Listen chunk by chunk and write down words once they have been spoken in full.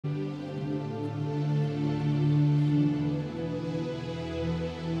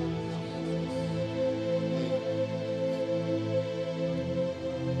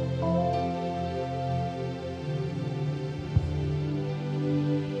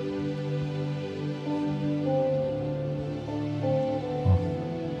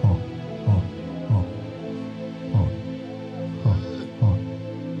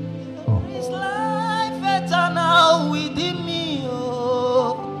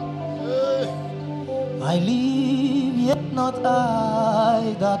I live, yet not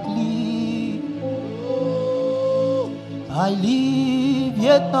I that live. I live,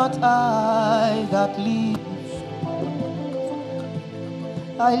 yet not I that live.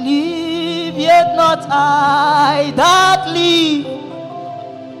 I live, yet not I that live.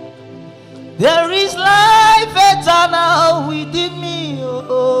 There is life eternal within me.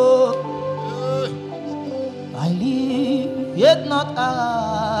 Oh. I live, yet not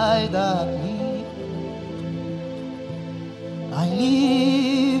I that live. I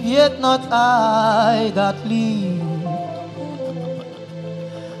live, yet not I that live.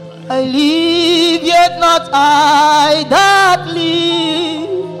 I live, yet not I that live.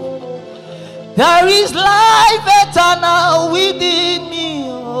 There is life eternal within me.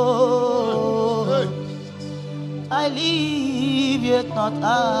 Oh. I live, yet not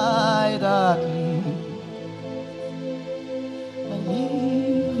I that live. I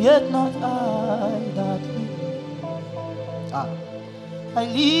live, yet not I that live. I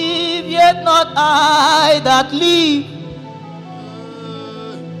live, yet not I that live.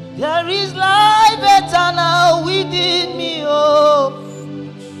 There is life eternal within me, oh.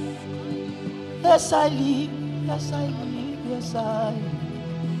 Yes, I live, yes, I live, yes, I live.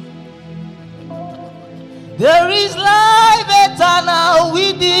 There is life eternal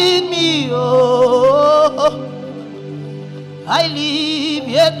within me, oh. I live,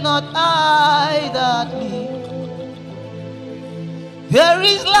 yet not I that live. There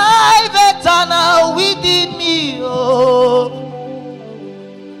is life eternal within me, oh.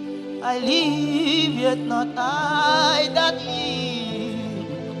 I live, yet not I that live.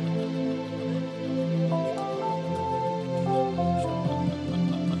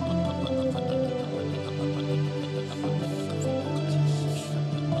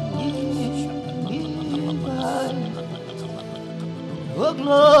 O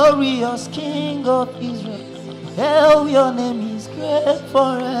glorious King of Israel, hell, your name is great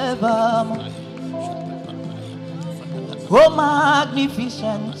forevermore. O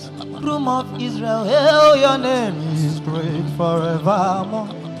magnificent Room of Israel, hell, your name is great forevermore.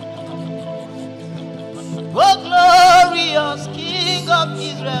 O glorious King of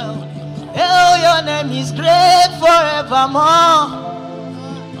Israel, hell, your name is great forevermore.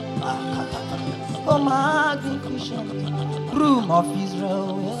 O magnificent Room of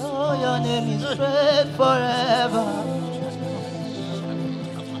Israel, hell, your name is great forever.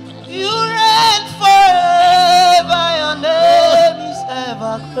 You reign forever, your name is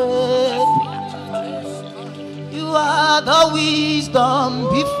ever great. You are the wisdom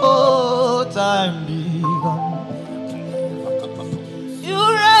before time began. You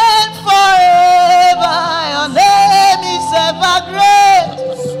reign forever, your name is ever great.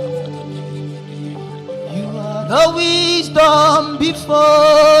 You are the wisdom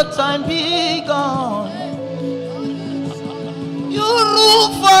before time began. You rule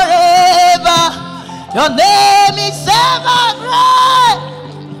forever, your name is ever great.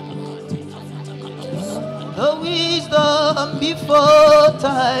 The wisdom before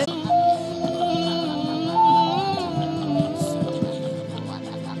time.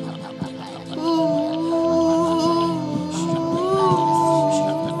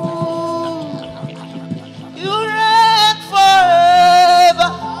 You reign forever,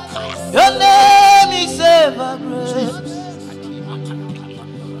 your name is ever great.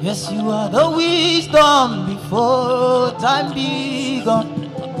 Yes, you are the wisdom before time began.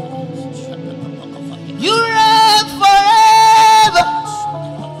 You reign forever.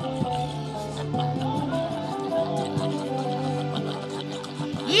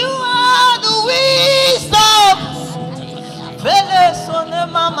 You are the wisdom. Vele sone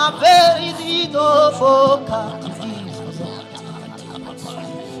mama very dido boca.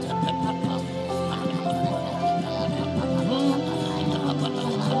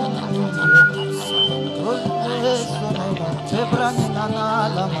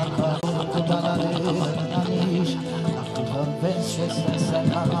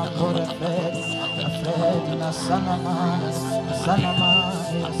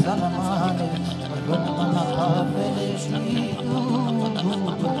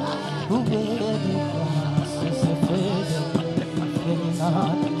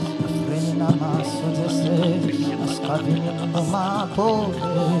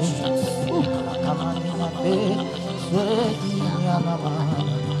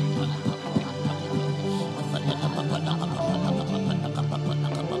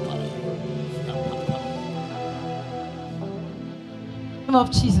 Of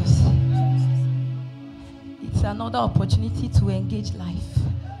Jesus, it's another opportunity to engage life.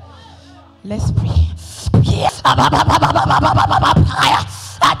 Let's pray. Yes.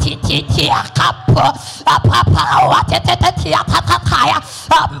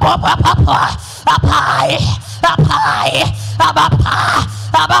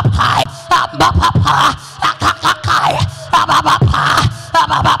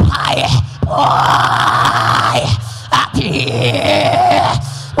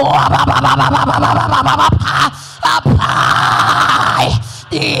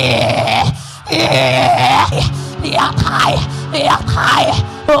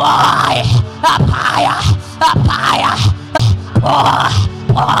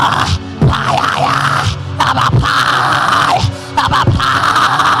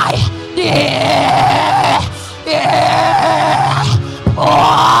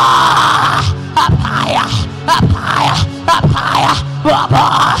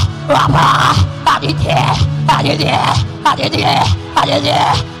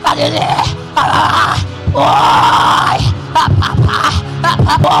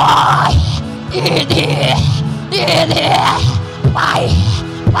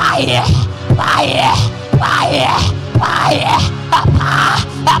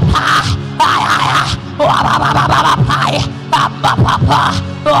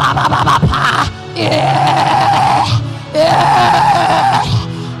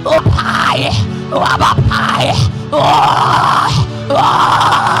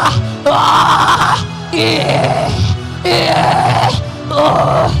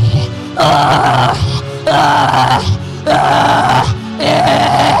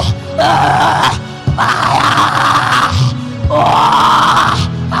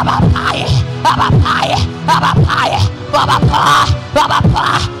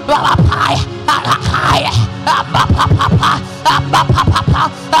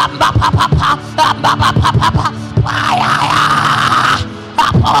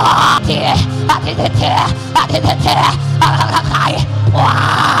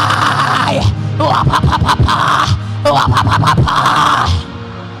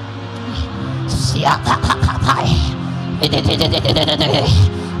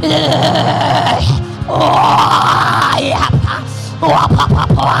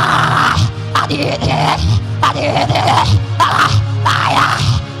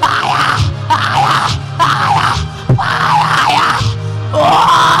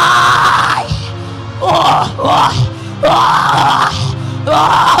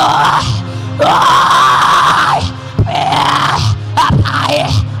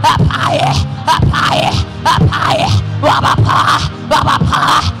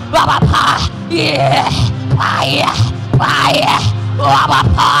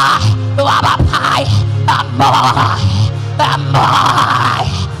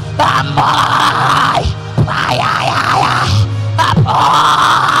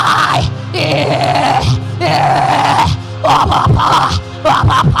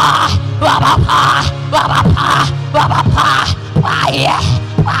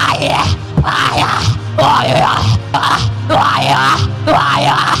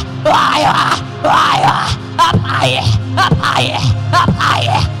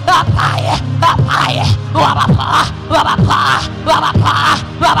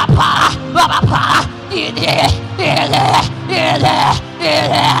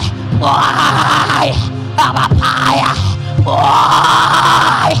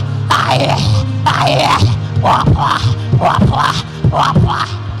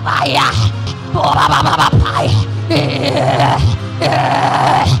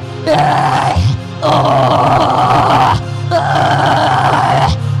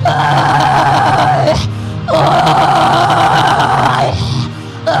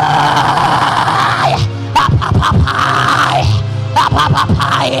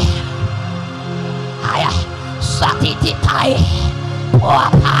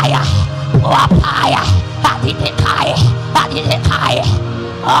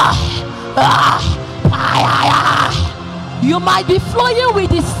 You might be flowing with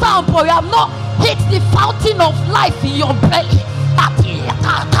the sound, but you have not hit the fountain of life in your belly.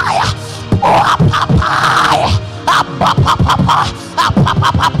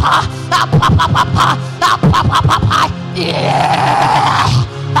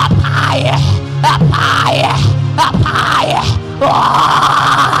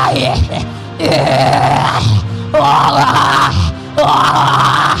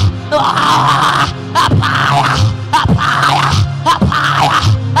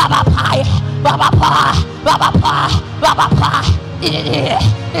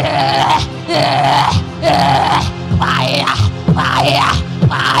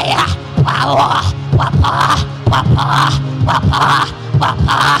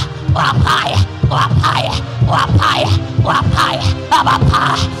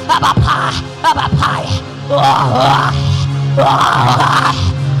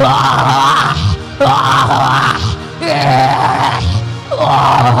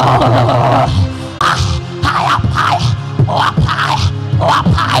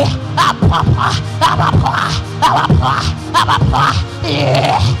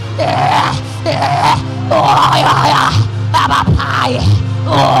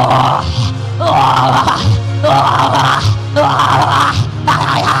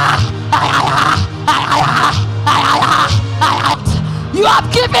 You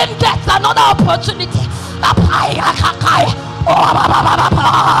have given death another opportunity.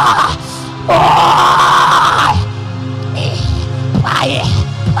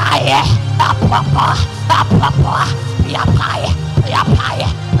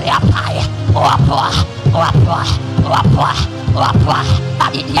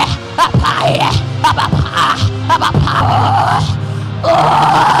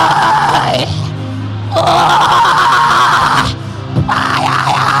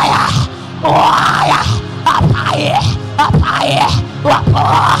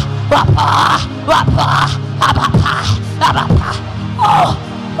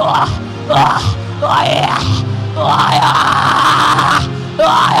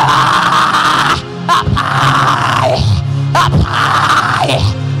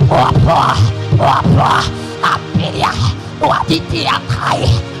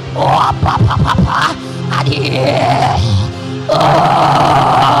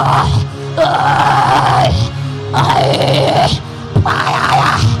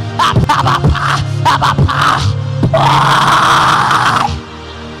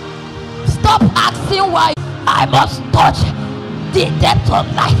 Stop asking why. I must touch the depth of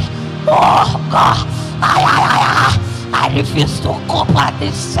life. Oh God, I refuse to cope at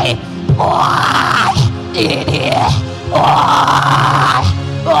this same.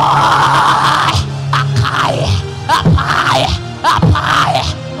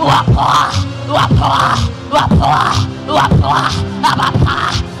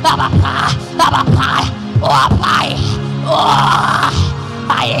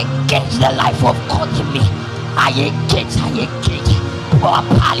 I engage the life of God in me. I engage.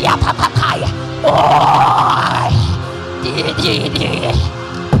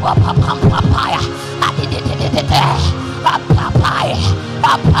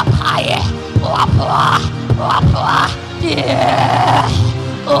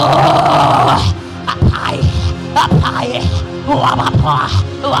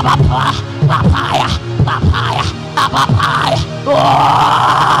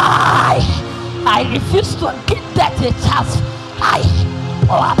 I refuse to give that a chance.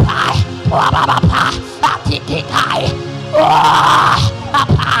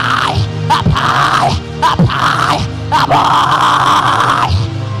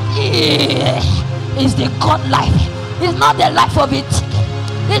 It's the God life. It's not the life of a chicken.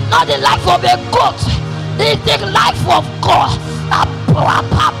 It's not the life of a goat. It's the life of God.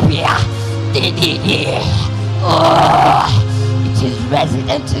 It is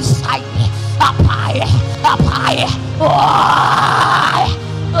resident inside me.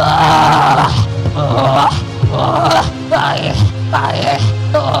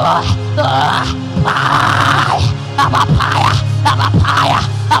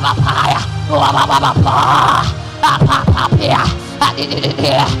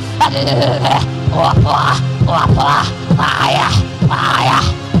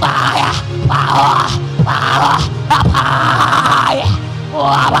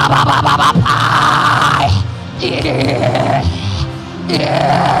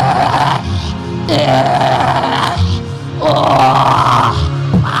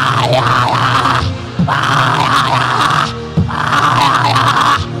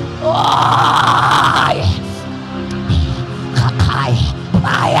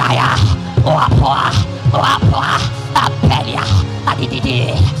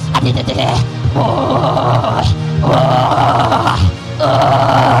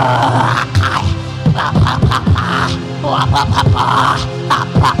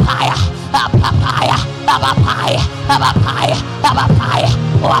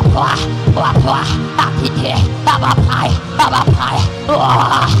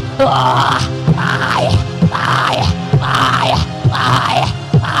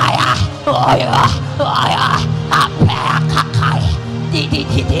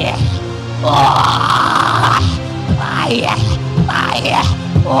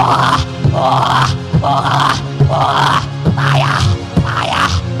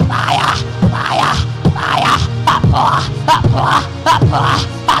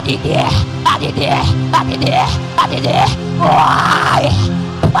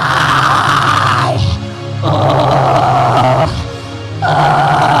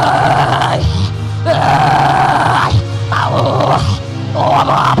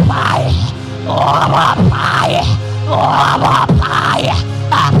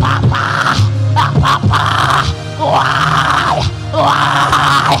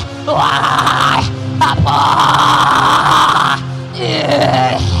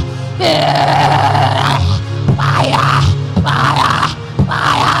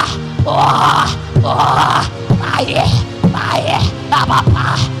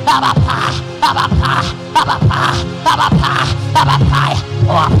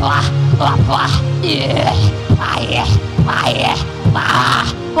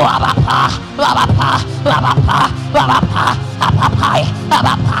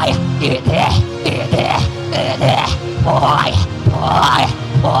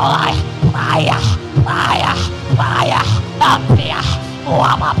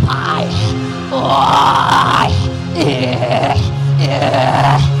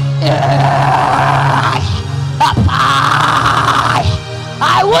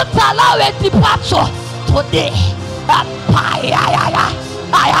 I won't allow a departure today.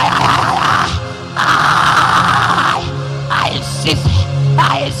 I insist.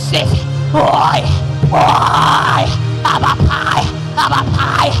 Boy.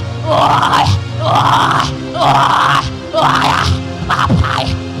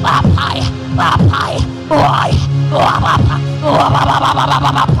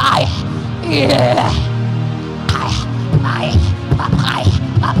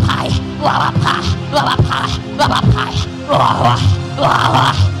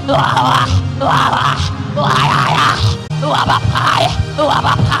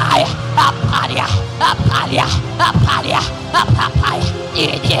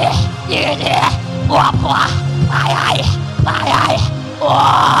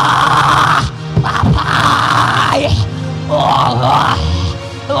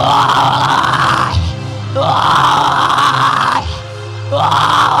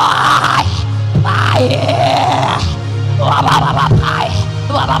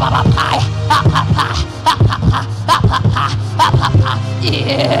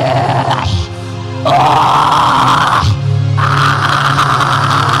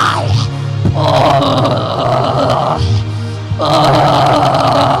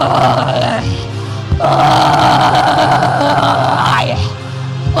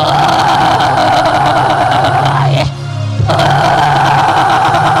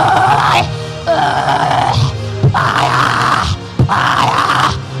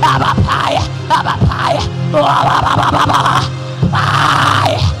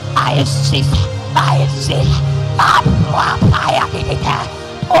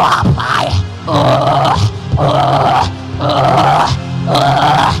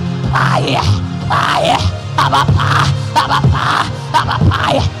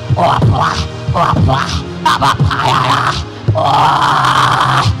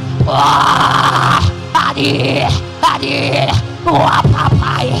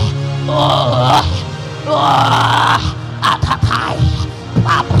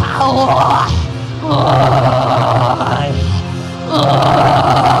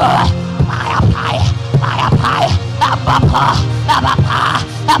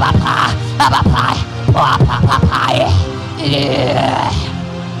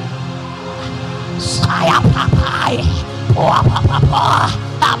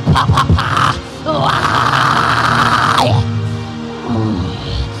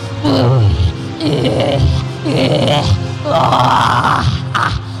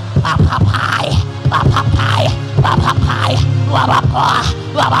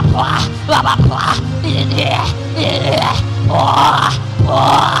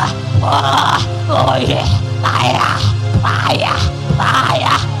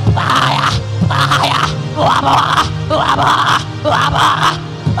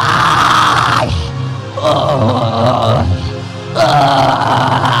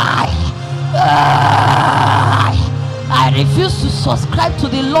 I refuse to subscribe to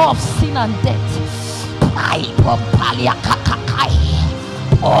the law of sin and death.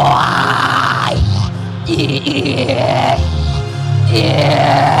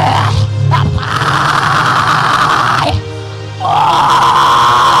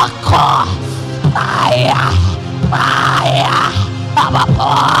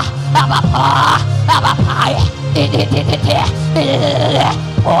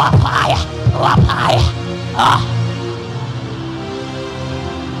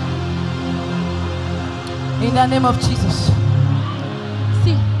 In the name of Jesus.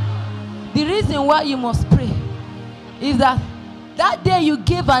 See, The reason why you must pray is that day you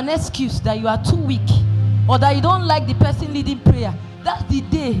gave an excuse that you are too weak or that you don't like the person leading prayer. That's the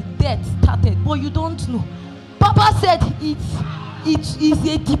day death started, but you don't know. Papa said it is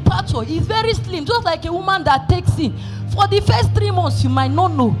a departure. It's very slim, just like a woman that takes in. For the first 3 months, you might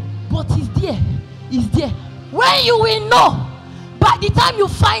not know, but it's there. It's there. When you will know, by the time you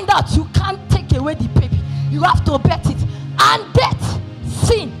find out, you can't take away the baby. You have to bet it. And death,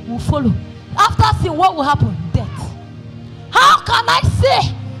 sin will follow. After sin, what will happen? Death. How can I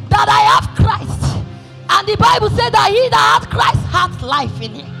say that I have Christ? And the Bible said that he that has Christ has life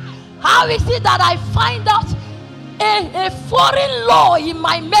in him. How is it that I find out a foreign law in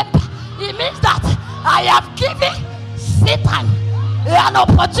my member? It means that I have given Satan an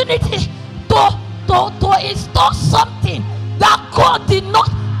opportunity to install something that God did not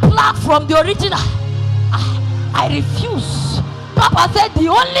plan from the original. I refuse. Papa said the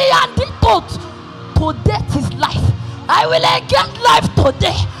only antidote to death is life. I will get life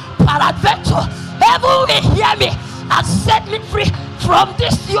today. Peradventure, heaven will hear me and set me free from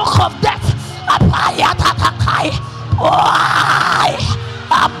this yoke of death.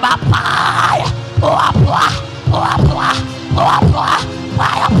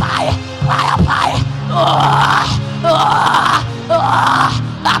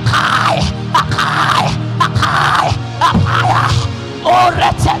 Oh,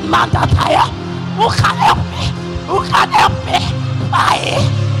 wretched man that I am, who can help me? Who can help me?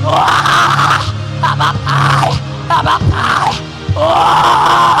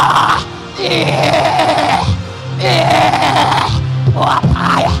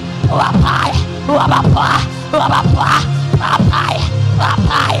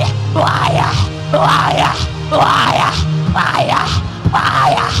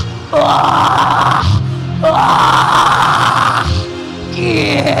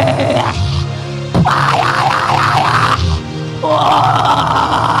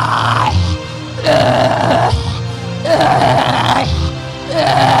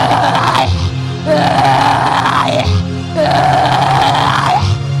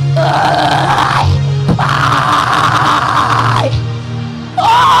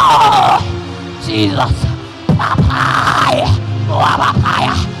 Jesus.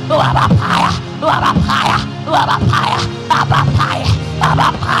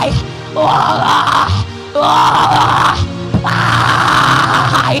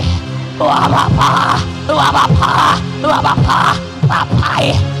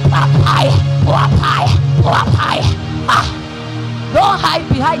 Don't hide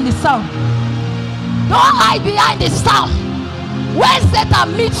behind the sound. Don't hide behind the sound. When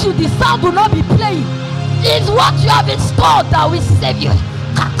Satan meets you, the sound will not be playing. It's what you have installed that will save you.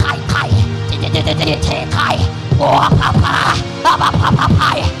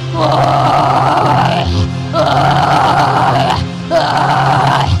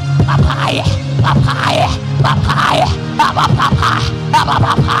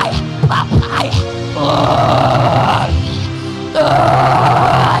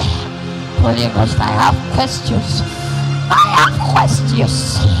 Holy Ghost, I have questions. I have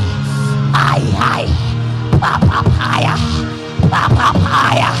questions.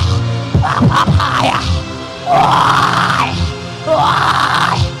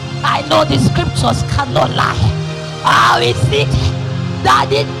 I know the scriptures cannot lie. How is it that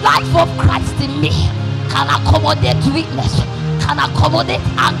the life of Christ in me can accommodate weakness, can accommodate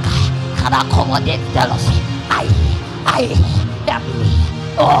anger, can accommodate jealousy? Help me.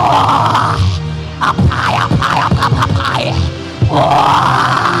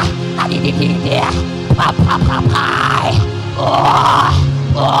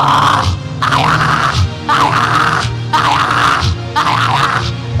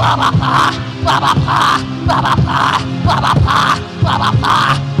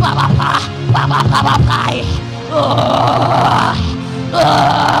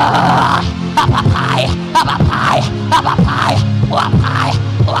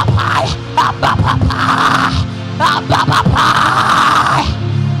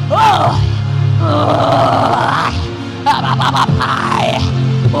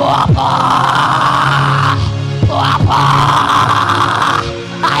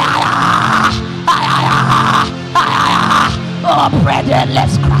 Brethren,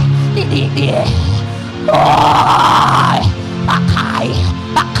 let's cry.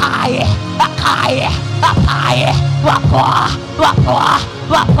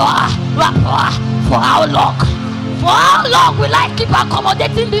 For how long? For how long will I keep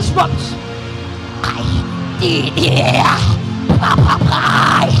accommodating this rubbish?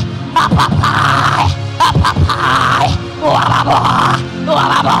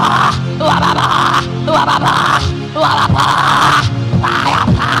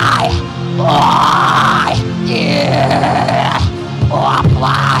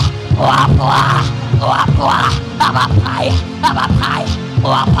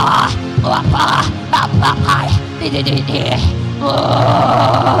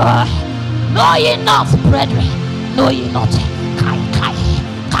 Know ye not, brethren, know ye not,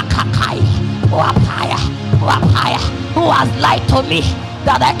 who has lied to me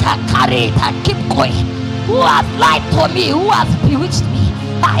that I can carry it and keep going? Who has lied to me? Who has bewitched me?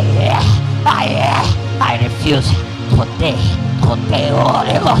 I refuse today,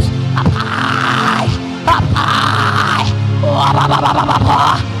 Holy Ghost.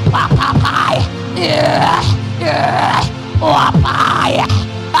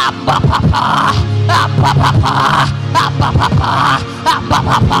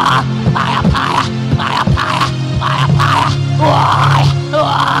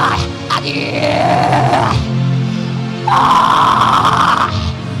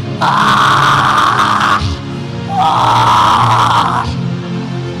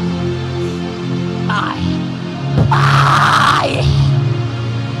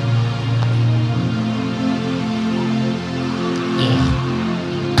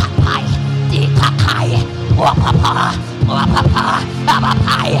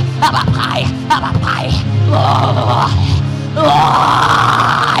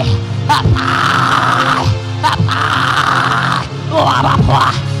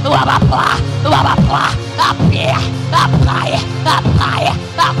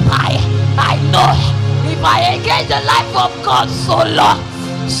 I know if I engage the life of God so long,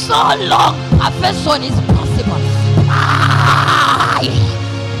 perfection is possible.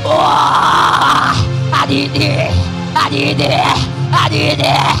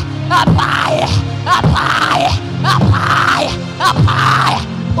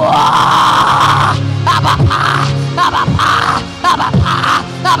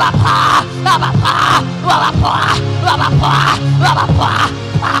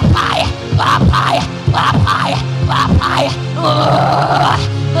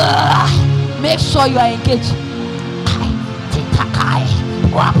 Make sure you are engaged.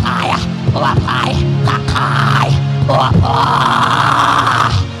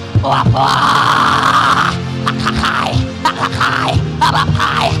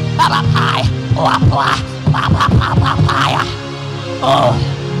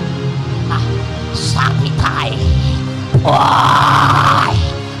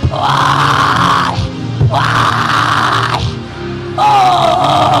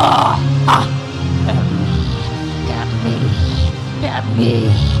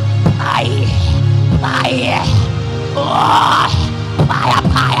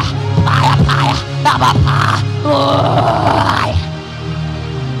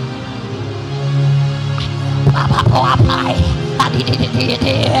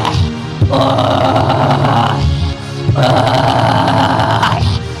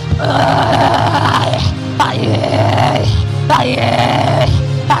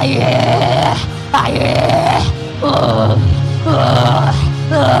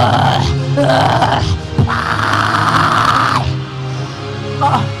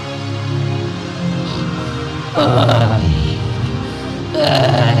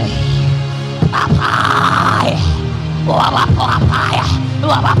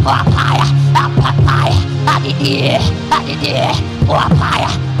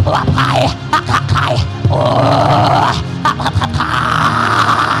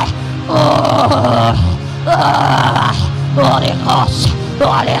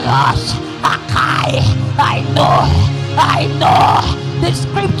 I know the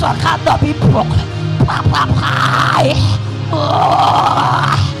scripture cannot be broken.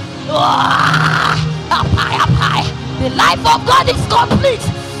 The life of God is complete.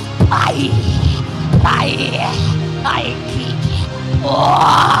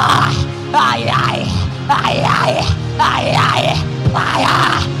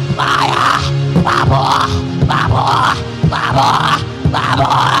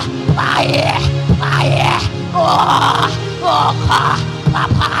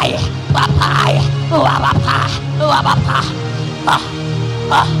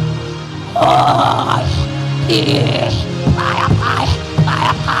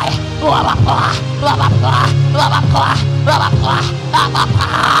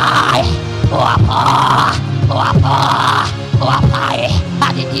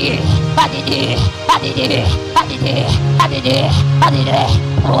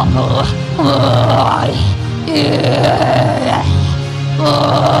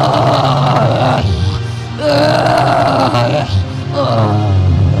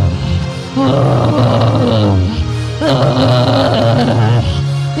 When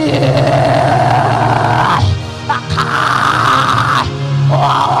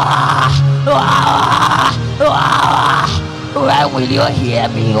will you hear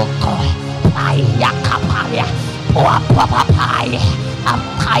me, O God? I'm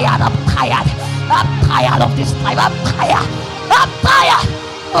tired, I'm tired. I'm tired of this life. I'm tired. I'm tired.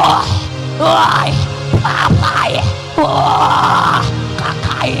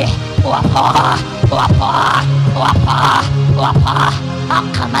 How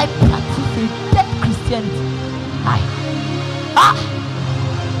can I practice a dead Christianity?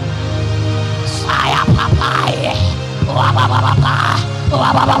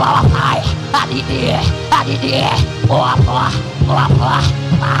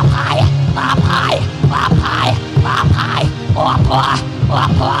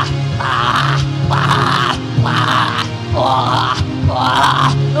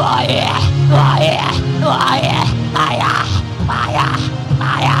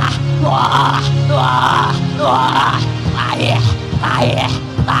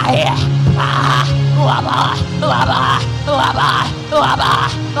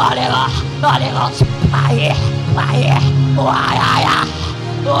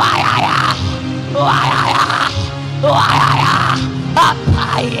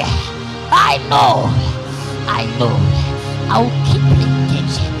 I know. I'll keep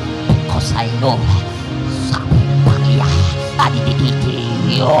engaged because I know.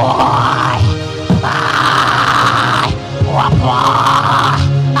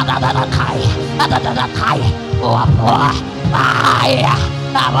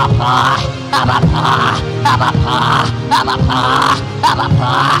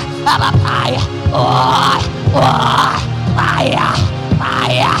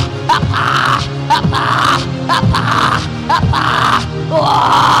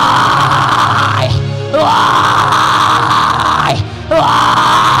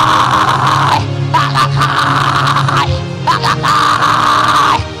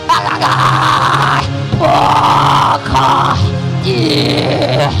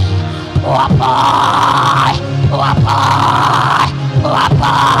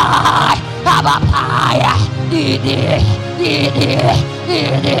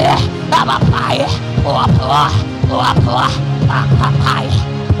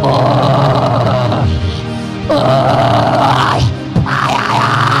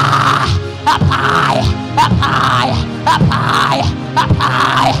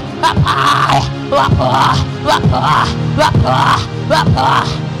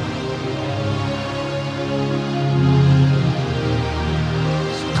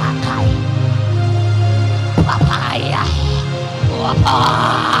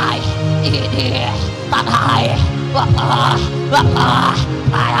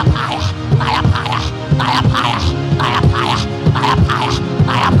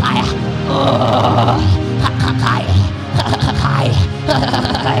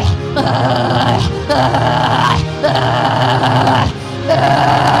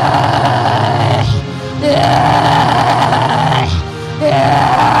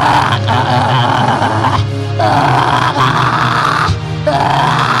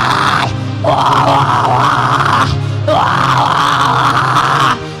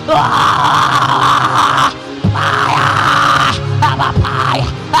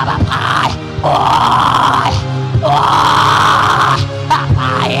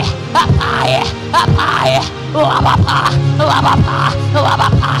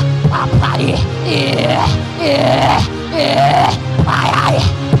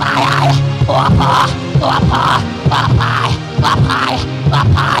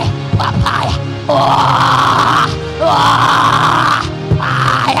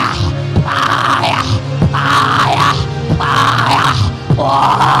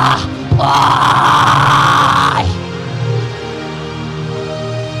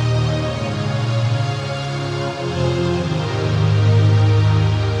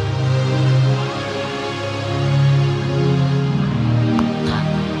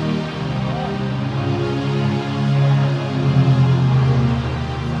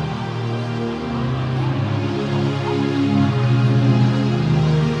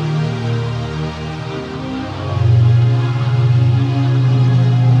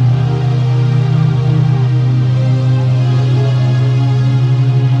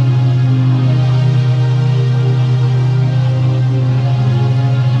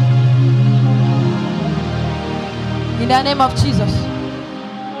 In the name of Jesus.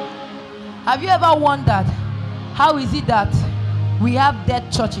 Have you ever wondered how is it that we have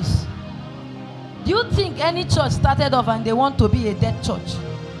dead churches? Do you think any church started off and they want to be a dead church?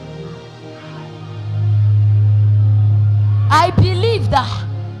 I believe that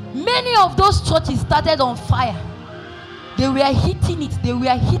many of those churches started on fire. They were hitting it. They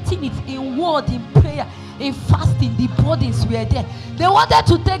were hitting it in word, in prayer, in fasting. The burdens were there. They wanted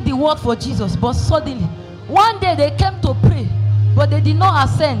to take the word for Jesus, but suddenly, one day they came to pray, but they did not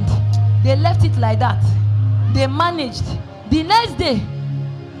ascend. They left it like that. They managed. The next day,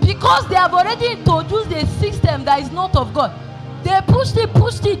 because they have already introduced a system that is not of God, they pushed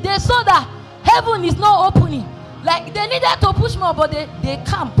it. They saw that heaven is not opening. Like they needed to push more, but they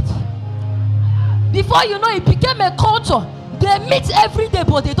camped. Before you know, it became a culture. They meet every day,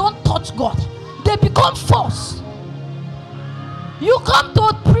 but they don't touch God. They become false. You come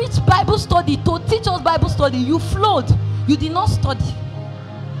to preach Bible study, to teach us Bible study. You flowed. You did not study.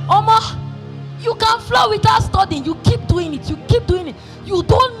 Oma, you can flow without studying. You keep doing it. You keep doing it. You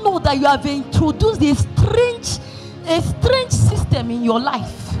don't know that you have introduced a strange system in your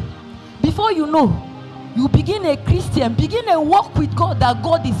life. Before you know, you begin a Christian, begin a walk with God that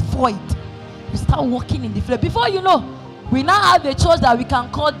God is void. You start walking in the flesh. Before you know, we now have a church that we can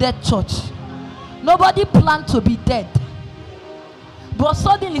call dead church. Nobody planned to be dead. But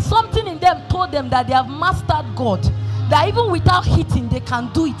suddenly something in them told them that they have mastered God. That even without hitting, they can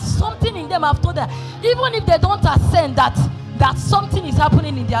do it. Something in them have told them, even if they don't ascend, that something is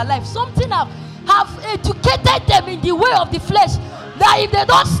happening in their life. Something have educated them in the way of the flesh. That if they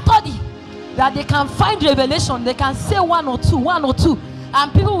don't study, that they can find revelation. They can say one or two.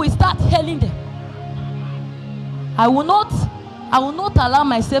 And people will start hailing them. I will not allow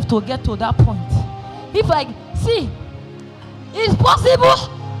myself to get to that point. If I see, it's possible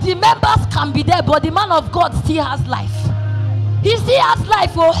the members can be there, but the man of God still has life. He still has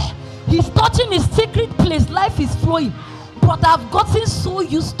life. Oh, he's touching his secret place. Life is flowing. But I've gotten so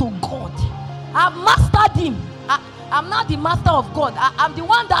used to God. I've mastered him. I'm not the master of God. I'm the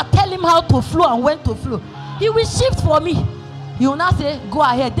one that tell him how to flow and when to flow. He will shift for me. He will not say, go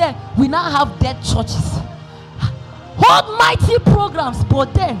ahead. Then we now have dead churches. Hold mighty programs,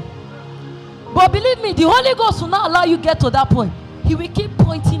 but believe me, the Holy Ghost will not allow you get to that point. He will keep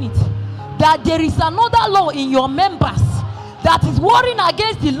pointing it. That there is another law in your members that is warring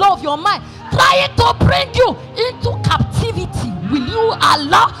against the law of your mind, trying to bring you into captivity. Will you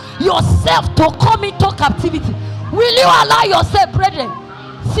allow yourself to come into captivity? Will you allow yourself, brethren?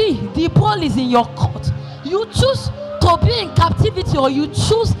 See, the ball is in your court. You choose to be in captivity, or you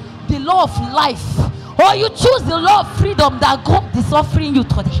choose the law of life, or you choose the law of freedom that God is offering you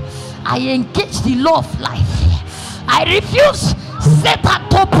today. I engage the law of life. I refuse Satan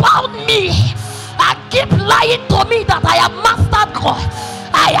to bound me and keep lying to me that I have mastered God.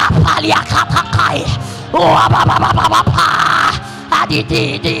 I have paliakatakai. Oh,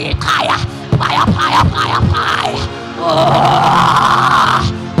 adidi kaya. Fire. Oh,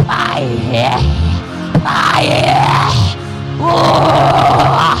 fire.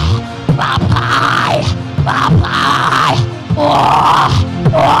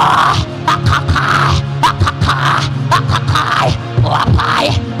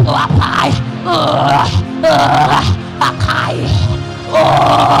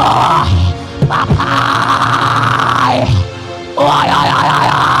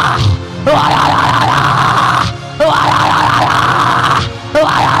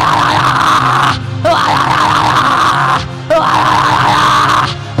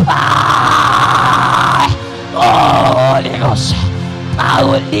 Holy Ghost, I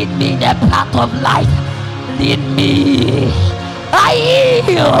will lead me in the path of life. Lead me. I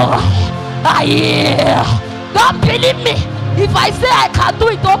hear. Don't believe me. If I say I can do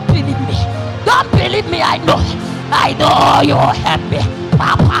it, don't believe me. Don't believe me. I know you will help me.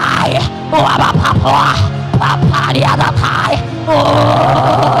 Papa, the other time. Oh,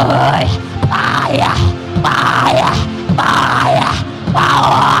 fire.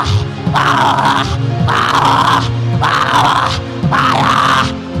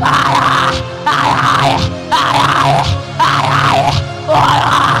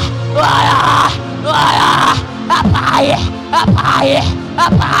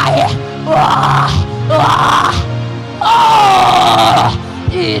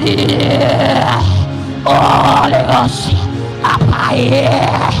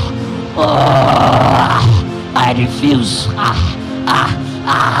 I refuse.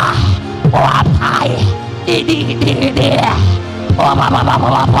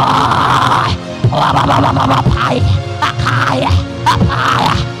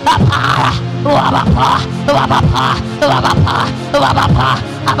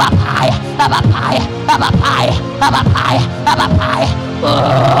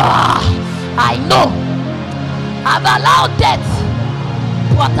 I know I've allowed death,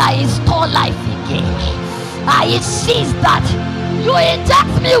 but I install life again. I insist that you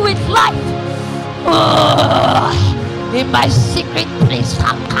inject me with life. In my secret place,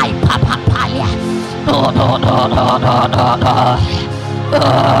 Hakai Papa Palia. No.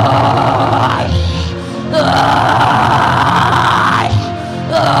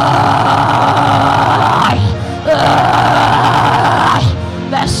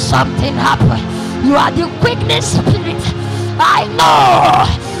 There's something happen. You are the quickening spirit. I know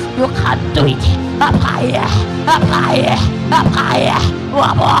you can do it. Up higher. Up higher.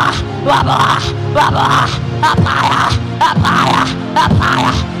 Wabba. Up higher.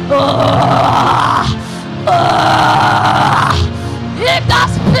 If that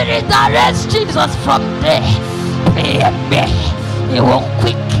spirit that raised Jesus from there be in me, it will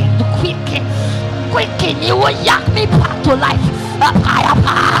quicken. It will yank me back to life. Up higher.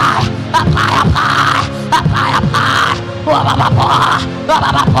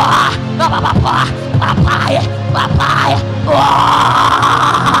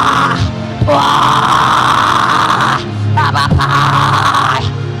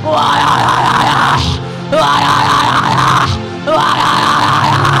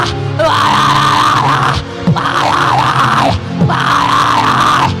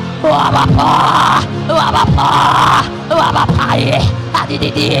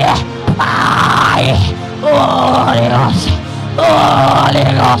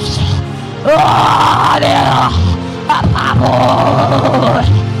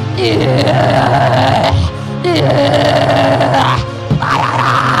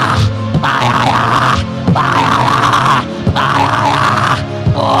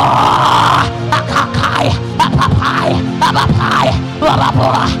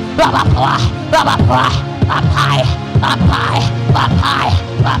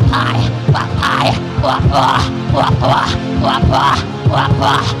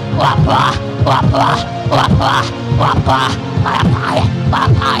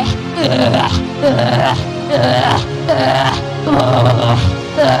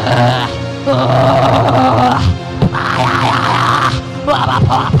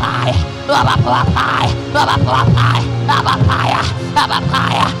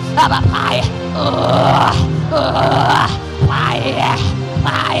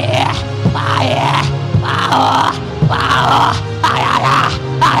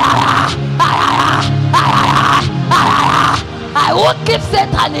 I won't give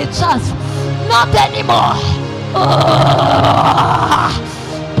Satan a chance. Not anymore.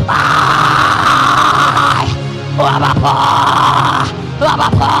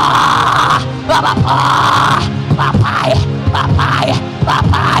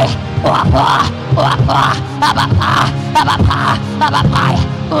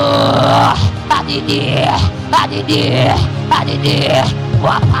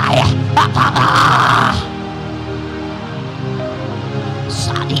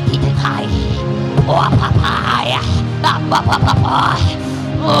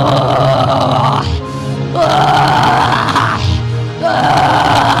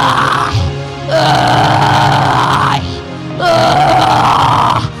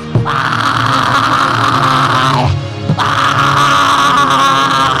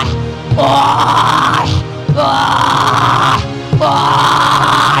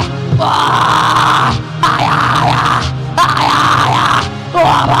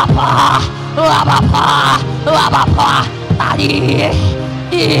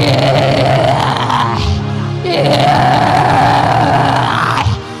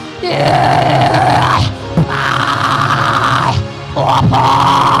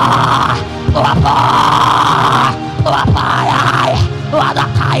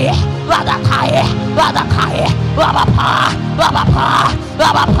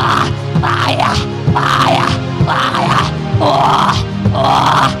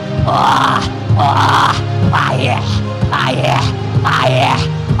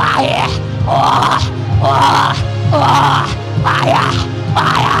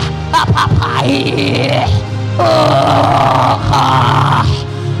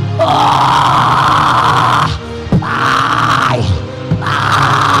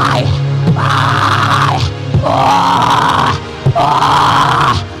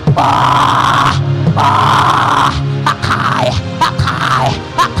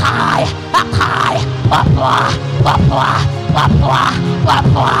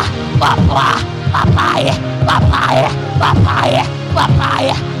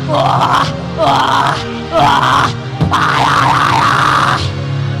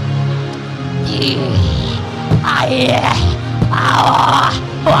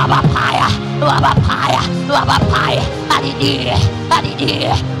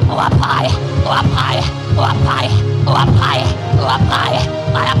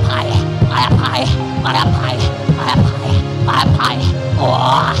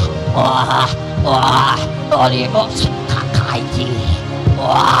 Holy Ghost, Kakaiti.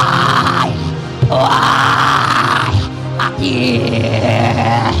 Why?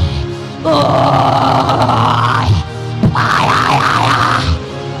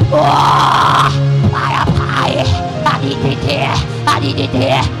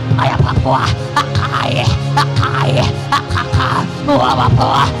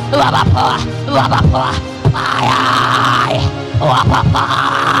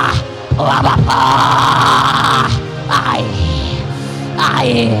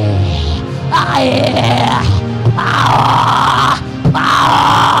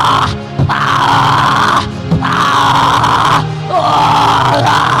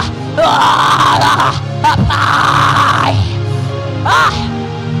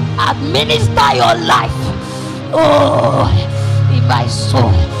 Administer your life, oh, in my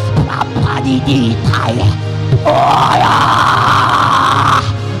soul. Body di tie. Oh yeah,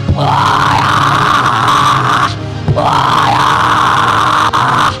 oh yeah, oh yeah,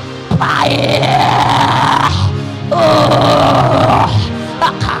 fire. Oh,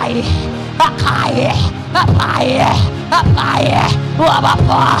 akai, fire.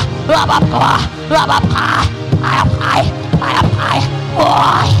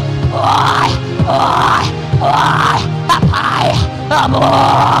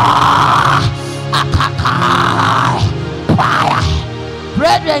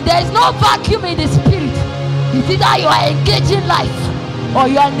 Brethren, there is no vacuum in the spirit. It's either you are engaging life or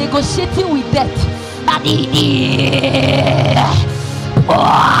you are negotiating with death.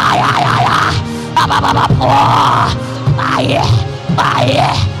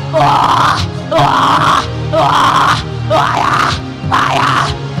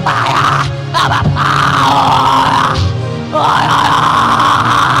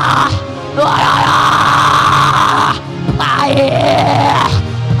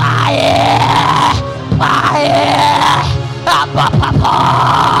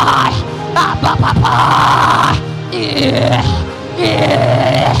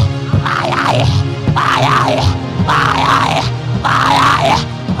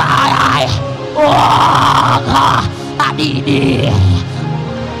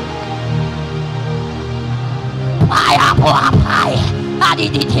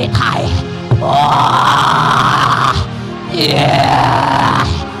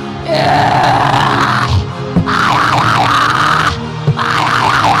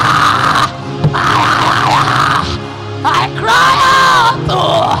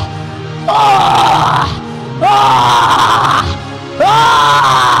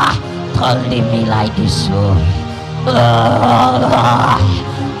 Leave me like this, oh.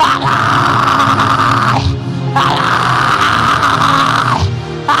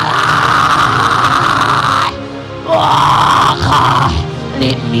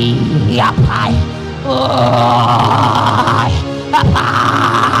 Lead me up high.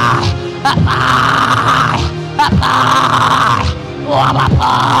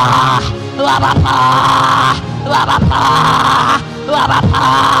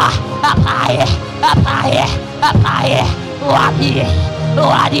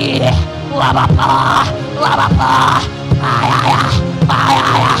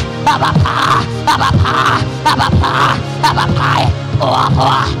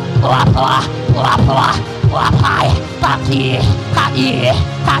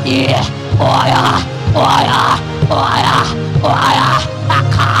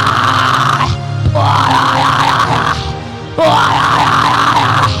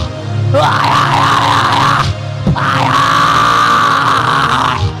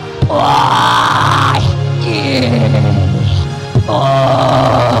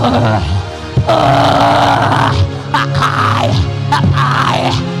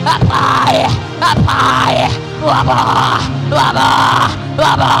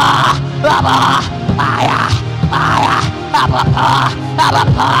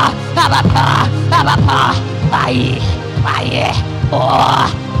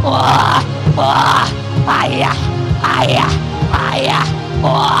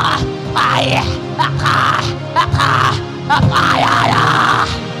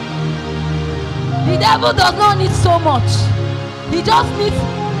 The devil does not need so much. He just needs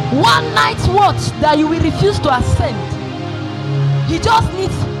one night's watch that you will refuse to ascend. He just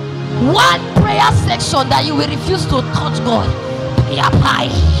needs one prayer section that you will refuse to touch God.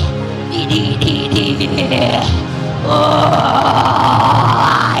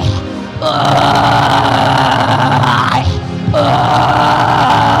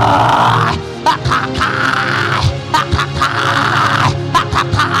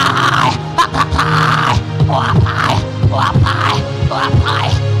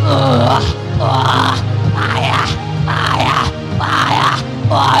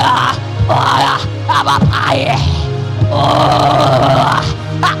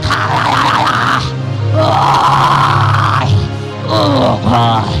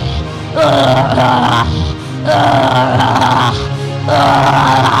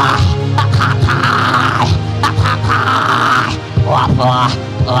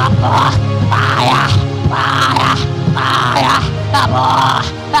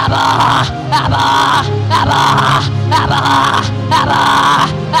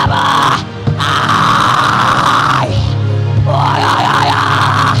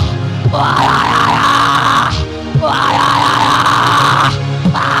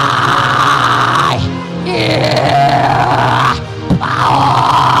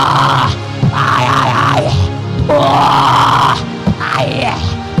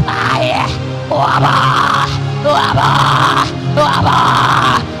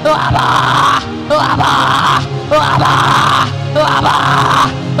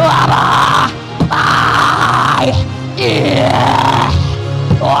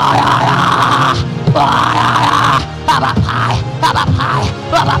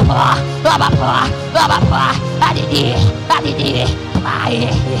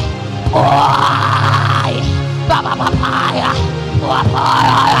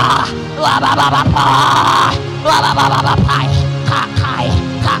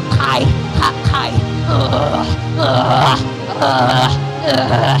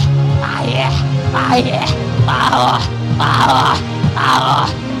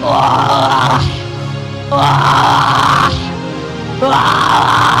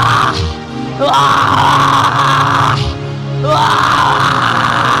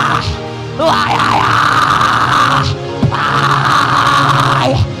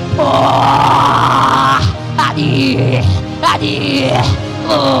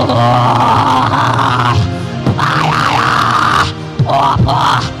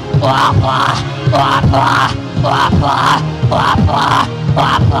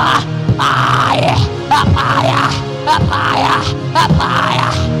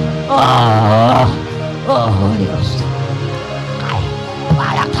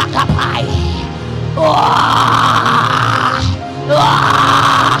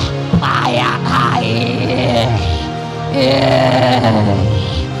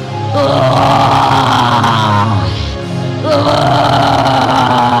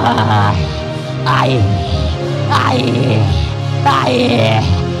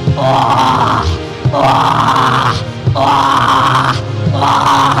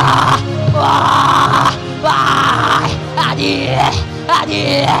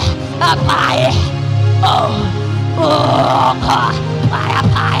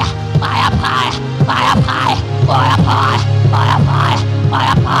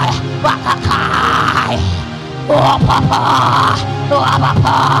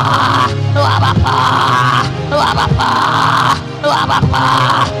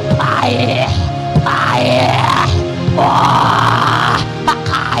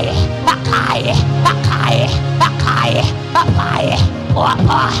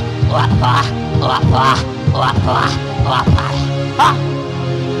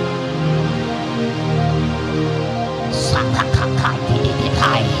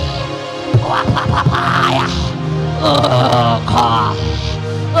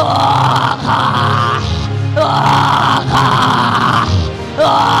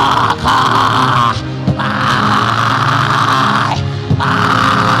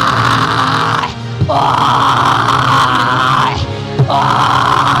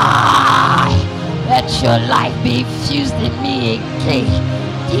 Let your life be infused in me again.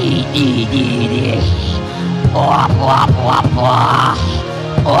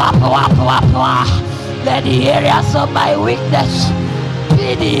 Let the areas of my weakness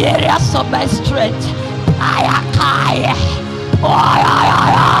be the areas of my strength.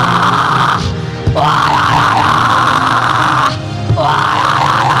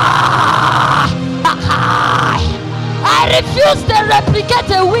 I refuse to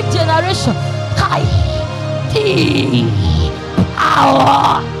replicate a weak generation.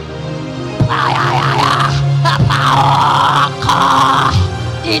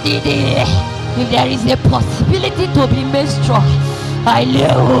 If there is a possibility to be made strong, I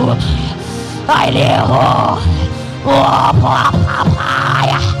live.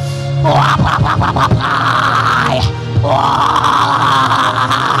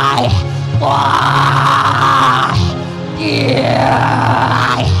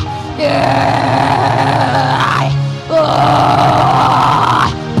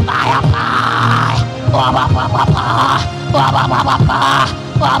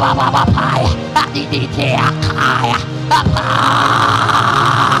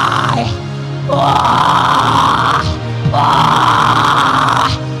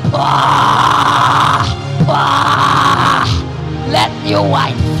 Let your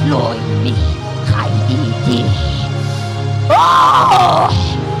wine flow in me. Oh,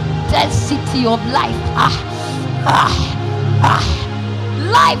 density of life.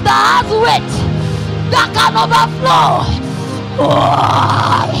 Life that has weight, that can overflow.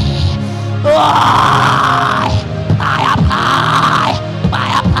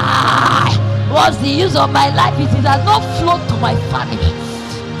 What's the use of my life if it has not flowed to my family?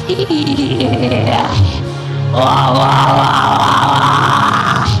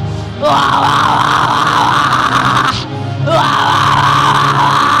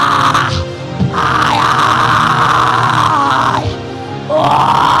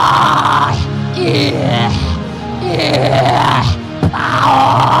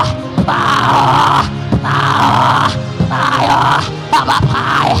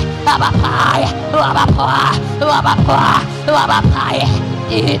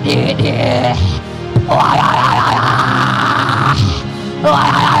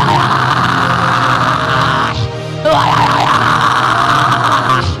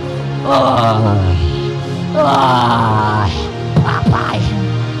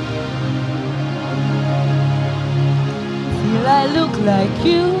 Till I look like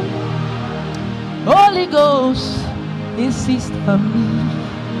you, Holy Ghost, insist on me.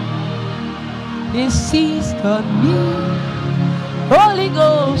 Insist on me, Holy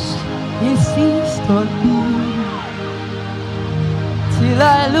Ghost, insist on me. Till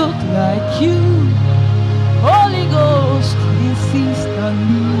I look like you, Holy Ghost, insist on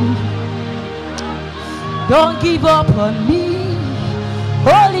me. Don't give up on me,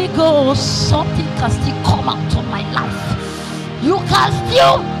 Holy Ghost. Something can still come out of my life. You can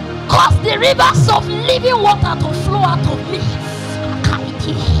still cause the rivers of living water to flow out of me.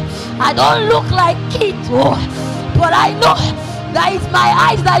 I don't look like it, but I know that it's my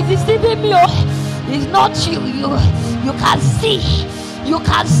eyes that is deceiving me. It's not you. You can see. You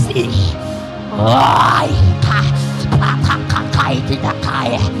can see.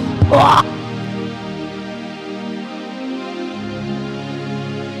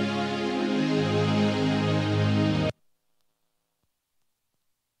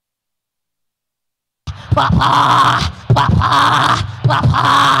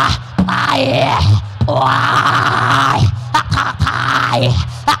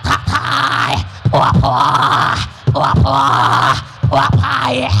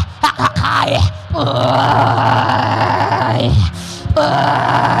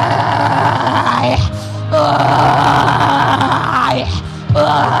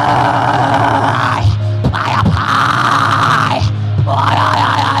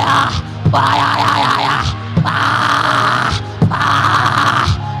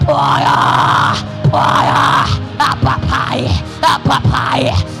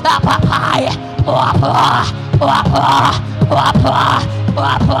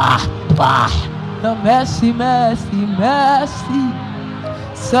 The mercy, mercy, mercy,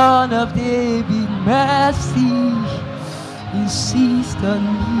 Son of David, mercy, insist on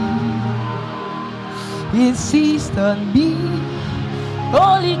me, insist on me,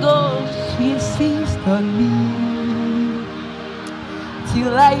 Holy Ghost, insist on me,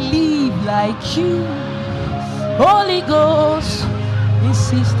 till I live like you, Holy Ghost,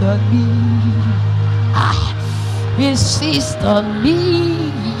 insist on me, insist on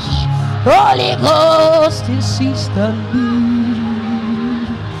me, Holy Ghost, insist on me.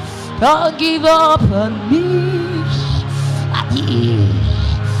 Don't give up on me.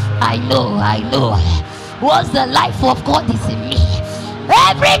 I know. Once the life of God is in me,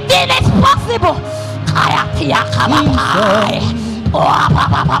 everything is possible.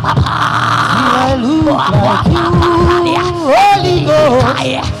 Holy Ghost,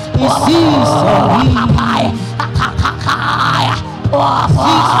 insist on me.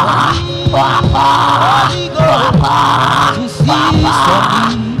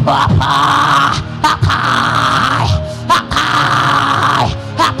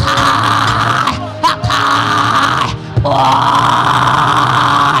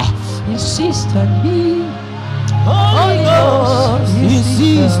 Insist on me, Holy Ghost,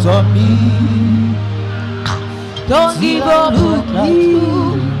 insist on me. Don't give up on me,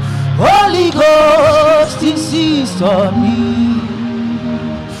 Holy Ghost, insist on me.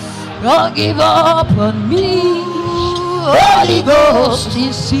 Don't give up on me. Holy Ghost,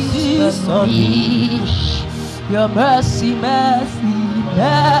 insist on me. Your mercy, mercy,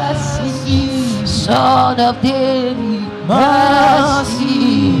 mercy. Son of David,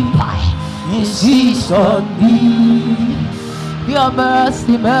 mercy. Insist on me. Your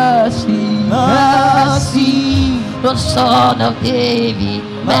mercy, mercy, mercy. The Son of David,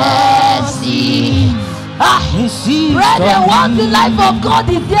 mercy. Brethren, once the life of God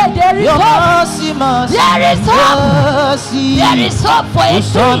is there, there is hope. There is hope. There is hope for a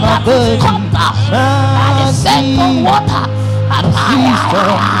tree that is cut down and is sent on water.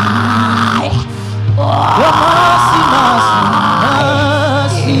 Your mercy, mercy,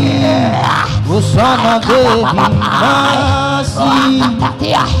 mercy. O Son of David, mercy.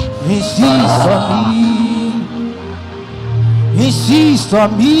 Insist on me. Insist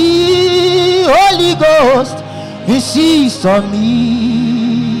on me, Holy Ghost, insist on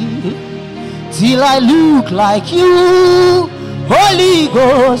me, till I look like you, Holy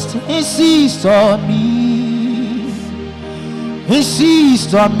Ghost, insist on me,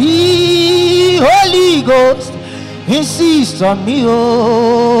 insist on me, Holy Ghost, insist on me,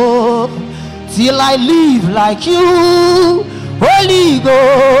 oh, till I live like you, Holy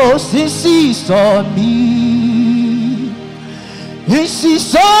Ghost, insist on me.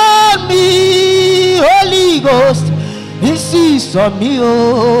 Insist on me, Holy Ghost. Insist on me,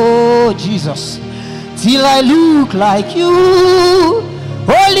 oh Jesus, till I look like you,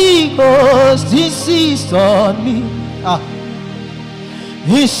 Holy Ghost. Insist on me.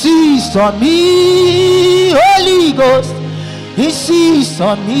 Insist on me, Holy Ghost. Insist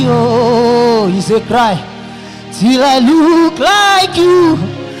on me, oh, it's a cry, till I look like you,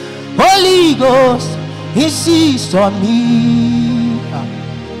 Holy Ghost. Insist on me.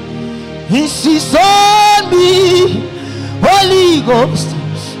 Insist on me, Holy Ghost.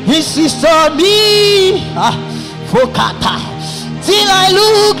 Insist on me, Fokata, till I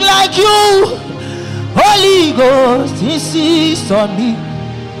look like you, Holy Ghost. Insist on me.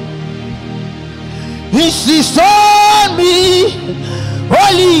 Insist on me,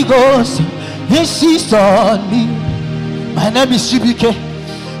 Holy Ghost. Insist on me. My name is Chibike.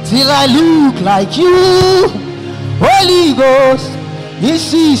 Till I look like you, Holy Ghost.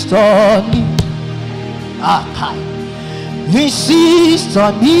 Insist on me. Insist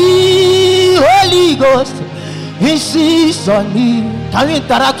on me, Holy Ghost. Insist on me. Can we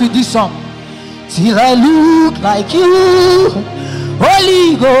interact with this song? Till I look like you,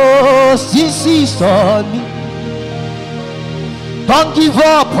 Holy Ghost. Insist on me. Don't give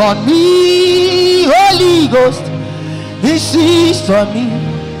up on me, Holy Ghost. Insist on me.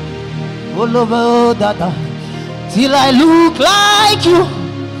 All over that. Till I look like you.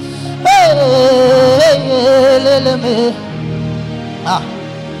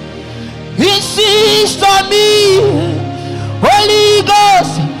 Insist on me, Holy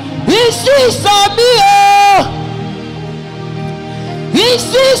Ghost. Insist on me, oh.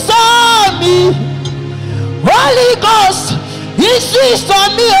 Insist on me, Holy Ghost. Insist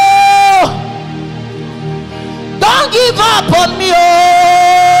on me, oh. Don't give up on me, oh.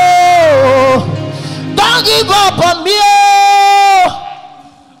 Don't give up on me, oh.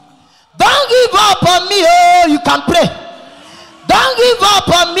 Don't give up on me, oh. You can pray. Don't give up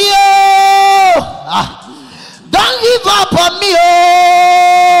on me, oh. Don't give up on me, oh.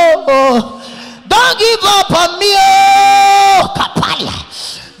 Don't give up on me, oh.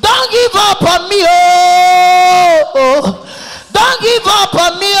 Don't give up on me, oh. Don't give up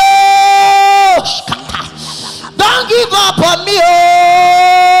on me, oh. Don't give up on me, oh.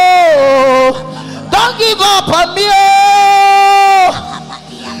 Don't give up on me, oh.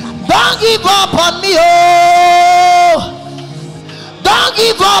 Don't give up on me, oh. Don't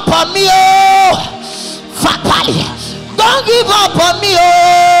give up on me, oh. Fatally. Don't give up on me, oh.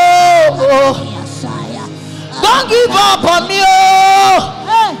 Don't give up on me,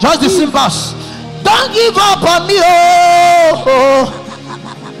 oh. Just the symbols. Don't give up on me, oh.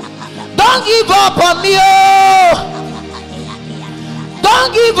 Don't give up on me, oh.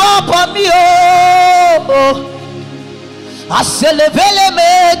 Don't give up on me, oh. Aselevele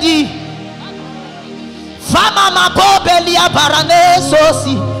medi. Fama mapobeli abarane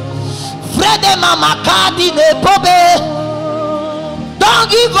sosi. Frede mama kadi ne pobe. Don't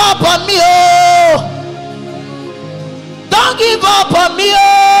give up on me, oh. Don't give up on me,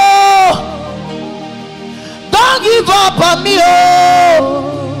 oh. Don't give up on me, oh.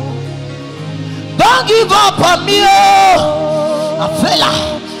 Don't give up on me, oh. Afela.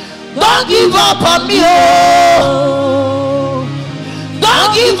 Don't give up on me, oh.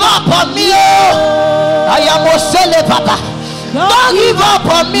 Don't give up on me, oh. I am Osele Papa. Don't give up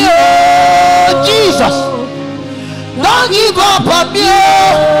on me, oh Jesus. Don't give up on me, oh.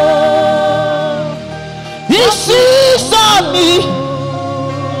 He sees on me.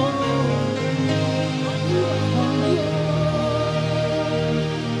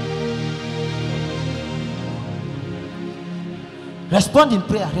 Respond in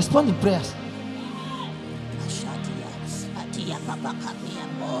prayer. Respond in prayers.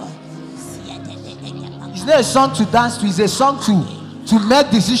 It's not a song to dance to. It's a song to make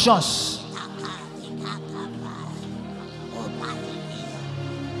decisions.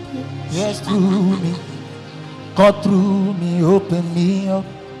 Yes, through me, cut through me, open me up,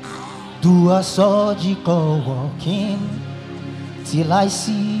 do a surgical walking till I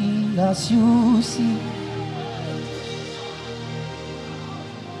see as you see.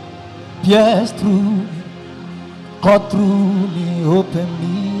 Pierce through me, cut through me, open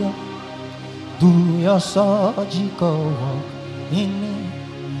me up, do your surgical work in me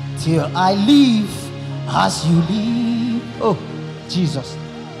till I live as you live. Oh, Jesus.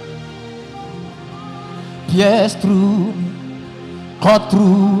 Pierce through me, cut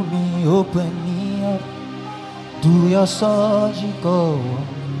through me, open me up, do your surgical work.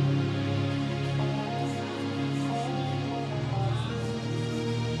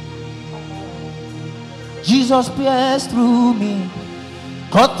 Jesus, pierce through me,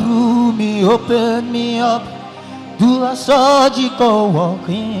 cut through me, open me up, do a surgical walk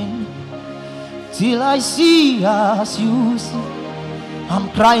in till I see as you see. I'm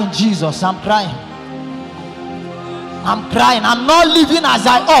crying, Jesus, I'm crying. I'm crying. I'm not living as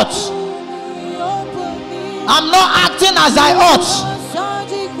I ought. I'm not acting as I ought.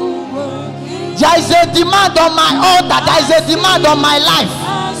 There is a demand on my altar. There is a demand on my life.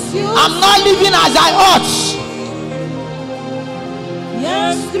 I'm not living as I ought.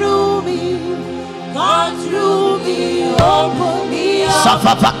 Yes, through me, God through me, open me up.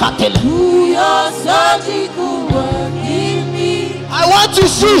 Do your surgical work in me. I want to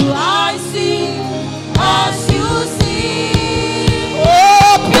see. I see as you see.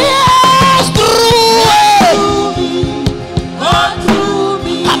 Oh, pierce through me, God through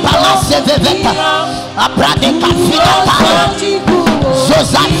me, open me up. Do your surgical work in me.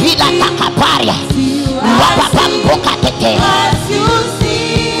 As you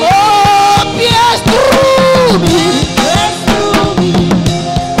see, oh, pierce through me, pierce through me,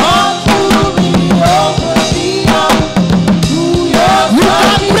 come through me, open me up to your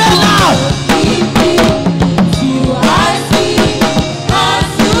surgical keep me till I see as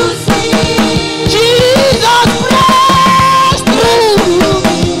you see. Jesus, pierce through me,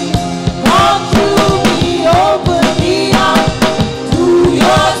 come through me, open me up to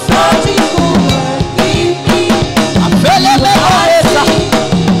your surgical work keep me.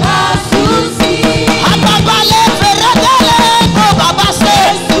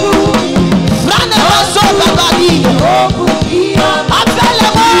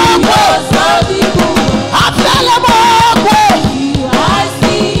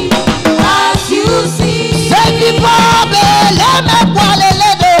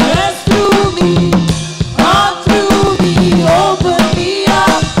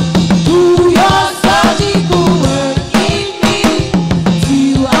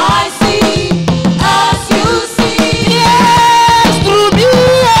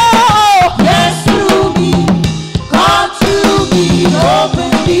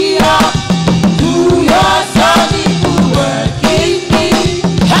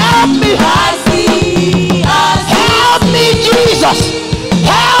 Jesus,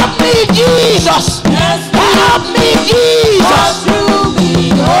 help me, Jesus.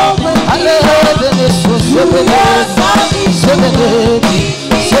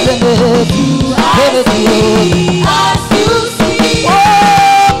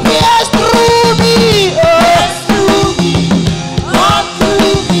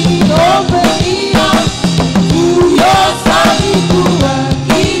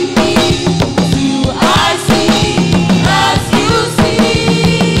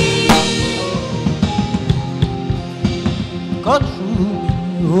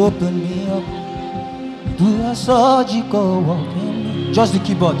 Open me up, do a surgical walk in me. Just the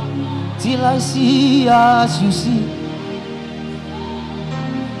keyboard. Till I see as you see.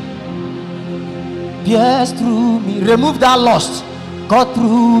 Pierce through me, remove that lust. Cut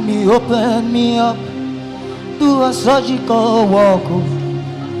through me, open me up, do a surgical walk.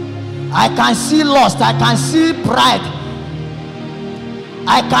 I can see lust, I can see pride,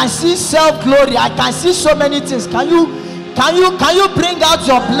 I can see self-glory, I can see so many things. Can you bring out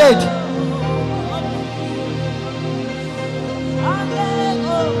your blade?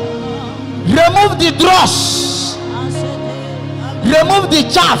 Remove the dross. Remove the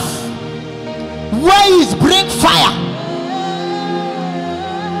chaff. Where is bring fire?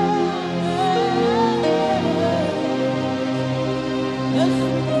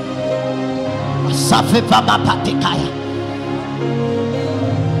 Safe baba patikaya.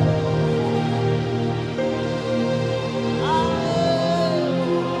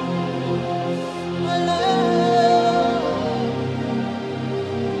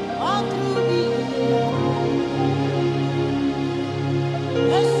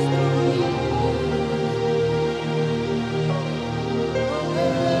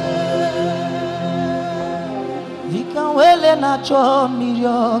 Wele na cho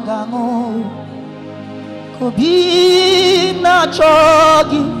miriogango kobi na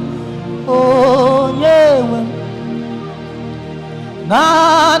chogi onyewe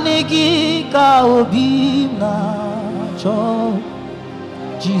nani gi ka obi na cho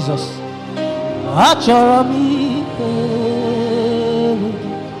Jesus achoro mi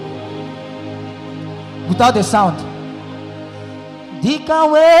without the sound. Dika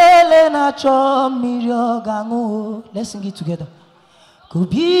wele na cho miriogango. Let's sing it together.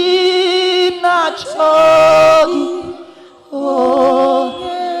 Kubi na chogi. Oh,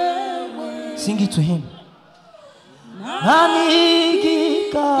 sing it to him.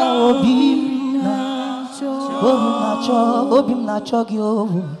 Nani ka obim na cho, obim na chogi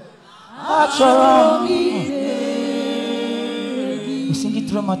oh. Achoro. We sing it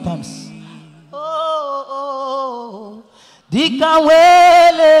 3 more times. Dika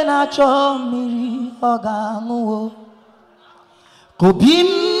wele na cho miri ogangu Kubim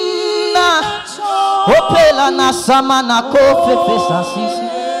na opela na sama na kofe pesa sisi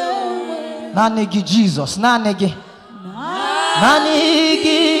Nanegi Jesus, nanegi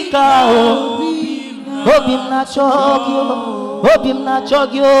Nanegi ka obim na chogyo Obim na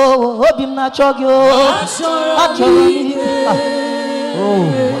chogyo, obim na chogyo Achoroni. Oh,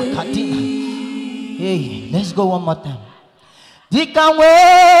 Katina. Hey, let's go one more time. Dika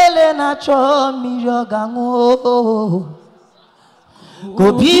wele na cho miriogango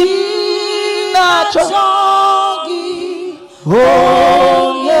Kobim na chogi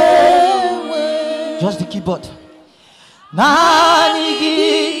oh yeah. Just the keyboard.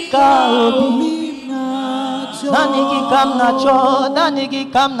 Nanigi ka obi Nanigi kam na cho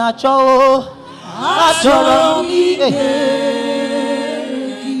Nanigi kam na cho Achoro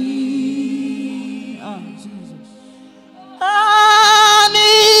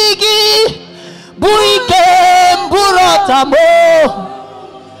Buike mburotamo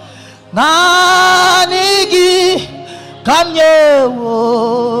Nanigi kamye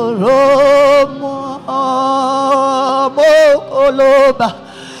romo mokoloba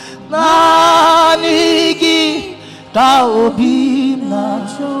Nanigi ka obim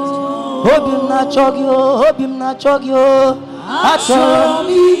na chogyo achoro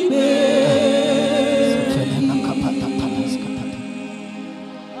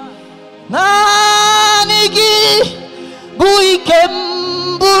Nanigi buike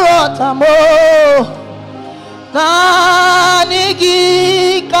mburotamo Nanigi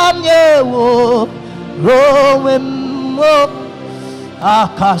kamyewo rowemo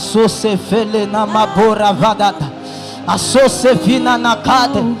akasose fele na mabora vadata asose fina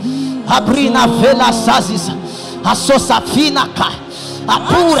nakade abrina vela sazisa asosa fina ka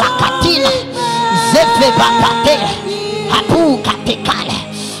apura katina zefe bakate apu katekale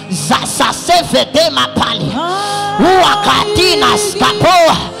Zasa sefe de mapali Uakatina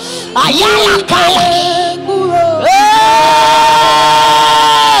skapoa Ayala kala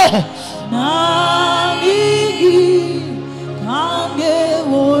Nanigi kange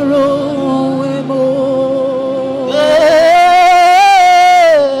woro emo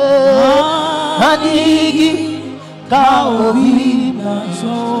Nanigi ka obim na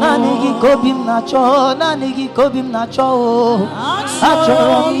cho Nanigi kobim na cho Nanigi kobim na cho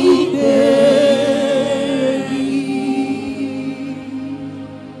Achoro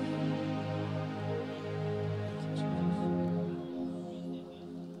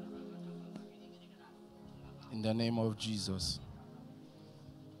In the name of Jesus.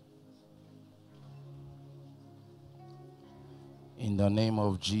 In the name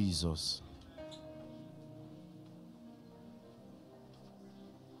of Jesus.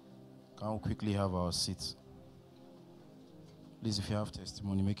 Can we quickly have our seats? Please, if you have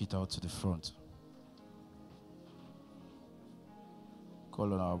testimony, make it out to the front.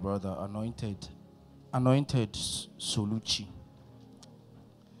 Call on our brother, anointed Soluchi,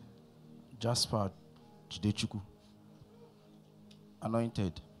 Jasper Udechukwu,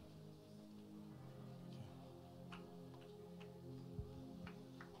 anointed.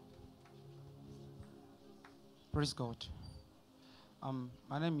 Praise God.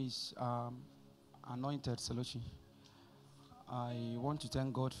 My name is Anointed Selochi. I want to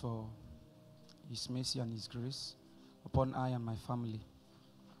thank God for His mercy and His grace upon I and my family.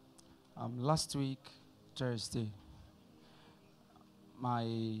 Last week, Thursday,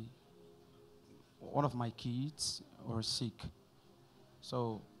 one of my kids were sick.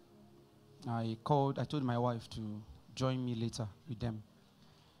 So I told my wife to join me later with them.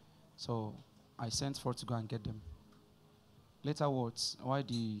 So I sent forth to go and get them. Laterwards, while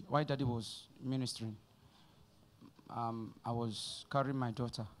Daddy was ministering, I was carrying my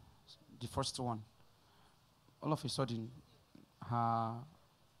daughter, the first one. All of a sudden, her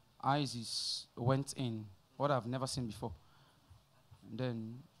eyes went in, what I've never seen before. And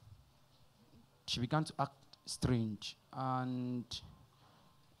then she began to act strange. And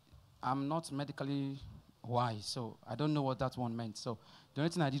I'm not medically wise, so I don't know what that one meant. So the only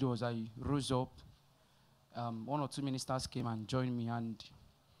thing I did was I rose up. One or two ministers came and joined me, and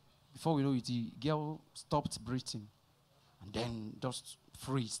before we know it, the girl stopped breathing and then just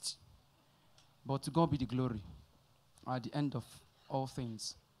freezed. But to God be the glory at the end of all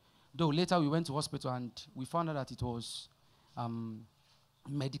things. Though later we went to hospital and we found out that it was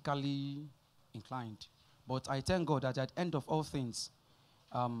medically inclined. But I thank God that at the end of all things,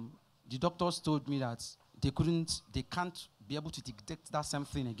 the doctors told me that they can't be able to detect that same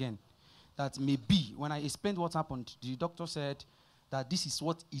thing again. That maybe, when I explained what happened, the doctor said that this is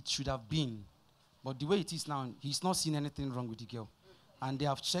what it should have been. But the way it is now, he's not seen anything wrong with the girl. And they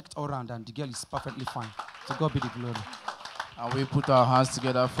have checked all around and the girl is perfectly fine. So God be the glory. And we put our hands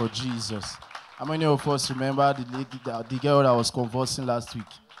together for Jesus. How many of us remember the girl that was convulsing last week?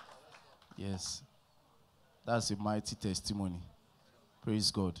 Yes. That's a mighty testimony.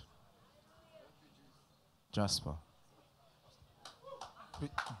 Praise God. Jasper.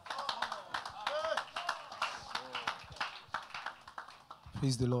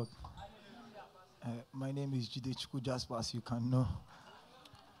 Praise the Lord. My name is Udechukwu, Jasper, as you can know.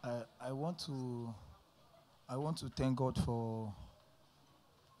 I want to thank God for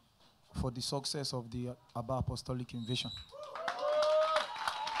the success of the Aba Apostolic Invasion.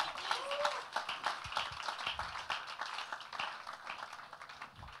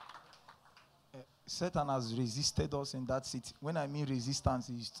 Satan has resisted us in that city. When I mean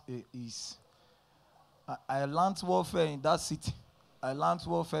resistance, I learned warfare in that city. I learned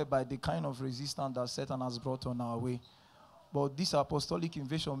warfare by the kind of resistance that Satan has brought on our way. But this apostolic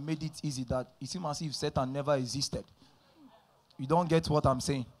invasion made it easy that it seems as if Satan never existed. You don't get what I'm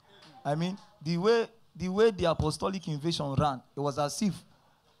saying. I mean, the way the apostolic invasion ran, it was as if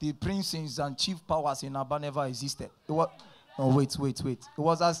the princes and chief powers in Aba never existed. It was, oh, wait. It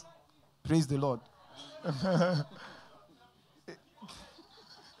was as, praise the Lord.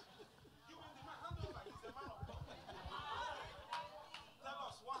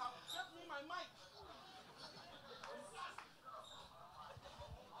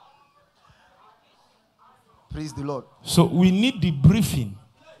 Praise the Lord. So we need the briefing.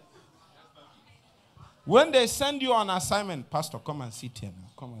 When they send you on assignment, Pastor, come and sit here now.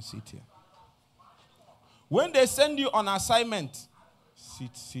 Come and sit here. When they send you on assignment,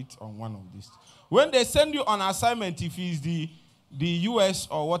 sit on one of these. When they send you on assignment, if it's the US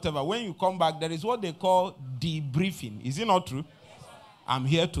or whatever, when you come back, there is what they call debriefing. Is it not true? I'm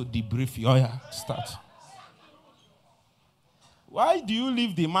here to debrief you. Oh yeah, start. Why do you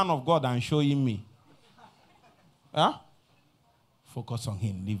leave the man of God and show him me? Huh? Focus on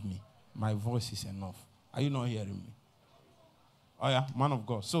him, leave me. My voice is enough. Are you not hearing me? Oh yeah, man of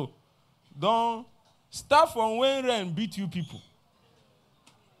God. So, don't start from when rain beat you people.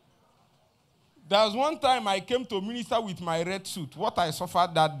 There was one time I came to minister with my red suit. What I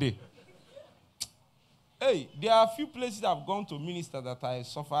suffered that day. Hey, there are a few places I've gone to minister that I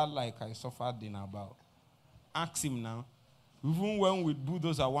suffered like I suffered in about. Ask him now. Even when we do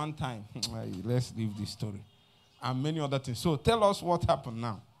those at one time. Let's leave this story. And many other things. So tell us what happened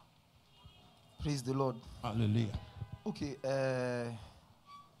now. Praise the Lord. Hallelujah. Okay.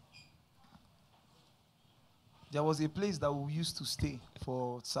 There was a place that we used to stay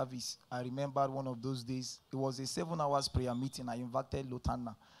for service. I remember one of those days. It was a 7 hours prayer meeting. I invited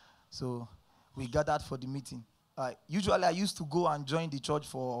Lotana. So we gathered for the meeting. Usually I used to go and join the church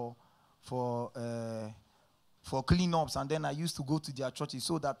for cleanups, and then I used to go to their churches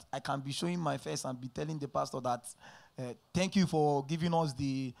so that I can be showing my face and be telling the pastor that thank you for giving us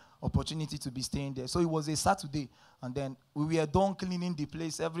the opportunity to be staying there. So it was a Saturday, and then we were done cleaning the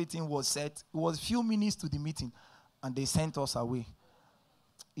place. Everything was set. It was a few minutes to the meeting, and they sent us away.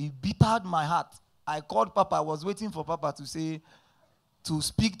 It bittered my heart. I called Papa. I was waiting for Papa to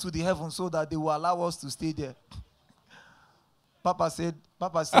speak to the heavens so that they will allow us to stay there. Papa said,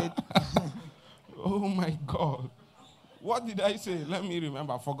 Oh my God. What did I say? Let me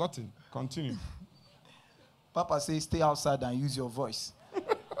remember. I've forgotten. Continue. Papa said, stay outside and use your voice.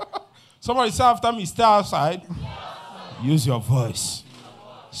 Somebody say after me, stay outside. Use your voice.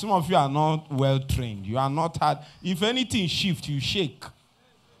 Some of you are not well trained. You are not hard. If anything shift, you shake.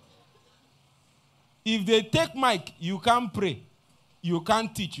 If they take mic, you can't pray. You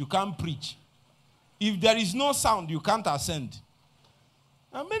can't teach. You can't preach. If there is no sound, you can't ascend.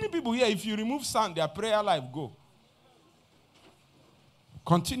 And many people here, if you remove sound, their prayer life go.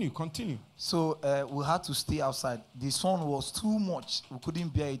 Continue. So we had to stay outside. The sun was too much. We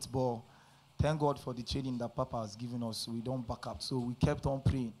couldn't bear it, but thank God for the training that Papa has given us. We don't back up. So we kept on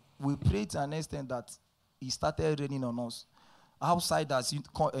praying. We prayed to an extent that it started raining on us. Outsiders,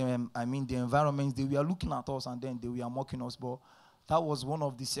 the environment, they were looking at us and then they were mocking us. But that was one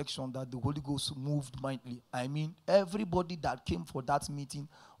of the sections that the Holy Ghost moved mightily. Everybody that came for that meeting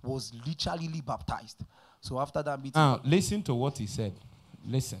was literally baptized. So after that meeting... Now, listen to what he said.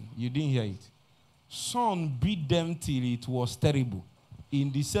 Listen, you didn't hear it. Sun beat them till it was terrible.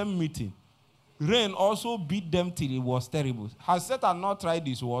 In the same meeting, rain also beat them till it was terrible. Has Satan not tried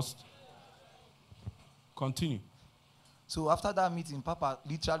his worst? Continue. So after that meeting, Papa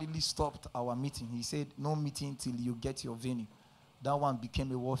literally stopped our meeting. He said, no meeting till you get your venue. That one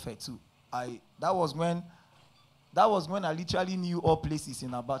became a warfare too. That was when I literally knew all places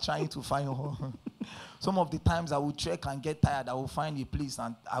in about trying to find her. Some of the times I would trek and get tired, I would find a place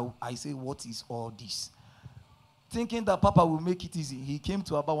and I say, what is all this? Thinking that Papa will make it easy, he came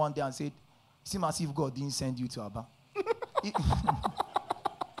to Abba one day and said, it seems as if God didn't send you to Abba.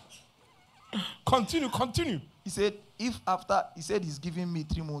 Continue. He said, he's giving me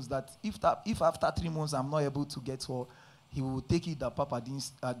 3 months, that if after 3 months I'm not able to get her, he will take it that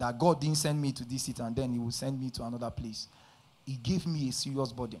that God didn't send me to this city, and then he will send me to another place. He gave me a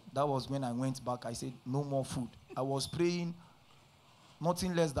serious burden. That was when I went back. I said, no more food. I was praying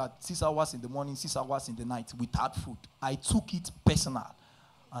nothing less than 6 hours in the morning, 6 hours in the night without food. I took it personal.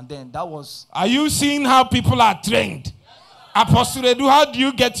 And then that was... Are you seeing how people are trained? Apostle Edu, how do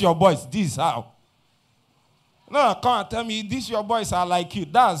you get your boys? This is how. No, come and tell me, these your boys are like you.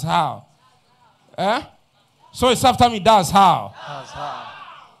 That's how. Eh? So it's after me, that's how. That's how.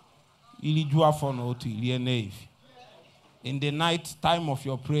 In the night time of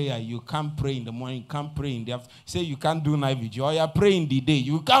your prayer, you can't pray in the morning, you can't pray in the afternoon. Say you can't do night vigil, or you pray in the day.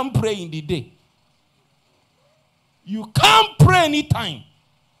 You can't pray in the day. You can't pray anytime.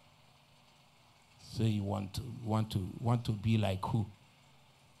 So you want to be like who?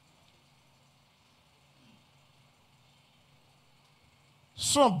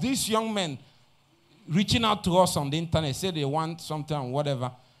 Some of these young men reaching out to us on the internet, say they want something or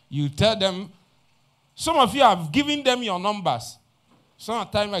whatever. You tell them, some of you have given them your numbers.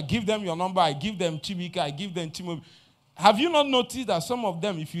 Sometimes I give them your number, I give them Chibika, I give them Chimobi. Have you not noticed that some of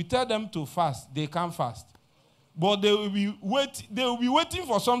them, if you tell them to fast, they can't fast? But they will be waiting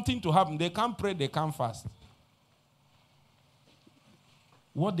for something to happen. They can't pray, they can't fast.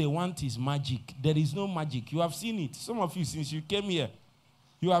 What they want is magic. There is no magic. You have seen it. Some of you, since you came here,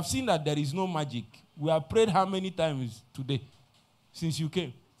 you have seen that there is no magic. We have prayed how many times today since you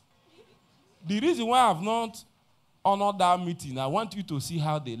came? The reason why I have not honored that meeting, I want you to see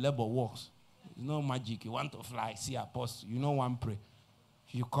how the labor works. There's no magic. You want to fly, see apostle. You know one pray.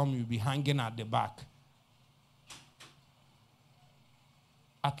 If you come, you'll be hanging at the back.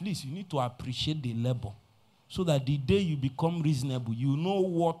 At least you need to appreciate the labor so that the day you become reasonable, you know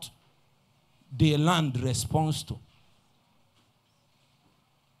what the land responds to.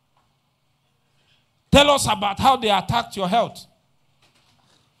 Tell us about how they attacked your health.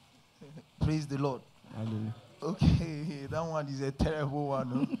 Praise the Lord. Hallelujah. Okay, that one is a terrible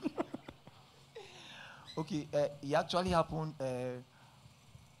one. Okay, it actually happened.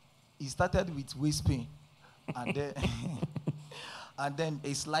 It started with waist pain, and then and then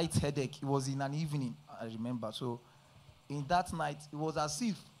a slight headache. It was in an evening, I remember. So, in that night, it was as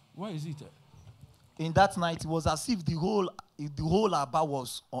if. What is it? In that night, it was as if the whole Abba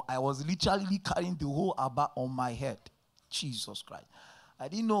was. I was literally carrying the whole Abba on my head. Jesus Christ. I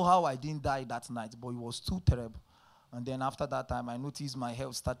didn't know how I didn't die that night, but it was too terrible. And then after that time, I noticed my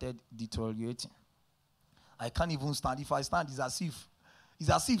health started deteriorating. I can't even stand. If I stand, it's as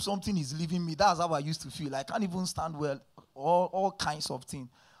if something is leaving me. That's how I used to feel. I can't even stand well. All kinds of things.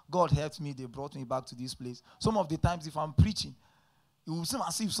 God helped me. They brought me back to this place. Some of the times, if I'm preaching, it will seem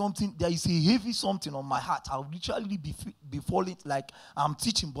as if there is a heavy something on my heart. I'll literally be falling, like I'm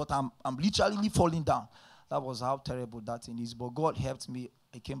teaching, but I'm literally falling down. That was how terrible that thing is. But God helped me.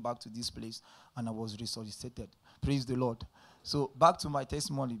 I came back to this place and I was resuscitated. Praise the Lord. So back to my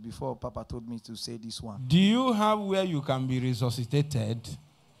testimony before Papa told me to say this one. Do you have where you can be resuscitated?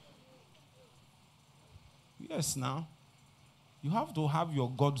 Yes, now. You have to have your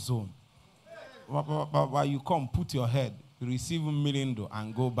God zone. While you come, put your head, receive $1,000,000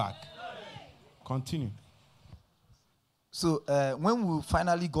 and go back. Continue. So when we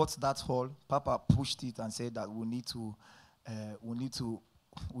finally got that hall, Papa pushed it and said that we need to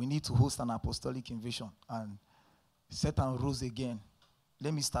host an apostolic invasion. And Satan rose again.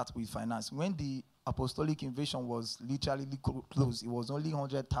 Let me start with finance. When the apostolic invasion was literally closed, it was only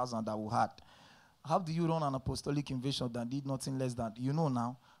 100,000 that we had. How do you run an apostolic invasion that did nothing less than,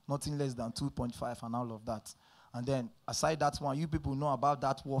 now, nothing less than 2.5 and all of that? And then, aside that one, you people know about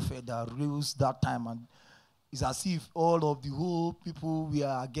that warfare that rose that time. And it's as if all of the whole people we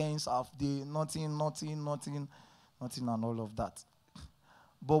are against have the nothing, and all of that.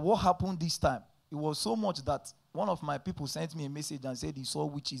 But what happened this time? It was so much that one of my people sent me a message and said he saw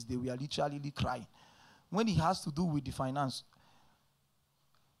witches. They were literally crying. When it has to do with the finance,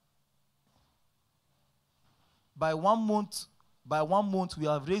 by one month, we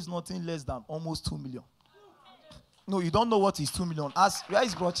have raised nothing less than almost 2 million. No, you don't know what is 2 million. Ask, where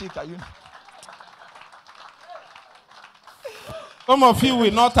is Bro Chika? Some of you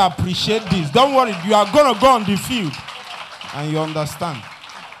will not appreciate this. Don't worry, you are going to go on the field and you understand.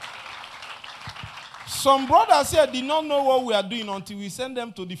 Some brothers here did not know what we are doing until we send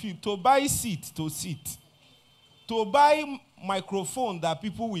them to the field to buy seat, to buy microphone that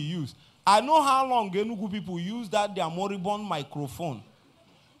people will use. I know how long Enugu people use that their moribund microphone.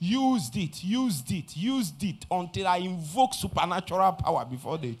 Used it until I invoke supernatural power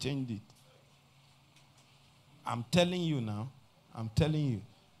before they changed it. I'm telling you now. I'm telling you.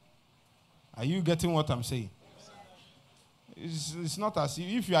 Are you getting what I'm saying? It's not as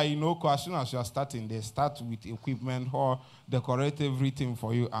if you are in Oko, as soon as you are starting, they start with equipment or decorate everything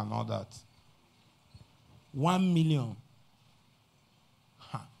for you and all that. 1 million.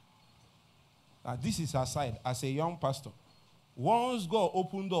 This is aside, as a young pastor. Once God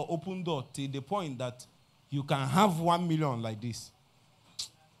open door till the point that you can have 1 million like this.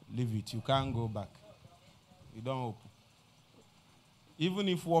 Leave it. You can't go back. You don't open. Even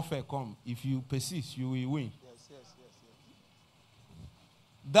if warfare come, if you persist, you will win. Yes.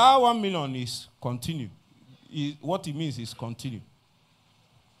 That 1 million is continue. What it means is continue.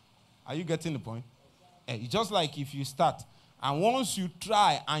 Are you getting the point? It's just like if you start, and once you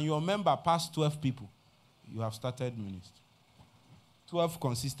try and your member pass 12 people, you have started ministry. 12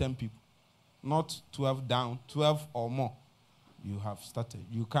 consistent people. Not 12 down, 12 or more. You have started.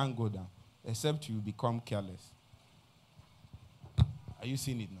 You can't go down, except you become careless. Are you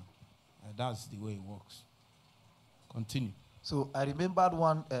seeing it now? That's the way it works. Continue. So I remembered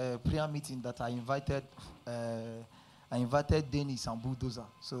one prayer meeting that I invited Dennis and Bulldozer.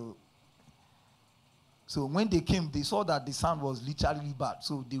 So when they came, they saw that the sound was literally bad.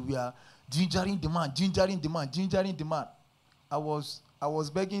 So they were gingering the man. I was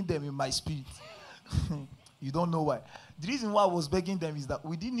begging them in my spirit. You don't know why. The reason why I was begging them is that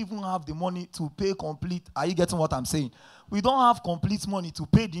we didn't even have the money to pay complete. Are you getting what I'm saying? We don't have complete money to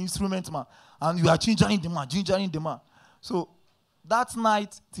pay the instrument man. And you are gingering the man. So that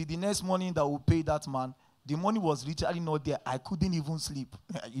night till the next morning that we pay that man, the money was literally not there. I couldn't even sleep.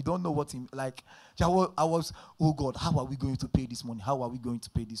 You don't know what like. I was, oh God, how are we going to pay this money?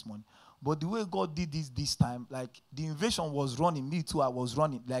 But the way God did this time, like the invasion was running, me too, I was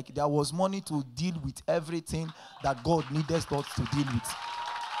running. Like there was money to deal with everything that God needed us to deal with.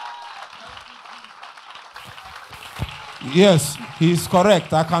 Yes, he is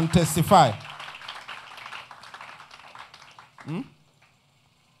correct. I can testify.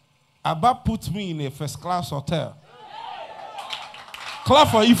 Abba put me in a first-class hotel. Clap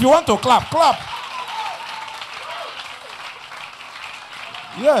for if you want to clap.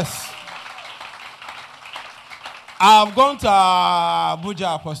 Yes. I've gone to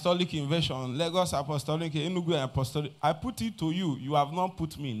Abuja Apostolic Invasion, Lagos Apostolic, Enugu Apostolic. I put it to you. You have not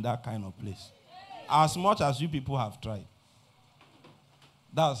put me in that kind of place. As much as you people have tried.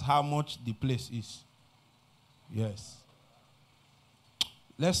 That's how much the place is. Yes.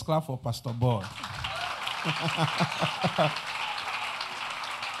 Let's clap for Pastor Boy.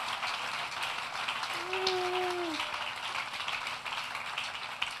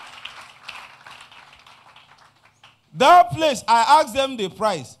 That place, I asked them the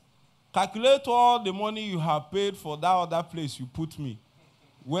price. Calculate all the money you have paid for that other place you put me.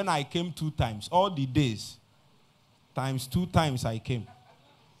 When I came 2 times, all the days, times 2 times I came.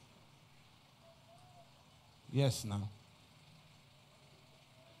 Yes, now.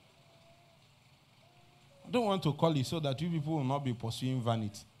 don't want to call it so that you people will not be pursuing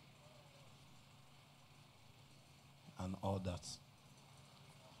vanity and all that.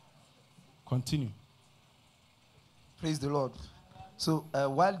 Continue. Praise the Lord. So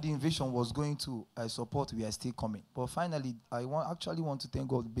while the invasion was going to support, we are still coming. But finally, I actually want to thank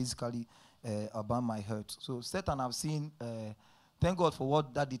God basically about my health. So Satan, I've seen, thank God for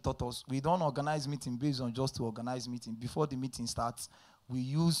what Daddy taught us. We don't organize meeting based on just to organize meeting. Before the meeting starts, we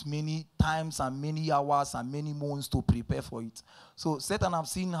use many times and many hours and many months to prepare for it. So Satan, I've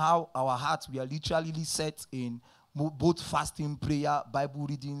seen how our hearts, we are literally set in both fasting, prayer, Bible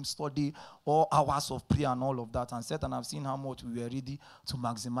reading, study, all hours of prayer and all of that. And Satan, I've seen how much we were ready to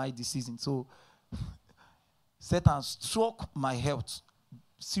maximize the season. So Satan struck my health.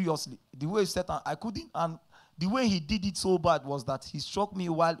 Seriously. The way Satan, I couldn't, and the way he did it so bad was that he struck me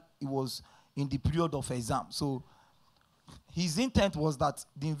while it was in the period of exam. So his intent was that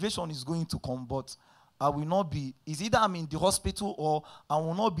the invasion is going to come, but I will not be, it's either I'm in the hospital or I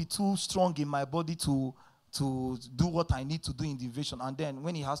will not be too strong in my body to do what I need to do in the invasion. And then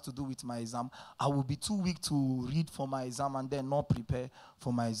when it has to do with my exam, I will be too weak to read for my exam and then not prepare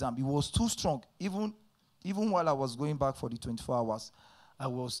for my exam. It was too strong. Even while I was going back for the 24 hours, I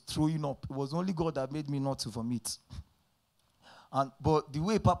was throwing up. It was only God that made me not to vomit. But the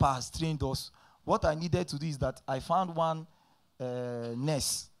way Papa has trained us, what I needed to do is that I found one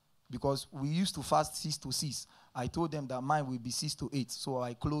nurse, because we used to fast 6 to 6. I told them that mine will be 6 to 8. So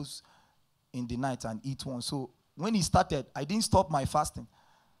I close in the night and eat one. So when he started, I didn't stop my fasting.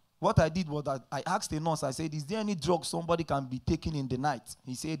 What I did was that I asked the nurse, I said, is there any drug somebody can be taking in the night?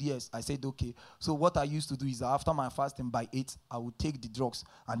 He said, yes. I said, okay. So what I used to do is that after my fasting by 8, I would take the drugs,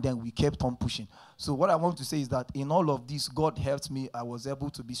 and then we kept on pushing. So what I want to say is that in all of this, God helped me. I was able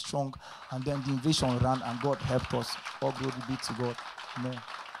to be strong, and then the invasion ran, and God helped us. All glory be to God. Amen.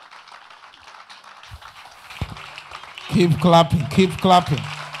 Keep clapping, keep clapping.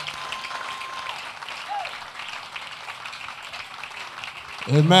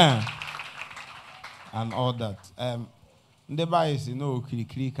 Amen. And all that. Is,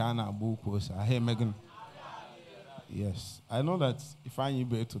 hey, Megan. Yes. I know that if I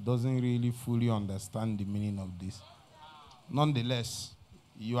doesn't really fully understand the meaning of this. Nonetheless,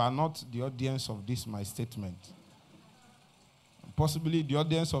 you are not the audience of this my statement. Possibly the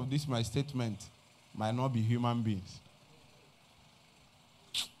audience of this my statement might not be human beings.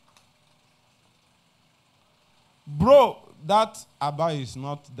 Bro, that Abba is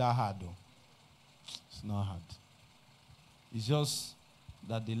not that hard though. It's not hard. It's just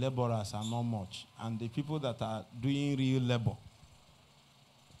that the laborers are not much. And the people that are doing real labor,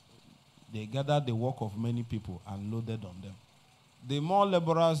 they gather the work of many people and loaded on them. The more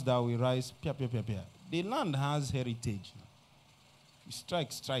laborers that will rise, the land has heritage.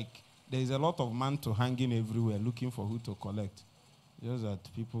 Strike. There is a lot of man to hanging everywhere looking for who to collect. Just that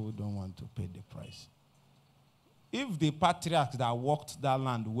people don't want to pay the price. If the patriarchs that walked that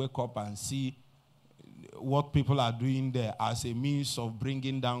land wake up and see what people are doing there as a means of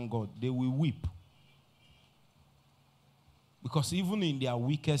bringing down God, they will weep. Because even in their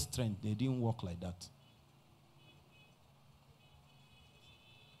weakest strength, they didn't walk like that.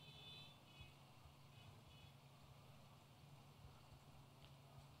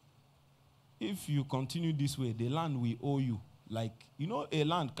 If you continue this way, the land will owe you. Like, you know, a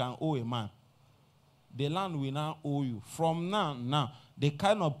land can owe a man. The land will now owe you. From now, the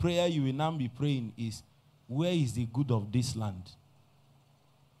kind of prayer you will now be praying is, where is the good of this land?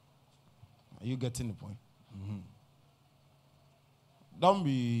 Are you getting the point? Mm-hmm. Don't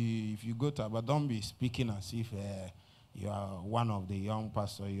be, if you go to, but don't be speaking as if you are one of the young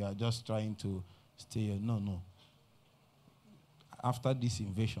pastors. You are just trying to stay here. No. After this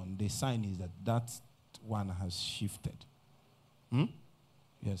invasion, the sign is that one has shifted.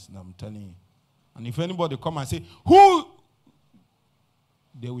 Yes, I'm telling you. And if anybody come and say, who?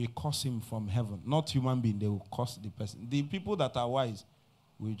 They will curse him from heaven. Not human being, they will curse the person. The people that are wise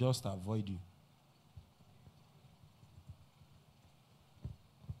will just avoid you.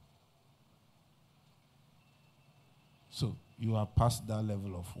 So, you are past that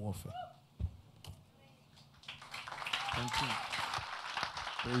level of warfare. Thank you.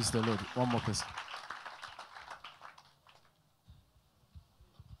 Praise the Lord. One more person.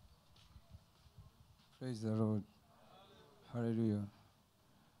 Praise the Lord. Hallelujah.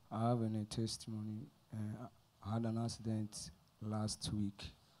 I have a testimony. I had an accident last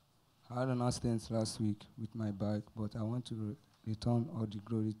week. With my bike, but I want to return all the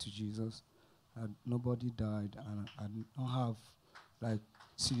glory to Jesus. Nobody died, and I don't have like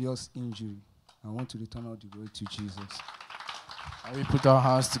serious injury. I want to return all the glory to Jesus. And we put our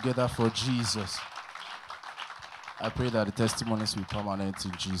hands together for Jesus. I pray that the testimonies will be permanent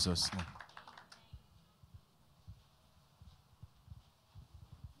in Jesus' name.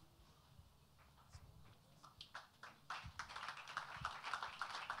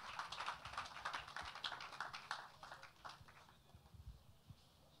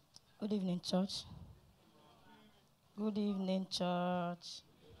 Good evening, church. Good evening, church.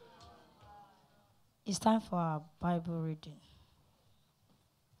 It's time for our Bible reading.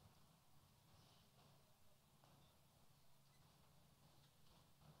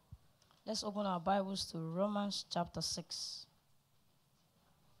 Let's open our Bibles to Romans chapter 6.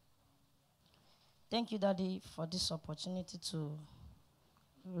 Thank you, Daddy, for this opportunity to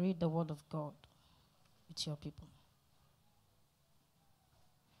read the Word of God with your people.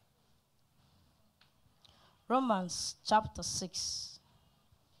 Romans chapter 6.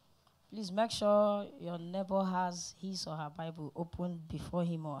 Please make sure your neighbor has his or her Bible open before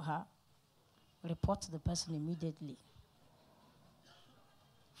him or her. Report to the person immediately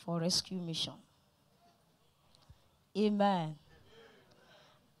for rescue mission. Amen.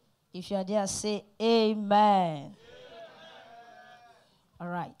 If you are there, say amen. All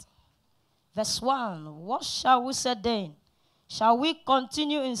right. Verse 1. What shall we say then? Shall we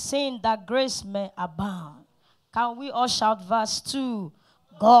continue in sin that grace may abound? Can we all shout verse 2?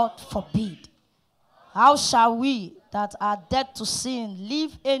 God forbid. How shall we that are dead to sin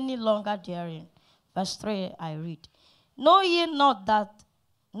live any longer therein? Verse 3 I read. Know ye not that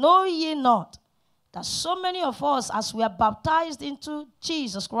so many of us, as we are baptized into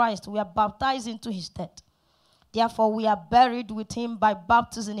Jesus Christ, we are baptized into his death. Therefore we are buried with him by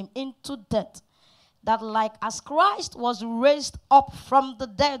baptizing him into death, that like as Christ was raised up from the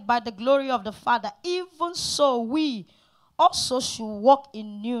dead by the glory of the Father, even so we also should walk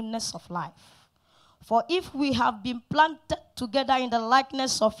in newness of life. For if we have been planted together in the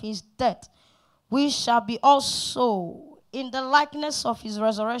likeness of his death, we shall be also in the likeness of his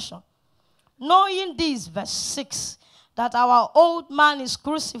resurrection. Knowing this, verse 6, that our old man is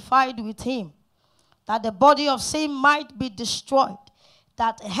crucified with him, that the body of sin might be destroyed,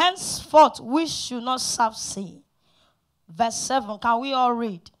 that henceforth we should not serve sin. Verse 7, can we all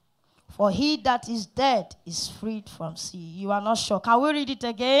read? For he that is dead is freed from sin. You are not sure. Can we read it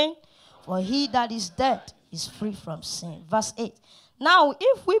again? For he that is dead is free from sin. Verse 8. Now,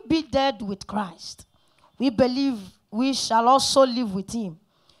 if we be dead with Christ, we believe we shall also live with him,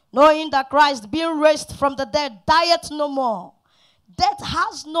 knowing that Christ, being raised from the dead, dieth no more. Death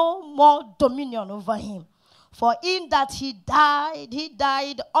has no more dominion over him. For in that he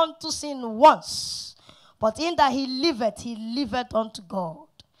died unto sin once. But in that he liveth unto God.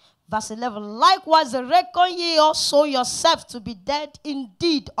 Verse 11, likewise reckon ye also yourself to be dead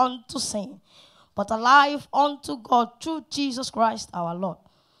indeed unto sin, but alive unto God through Jesus Christ our Lord.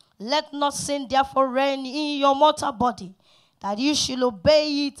 Let not sin therefore reign in your mortal body, that you should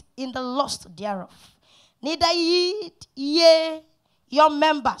obey it in the lust thereof. Neither ye your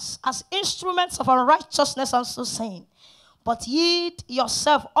members as instruments of unrighteousness unto sin, but yield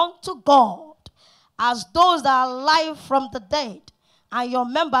yourself unto God as those that are alive from the dead, and your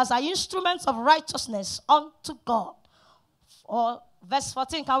members are instruments of righteousness unto God. Or verse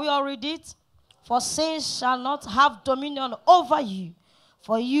 14, can we all read it? For sin shall not have dominion over you,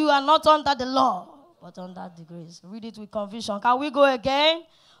 for you are not under the law, but under the grace. Read it with conviction. Can we go again?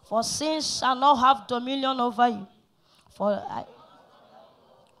 For sin shall not have dominion over you, but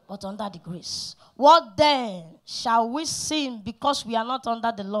under the grace. What then shall we sin because we are not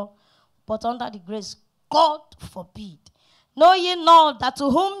under the law, but under the grace? God forbid. Know ye not that to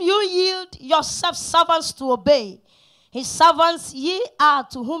whom you yield yourselves servants to obey, his servants ye are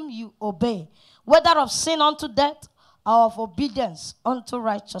to whom you obey, whether of sin unto death or of obedience unto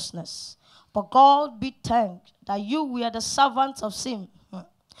righteousness. But God be thanked that you were the servants of sin,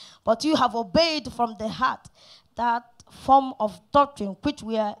 but you have obeyed from the heart that form of doctrine which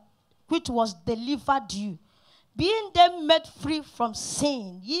was delivered you. Being then made free from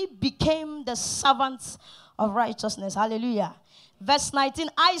sin, ye became the servants of righteousness. Hallelujah. Verse 19,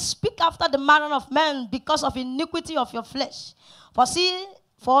 I speak after the manner of men because of iniquity of your flesh. For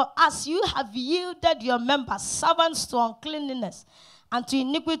as you have yielded your members servants to uncleanness, and to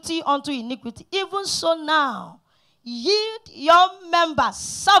iniquity unto iniquity, even so now yield your members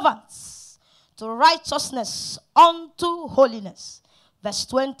servants to righteousness unto holiness. Verse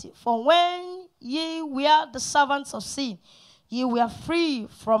 20, for when ye were the servants of sin, ye were free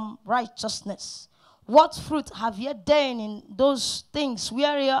from righteousness. What fruit have ye done in those things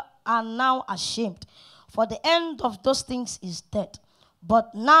where ye are now ashamed? For the end of those things is death.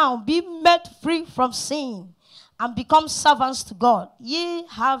 But now be made free from sin, and become servants to God. Ye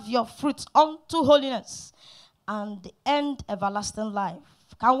have your fruit unto holiness, and the end everlasting life.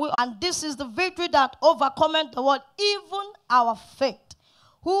 Can we? And this is the victory that overcometh the world, even our faith.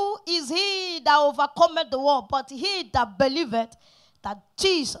 Who is he that overcometh the world, but he that believeth that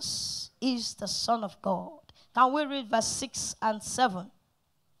Jesus is the Son of God? Can we read verse 6 and 7?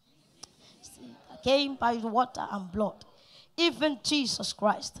 Came by water and blood, even Jesus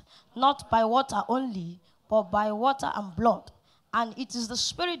Christ, not by water only, but by water and blood. And it is the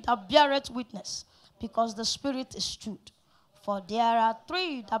Spirit that beareth witness, because the Spirit is truth. For there are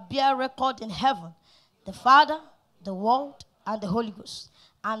three that bear record in heaven, the Father, the Word, and the Holy Ghost.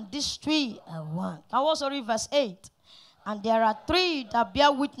 And these three are one. Can we also read verse 8? And there are three that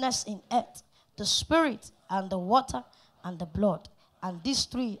bear witness in earth, the Spirit, and the water, and the blood. And these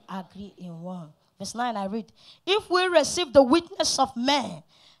three agree in one. Verse 9, I read, if we receive the witness of man,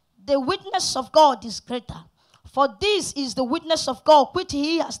 the witness of God is greater. For this is the witness of God, which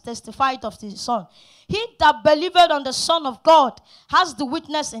he has testified of his Son. He that believeth on the Son of God has the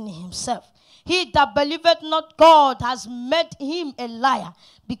witness in himself. He that believeth not God has made him a liar,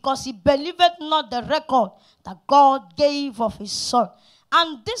 because he believeth not the record that God gave of his Son.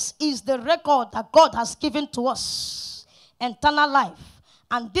 And this is the record that God has given to us, eternal life.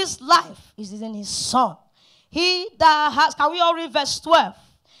 And this life is in his Son. He that has, can we all read verse 12?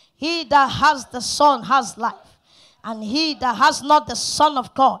 He that has the Son has life. And he that has not the Son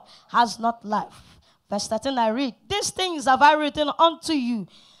of God has not life. Verse 13 I read, these things have I written unto you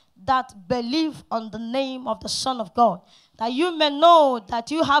that believe on the name of the Son of God, that you may know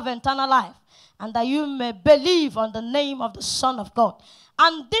that you have eternal life, and that you may believe on the name of the Son of God.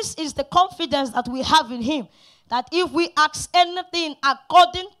 And this is the confidence that we have in him, that if we ask anything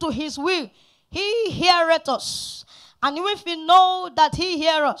according to his will, he heareth us. And if we know that he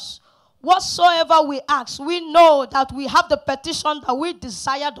heareth us, whatsoever we ask, we know that we have the petition that we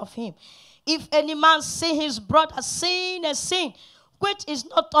desired of him. If any man see his brother sin a sin which is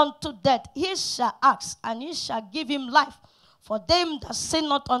not unto death, he shall ask, and he shall give him life. For them that sin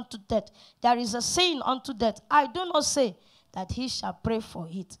not unto death, there is a sin unto death. I do not say that he shall pray for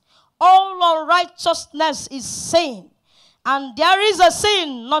it. All unrighteousness is sin, and there is a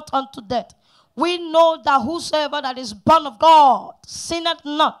sin not unto death. We know that whosoever that is born of God sinneth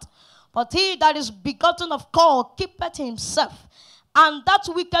not, but he that is begotten of God keepeth himself, and that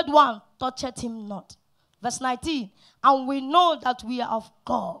wicked one toucheth him not. Verse 19, and we know that we are of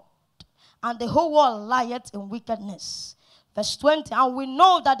God, and the whole world lieth in wickedness. Verse 20, and we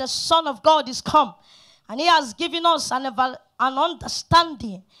know that the Son of God is come, and he has given us an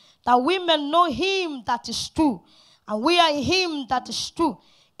understanding, that we may know him that is true, and we are in him that is true,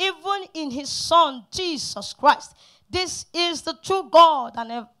 even in his Son, Jesus Christ. This is the true God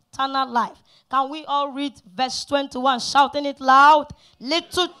and eternal life. Can we all read verse 21, shouting it loud?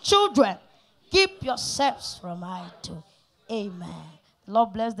 Little children, keep yourselves from idol. Amen. The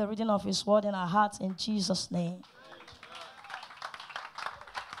Lord bless the reading of his word in our hearts in Jesus' name.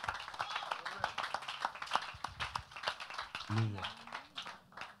 Hallelujah.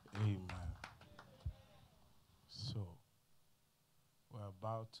 Amen. So, we're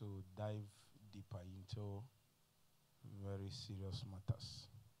about to dive deeper into very serious matters.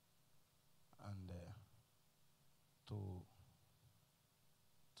 And to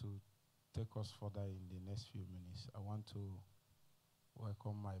take us further in the next few minutes, I want to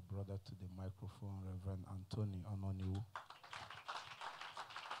welcome my brother to the microphone, Reverend Anthony Ononiwu.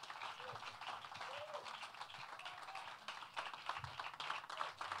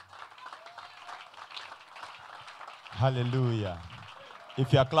 Hallelujah.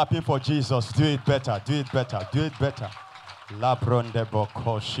 If you are clapping for Jesus, do it better, do it better, do it better. La bronde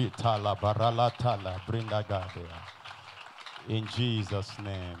bokoshita la baralata la brindagadea. In Jesus'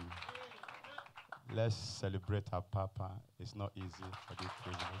 name. Let's celebrate our Papa. It's not easy for this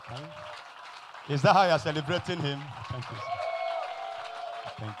privilege. Is that how you're celebrating him? Thank you,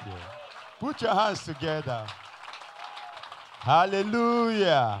 sir. Thank you. Put your hands together.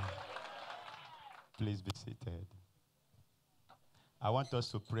 Hallelujah. Please be seated. I want us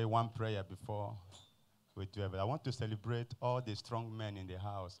to pray one prayer before we do it. I want to celebrate all the strong men in the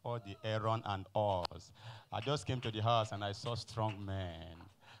house, all the Aaron and Urs. I just came to the house and I saw strong men.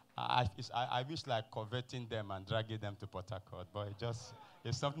 I wish like coveting them and dragging them to Port Harcourt, but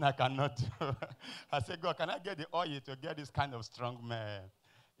it's something I cannot do. I said, God, can I get the oil to get this kind of strong man?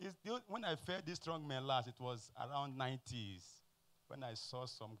 When I fed these strong men last, it was around 90s. When I saw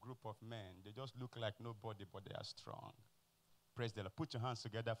some group of men, they just look like nobody, but they are strong. Praise the Lord. Put your hands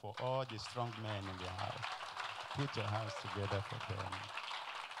together for all the strong men in the house. Put your hands together for them.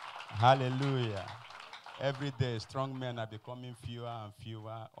 Hallelujah. Every day, strong men are becoming fewer and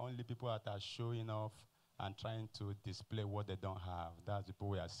fewer. Only people that are showing off and trying to display what they don't have. That's the people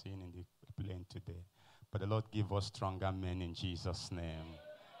we are seeing in the plane today. But the Lord give us stronger men in Jesus' name.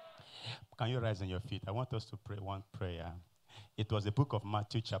 Can you rise on your feet? I want us to pray one prayer. It was the book of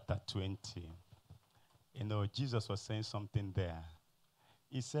Matthew chapter 20. You know, Jesus was saying something there.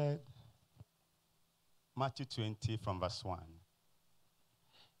 He said, Matthew 20 from verse 1.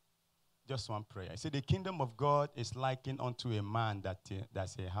 Just one prayer. He said, the kingdom of God is likened unto a man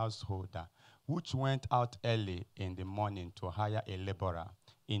that's a householder, which went out early in the morning to hire a laborer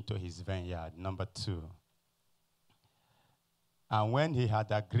into his vineyard. Number 2. And when he had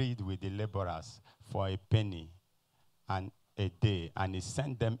agreed with the laborers for a penny and a day, and he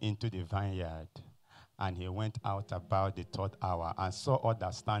sent them into the vineyard, and he went out about the 3rd hour and saw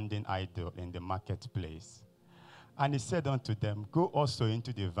others standing idle in the marketplace. And he said unto them, go also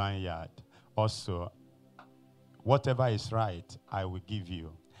into the vineyard. Also, whatever is right, I will give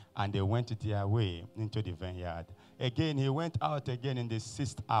you. And they went their way into the vineyard. Again, he went out again in the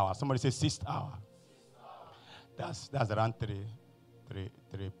 6th hour. Somebody say 6th hour. That's around 3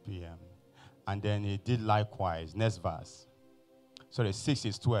 p.m. And then he did likewise. Next verse. Sorry, 6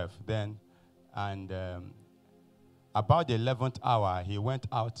 is 12. Then, and about the 11th hour, he went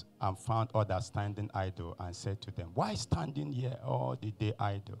out and found others standing idle and said to them, why standing here all the day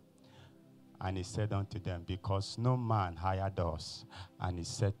idle? And he said unto them, because no man hired us. And he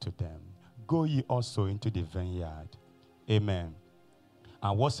said to them, go ye also into the vineyard. Amen.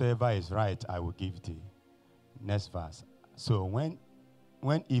 And whatsoever is right, I will give thee. Next verse. So when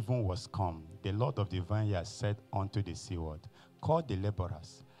even was come, the Lord of the vineyard said unto the steward, call the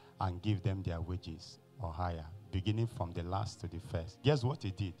laborers and give them their wages or hire, beginning from the last to the first. Guess what he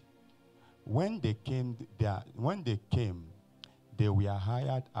did? When they came, they were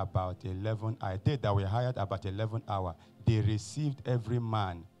hired about 11 hours. They that were hired about 11 hours, they received every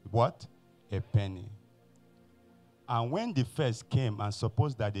man, what? A penny. And when the first came and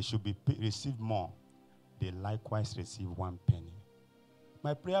supposed that they should be receive more, they likewise received 1 penny.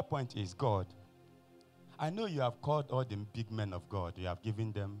 My prayer point is, God, I know you have called all the big men of God. You have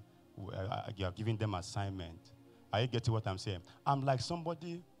given them assignment. Are you getting what I'm saying? I'm like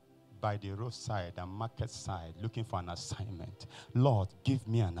somebody by the roadside and market side looking for an assignment. Lord, give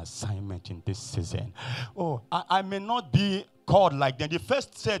me an assignment in this season. Oh, I may not be called like them. The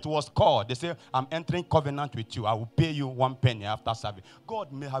first set was called. They say, I'm entering covenant with you. I will pay you 1 penny after service.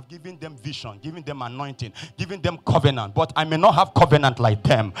 God may have given them vision, given them anointing, given them covenant, but I may not have covenant like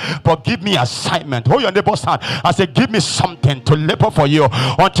them. But give me assignment. Hold your neighbor's hand. I say, give me something to labor for you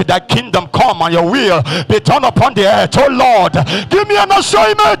until thy kingdom come and your will be done upon the earth. Oh Lord, give me an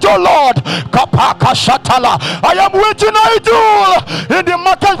assignment, oh Lord. I am waiting idle in the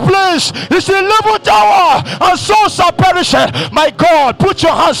marketplace. It's the 11th hour and souls are perishing. My God, put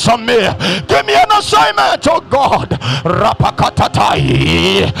your hands on me. Give me an assignment, oh God.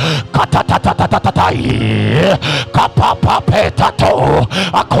 Rapakatatai, katatatatai, kapapapetato,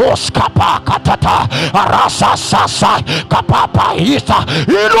 akoskapa katata, arasa sasa, kapapa ita,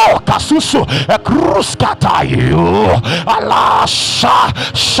 ilo kasusu, ekruskatayu, alasha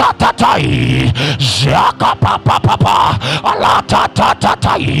shatatai, jakapapapa,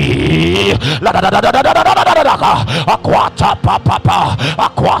 alatatatai, la da da da da da da da da da, akwata.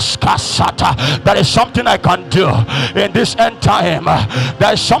 There is something I can do in this end time.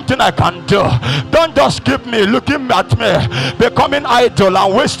 There is something I can do. Don't just keep me looking at me, becoming idle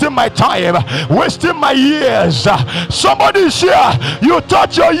and wasting my time, wasting my years. Somebody is here. You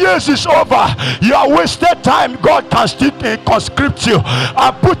thought your years is over. You are wasted time. God can still conscript you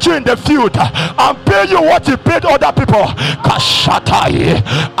and put you in the field and pay you what he paid other people. Kashatai,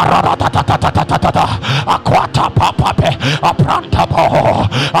 akwata papape. Aprantabo,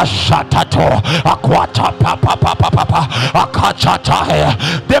 Ashatato, Aquata, Papa, Akachata.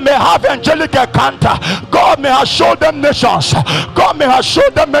 They may have angelic encounter. God may have showed them nations. God may have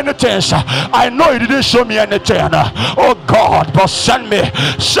showed them many things. I know He didn't show me anything. Oh God, but send me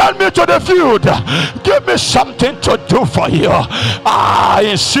to the field. Give me something to do for you. I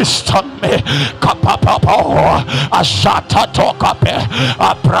insist on me. Kapapapo, Ashatato Kape,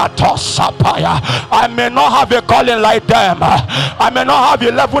 Aprato Sapaya. I may not have a calling like them. I may not have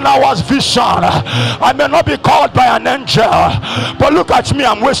 11 hours vision. I may not be called by an angel, but look at me,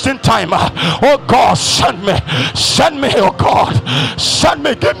 I'm wasting time. Oh God, send me, oh God, send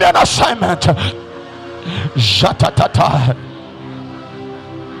me, give me an assignment. Jatatata.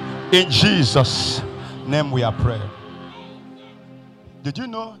 In Jesus' name we are praying. Did you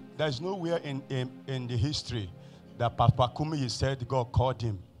know there's nowhere in the history that Papa Kumi said God called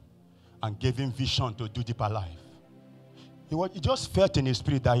him and gave him vision to do deeper life? He just felt in his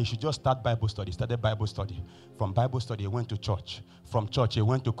spirit that he should just start Bible study. Started Bible study. From Bible study, he went to church. From church, he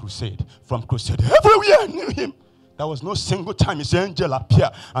went to crusade. From crusade, everywhere I knew him. There was no single time his angel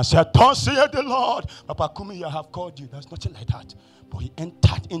appeared and said, "Thus saith the Lord, Papa Kumi, I have called you." There's nothing like that. But he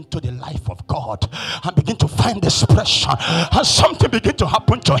entered into the life of God and began to find expression. And something began to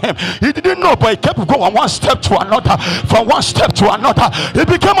happen to him. He didn't know, but he kept going one step to another. From one step to another. He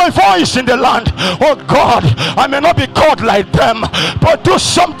became a voice in the land. Oh God, I may not be called like them, but do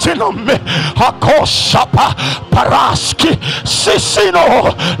something on me. Hako Shapa Paraski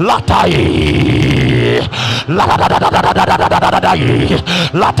Sisino Latai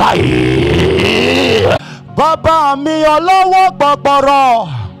Latai. Bàbá mi ọlọ́wọ́ gbọgbọrọ,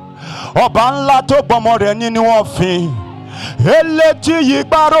 ọba ńlá tó gbọmọ rẹ̀ nínú ọ̀fìn, elétí yìí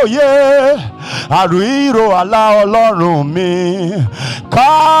gbàròyé, àrùírò àlá Ọlọ́run mi,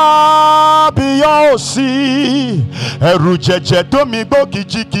 kábíyèsí, ẹ̀rù jẹ̀jẹ̀ tó mi gbó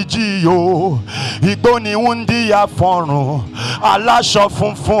kìjikìji o, igbó ni wúndí àfọ̀rùn, aláṣọ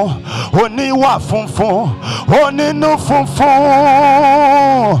funfun, oníwà funfun, onínú funfun,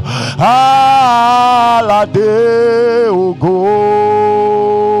 aládé ògo.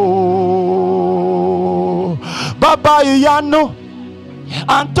 Bàbá ìyanu,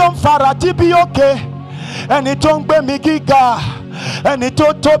 àǹtó ń faratí bí òkè, ẹni tó ń gbé mi gíga, ẹni tó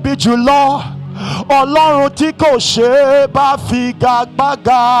tóbi jùlọ, Ọlọ́run tí kò ṣe é bá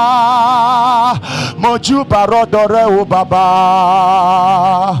figagbága, mojúbà rọ́dọ̀ rẹ o bàbá,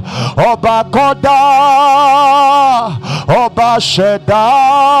 ọba kọ́dá, ọba ṣẹ̀dá,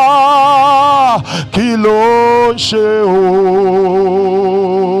 kí ló ń ṣe o,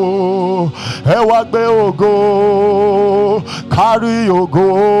 ẹ wá gbé ògo, kárí ògo,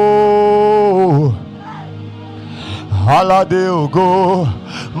 aládé ògo,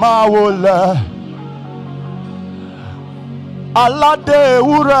 máa wọlé, aládé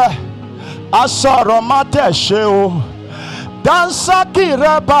ewúrẹ́, asọ̀rọ̀ má tẹ̀ṣe o, dansaki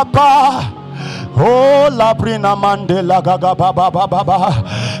rẹ bàbá, ó labrina mandela gaga bàbá bàbá,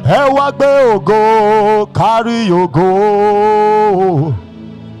 ẹ wá gbé ògo, kárí ògo,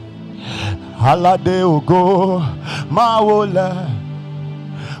 aládé ògo, máa wọlé,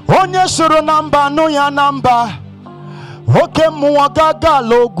 onye soro na mba nụ ya na mba, oke mmụọ gaga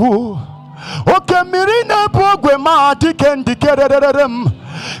logu, oke mmiri na-ebu ogwe ma dike ndikerere m,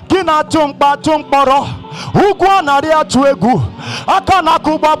 gị na-atụ mkpa atụ mkpọrọ, ugwu ọ narị atụ egwu, aka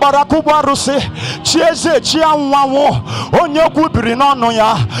na-akụ gbara akụgbu arụsị, chi eze chi anwụnwụ, onye kwubiri n'ọnụ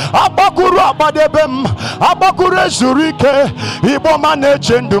ya, agbakuru agbadebe m, agbakuru ezuru ike, Igbo ma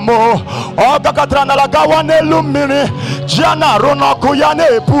na-eche ndụ m, ọ gakọtara n'ala gawa n'elu mmiri, ji a na-arụ n'ọkụ ya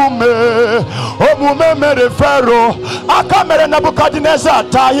na-epu ume, omume mere Fero, aka mere Nebukadneza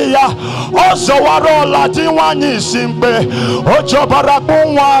ata ahịhịa, ọ zọwara ọla dị nwanyị isi mkpe, o jọbara kpụ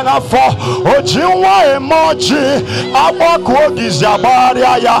nwa n'afọ, o ji nwa eme ọjị, agbakụ ogizi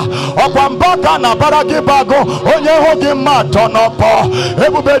agbagharịa ya, ọkwa mbaka na bara gị bago, onye hụ gị mma atọ n'ọpọ,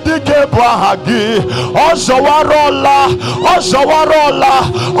 ebube dike bụ aha gị, ọ zọwara ọla, ọ zọwara ọla,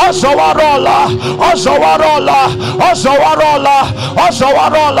 ọ zọwara ọla, ọ zọwara ọla, ọ zọwara ọla, ọ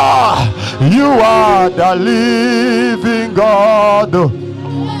zọwara ọla. You are the living God.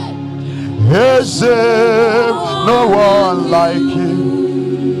 Is there no one like you?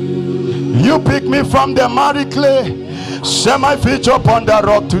 You pick me from the miry clay, set my feet upon the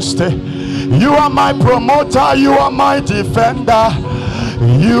rock to stay. You are my promoter, you are my defender.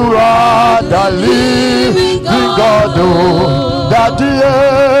 You are the living God, oh, Daddy.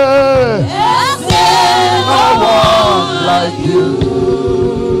 No one like you.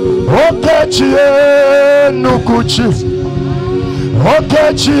 Okechie nukuchi,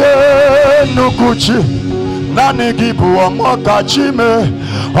 Okechie nukuchi, nani gibu omokachi me,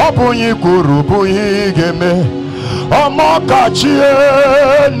 obunyi kuru bunyi geme, omokachie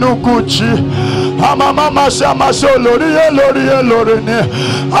nukuchi, amama sama solori elori ni,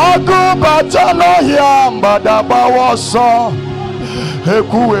 agubata no yambada bawoso,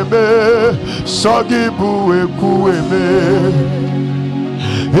 ekueme, sogibu ekueme.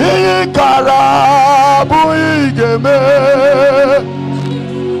 Ikarabu igeme,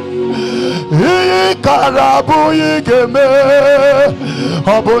 Ikarabu igeme,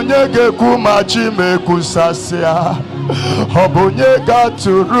 obonye gekuma chime kusasia, obonye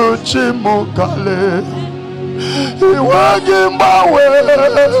gaturu chimukale, iwagi mawe,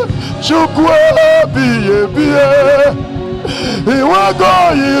 chukwe biye, iwago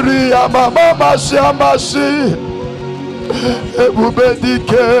iri amama masi. Ebube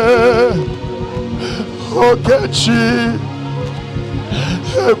dike, Okechi,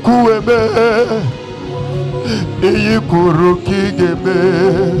 Ekueme,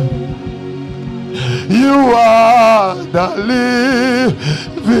 You are the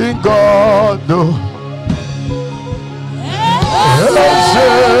living God.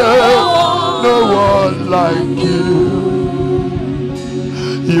 No one like you.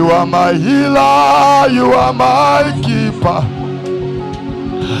 You are my healer, you are my keeper,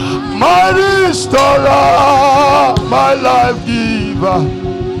 my restorer, my life giver.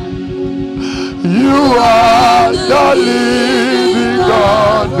 You are the living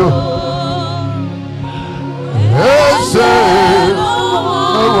God.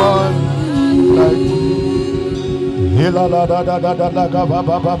 No one like you.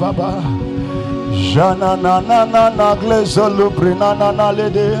 Jana na na na na glezolu brina na na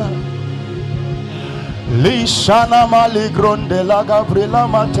lede. Lishana maligronde la gabriela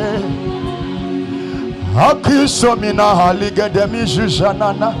mate. Akiso mina halige demi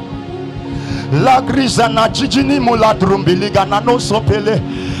jujanana. La grisana chichini mula drumbiliga na no sopele.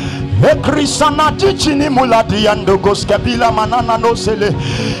 Ekrisana chichini mula diando goskabila manana no sele.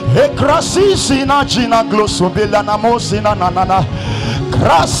 Ekrasisi na china glosobela na mosina nanana.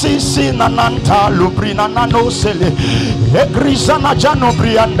 Krasisi nananta lubrina nanosele. Egrisana jano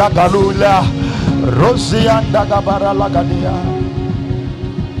brianda galula. Rosianda gabara lagadia.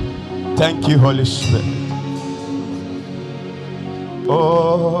 Thank you, Holy Spirit.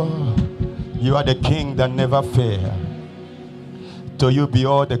 Oh, you are the King that never fails. To you be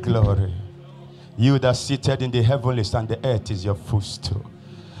all the glory. You that seated in the heavens and the earth is your footstool.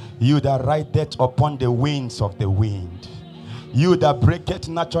 You that rideth upon the wings of the wind. You that breaketh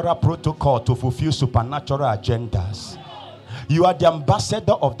natural protocol to fulfill supernatural agendas. You are the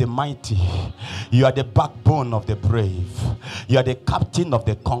ambassador of the mighty. You are the backbone of the brave. You are the captain of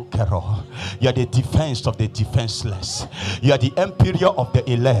the conqueror. You are the defense of the defenseless. You are the emperor of the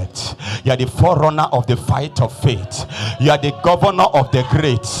elect. You are the forerunner of the fight of faith. You are the governor of the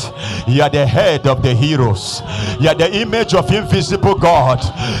great. You are the head of the heroes. You are the image of invisible God.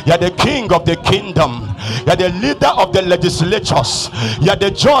 You are the king of the kingdom. You are the leader of the legislatures. You are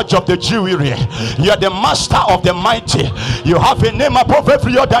the judge of the jury. You are the master of the mighty. You have a name above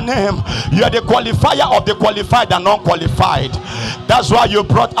every other name. You are the qualifier of the qualified and unqualified. That's why you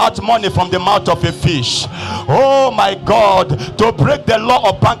brought out money from the mouth of a fish. Oh my God, to break the law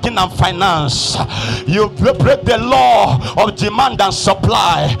of banking and finance. You break the law of demand and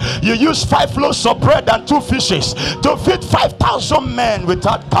supply. You use 5 loaves of bread and 2 fishes to feed 5,000 men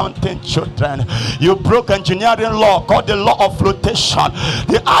without counting children. You broke engineering law called the law of flotation.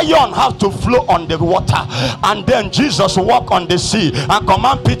 The iron has to flow on the water, and then Jesus walked on the sea and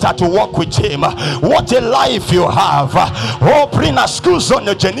command Peter to walk with him. What a life you have. Oh, bring a schools on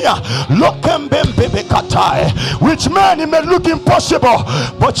the genia. Which man it may look impossible,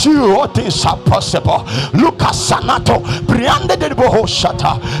 but you, all things are possible. Look at Sanato.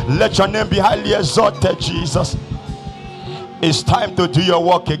 Let your name be highly exalted, Jesus. It's time to do your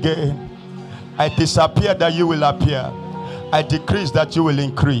work again. I disappear that you will appear. I decrease that you will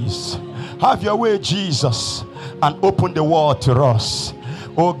increase. Have your way, Jesus, and open the world to us.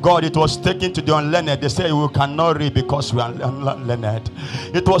 Oh God, it was taken to the unlearned. They said we cannot read because we are unlearned.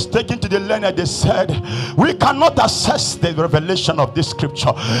 It was taken to the learned. They said we cannot access the revelation of this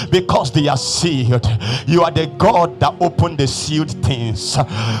scripture because they are sealed. You are the God that opened the sealed things.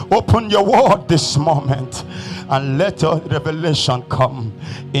 Open your word this moment and let your revelation come.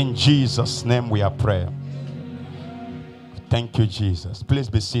 In Jesus' name we are praying. Thank you, Jesus. Please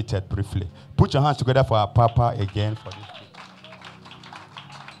be seated briefly. Put your hands together for our Papa again for this.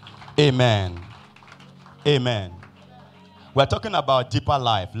 Amen. Amen. We're talking about deeper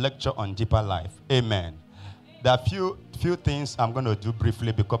life. Lecture on deeper life. Amen. There are few things I'm going to do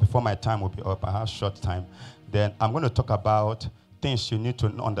briefly because before my time will be up, I have short time. Then I'm going to talk about things you need to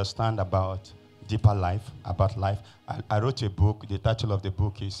understand about deeper life, about life. I wrote a book. The title of the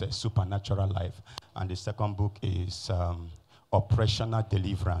book is Supernatural Life. And the second book is Operational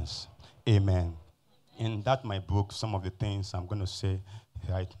Deliverance. Amen. In that my book, some of the things I'm going to say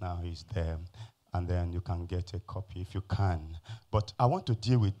right now is there. And then you can get a copy if you can. But I want to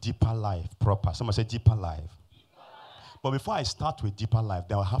deal with deeper life proper. Someone say deeper life. But before I start with deeper life,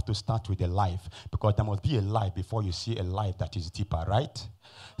 then I'll have to start with a life. Because there must be a life before you see a life that is deeper, right?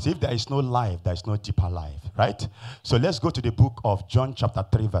 So if there is no life, there is no deeper life, right? So let's go to the book of John chapter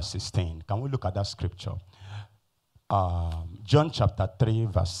 3 verse 16. Can we look at that scripture? John chapter 3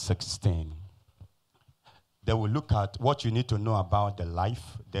 verse 16. Then we'll look at what you need to know about the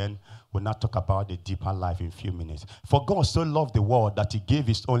life. Then we'll not talk about the deeper life in a few minutes. For God so loved the world that he gave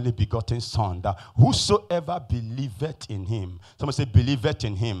his only begotten son, that whosoever believeth in him, someone say believeth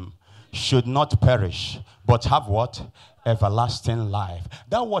in him. should not perish, but have what? Everlasting life.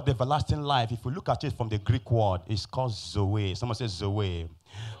 That word everlasting life, if you look at it from the Greek word, is called Zoe. Someone says Zoe.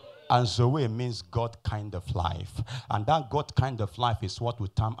 And Zoe means God kind of life. And that God kind of life is what we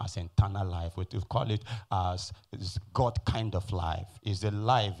term as eternal life. We call it as God kind of life. It's a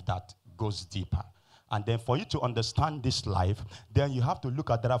life that goes deeper. And then for you to understand this life, then you have to look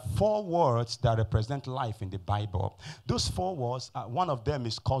at, there are 4 words that represent life in the Bible. Those 4 words, one of them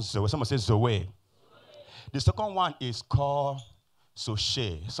is called Zoe. Someone says Zoe. The second one is called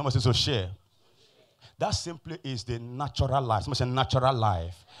Soche. Someone says Soche. That simply is the natural life. Someone says natural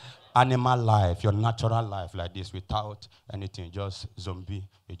life. Animal life, your natural life like this without anything, just zombie.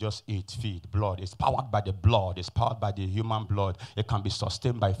 You just eat, feed, blood. It's powered by the blood. It's powered by the human blood. It can be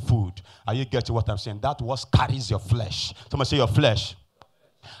sustained by food. Are you getting what I'm saying? That what carries your flesh. Someone say your flesh.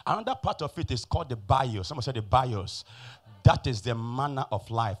 Another part of it is called the bios. Someone say the bios. That is the manner of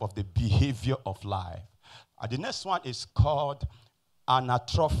life, of the behavior of life. And the next one is called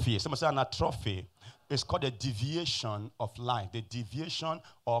anatrophy. Someone say anatrophy. It's called a deviation of life, the deviation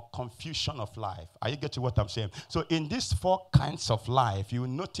or confusion of life. Are you getting what I'm saying? So in these 4 kinds of life, you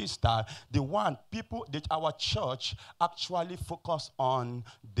notice that the one people that our church actually focus on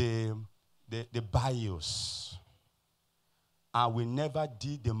the bios. And we never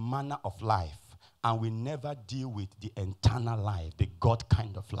deal the manner of life. And we never deal with the eternal life, the God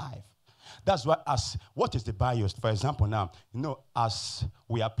kind of life. That's why, what is the bios? For example, now, as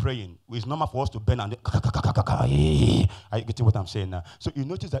we are praying, it's normal for us to bend and are you getting what I'm saying now? So you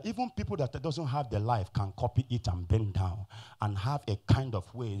notice that even people that doesn't have the life can copy it and bend down and have a kind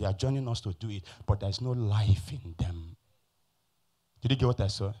of way. They are joining us to do it, but there's no life in them. Did you get what I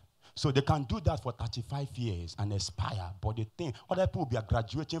saw? So they can do that for 35 years and expire. But the thing, other people will be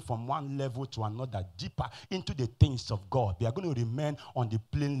graduating from one level to another, deeper into the things of God. They are going to remain on the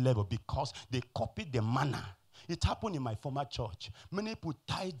plain level because they copied the manner. It happened in my former church. Many people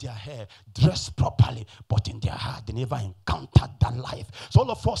tied their hair, dressed properly, but in their heart, they never encountered that life. So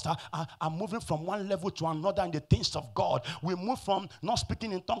all of us are moving from one level to another in the things of God. We move from not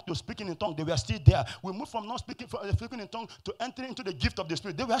speaking in tongues to speaking in tongues. They were still there. We move from not speaking in tongues to entering into the gift of the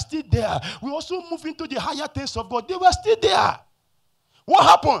Spirit. They were still there. We also move into the higher things of God. They were still there. What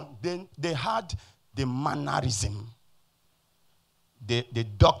happened? Then they had the mannerism, the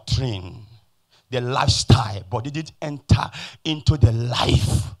doctrine, the lifestyle, but they didn't enter into the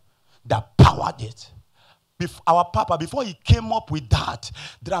life that powered it. Our Papa, before he came up with that,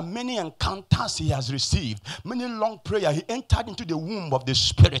 there are many encounters he has received, many long prayer. He entered into the womb of the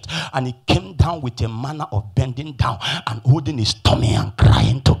Spirit and he came down with a manner of bending down and holding his tummy and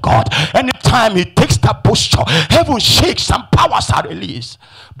crying to God. Anytime he takes that posture, heaven shakes and powers are released.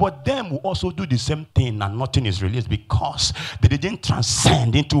 But them will also do the same thing and nothing is released because they didn't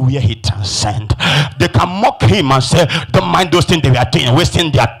transcend into where he transcended. They can mock him and say, don't mind those things they were doing,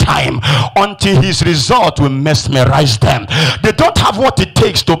 wasting their time, until his result will mesmerize them. They don't have what it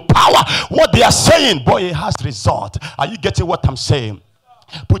takes to power what they are saying, but it has result. Are you getting what I'm saying?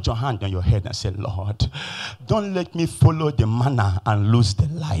 Put your hand on your head and say, Lord, don't let me follow the manner and lose the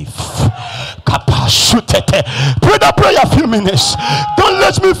life. Pray that prayer a few minutes. Don't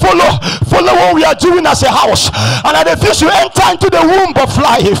let me follow what we are doing as a house, and I refuse to enter into the womb of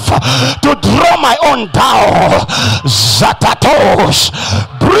life to draw my own down. Zatatos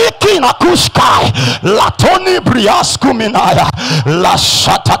breaking akushkai latoni briasku minaya la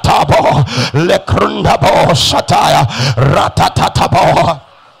shatatabo lekrundabo shataya ratatatabo.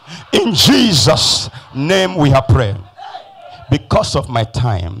 In Jesus' name we have prayed. Because of my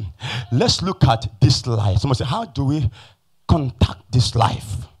time, let's look at this life. Someone say, how do we contact this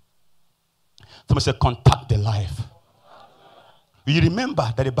life? Someone say, contact the life. You remember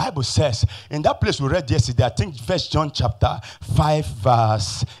that the Bible says, in that place we read yesterday, I think 1 John chapter 5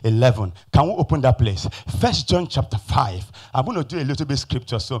 verse 11. Can we open that place? 1 John chapter 5. I'm going to do a little bit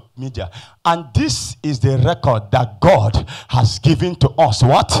scripture, so media. And this is the record that God has given to us.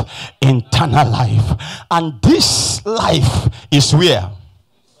 What? Eternal life. And this life is where?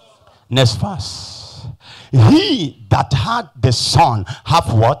 Next verse. He that had the Son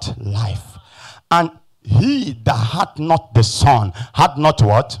have what? Life. And he that had not the Son had not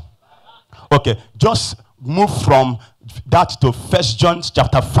what? Okay, just move from that to 1 John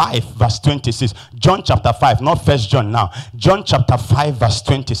chapter 5 verse 26. John chapter 5, not 1 John now. John chapter 5 verse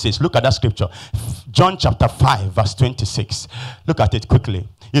 26. Look at that scripture. John chapter 5 verse 26. Look at it quickly.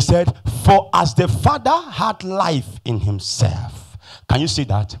 He said, for as the Father had life in himself. Can you see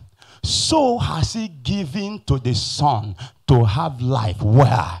that? So has he given to the Son to have life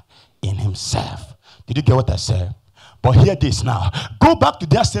where? In himself. Did you get what I said? But hear this now. Go back to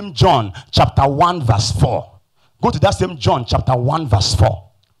that same John chapter 1 verse 4. Go to that same John chapter 1 verse 4.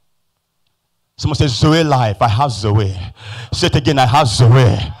 Someone says, Zoe life. I have Zoe. Say it again. I have Zoe.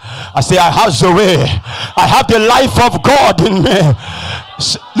 I say, I have Zoe. I have the life of God in me.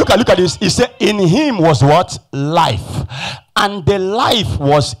 Look at this. He said, in him was what? Life. And the life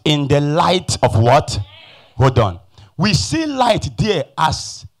was in the light of what? Hold on. We see light there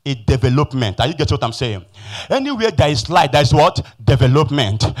as a development. Are you getting what I'm saying? Anywhere there is light, there is what?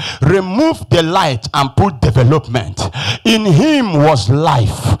 Development. Remove the light and put development. In him was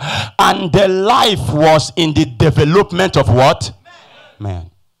life, and the life was in the development of what?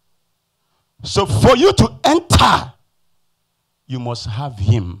 Man. So for you to enter, you must have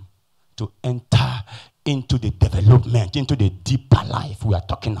him to enter into the development, into the deeper life we are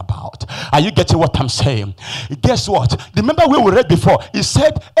talking about. Are you getting what I'm saying? Guess what? Remember where we read before? He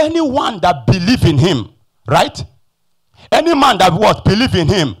said, anyone that believe in him, right? Any man that what? Believe in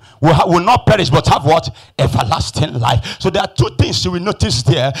him will not perish but have what? Everlasting life. So there are two things you will notice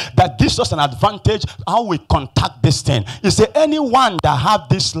there that gives us an advantage how we contact this thing. He said, anyone that have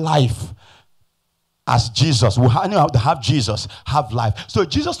this life as Jesus, we have Jesus, have life. So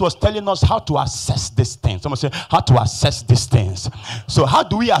Jesus was telling us how to assess these things. Someone say, how to assess these things. So how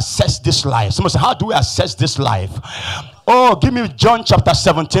do we assess this life? Someone say, how do we assess this life? Oh, give me John chapter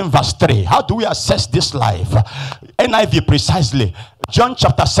 17 verse 3. How do we assess this life? NIV precisely. John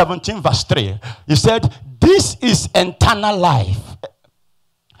chapter 17 verse 3. He said, this is eternal life,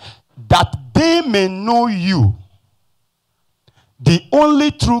 that they may know you, the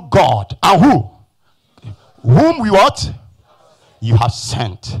only true God, and who? Whom we what? You have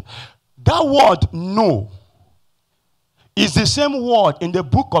sent. That word know is the same word in the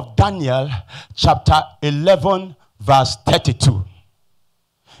book of Daniel chapter 11 verse 32.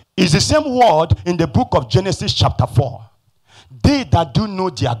 Is the same word in the book of Genesis chapter 4. They that do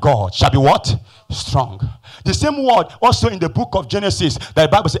know their God shall be what? Strong. The same word also in the book of Genesis that the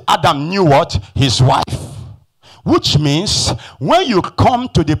Bible says Adam knew what? His wife. Which means when you come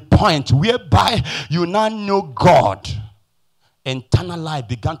to the point whereby you now know God, eternal life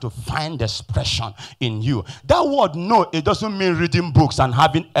began to find expression in you. That word know, it doesn't mean reading books and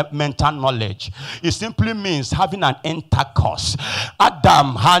having mental knowledge. It simply means having an intercourse.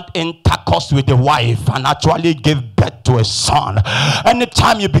 Adam had intercourse with the wife and actually gave birth to a son.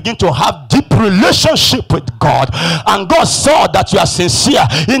 Anytime you begin to have deep relationship with God and God saw that you are sincere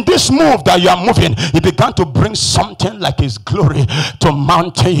in this move that you are moving, he began to bring something like his glory to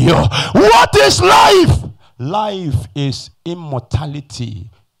mount you. What is life? Life is immortality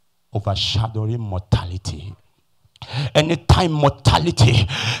overshadowing mortality. Anytime mortality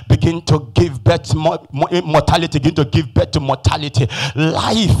begin to give birth, mortality begin to give birth to mortality,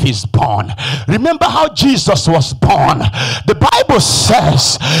 life is born. Remember how Jesus was born. The Bible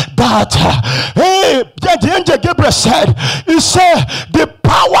says that the angel Gabriel said, he said, the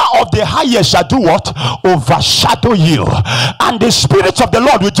power of the highest shall do what? Overshadow you. And the Spirit of the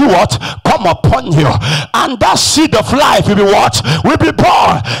Lord will do what? Come upon you. And that seed of life will be what? Will be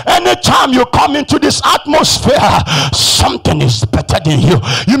born. Anytime you come into this atmosphere, something is better than you.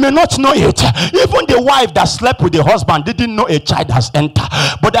 You may not know it. Even the wife that slept with the husband didn't know a child has entered.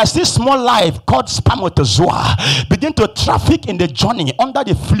 But there's this small life called spermatozoa begin to traffic in the journey under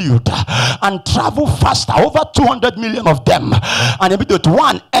the fluid and travel faster, over 200 million of them, and immediately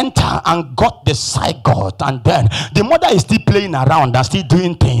one enter and got the zygote, and then the mother is still playing around and still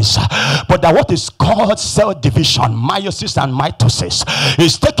doing things. But that what is called cell division, meiosis and mitosis,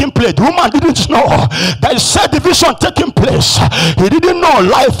 is taking place. The woman didn't know that cell division taking place. He didn't know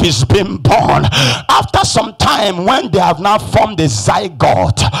life is being born. After some time, when they have now formed the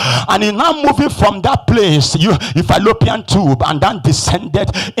zygote, and he now moving from that place, the fallopian tube, and then descended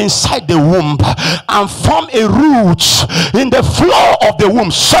inside the womb and form a root in the floor of the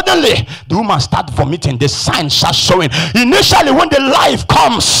womb. Suddenly the woman start vomiting. The signs start showing. Initially when the life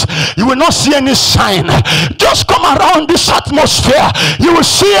comes, you will not see any sign. Just come around this atmosphere, you will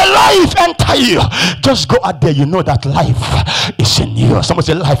see a life enter you. Just go out there, you know that life is in you. Someone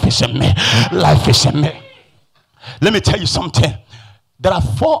say, life is in me. Life is in me. Let me tell you something. There are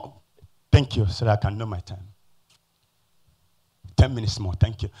 4. Thank you, so that I can know my time. 10 minutes more.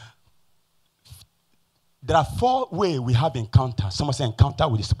 Thank you. There are 4 ways we have encounter. Someone say encounter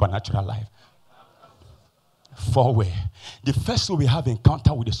with the supernatural life. 4 ways. The first way we have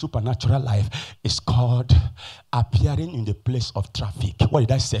encounter with the supernatural life is called appearing in the place of traffic. What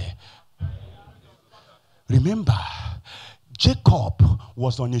did I say? Remember, Jacob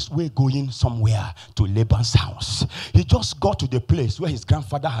was on his way going somewhere to Laban's house. He just got to the place where his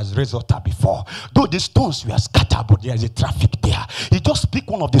grandfather has raised altar before. Though the stones were scattered, but there is a traffic there. He just picked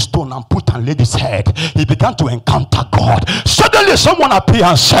one of the stones and put and laid his head. He began to encounter God. Suddenly someone appeared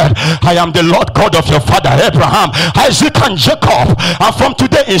and said, I am the Lord God of your father Abraham, Isaac and Jacob. And from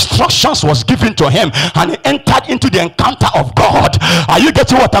today instructions was given to him and he entered into the encounter of God. Are you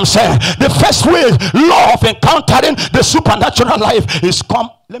getting what I'm saying? The first way, law of encountering the supernatural life is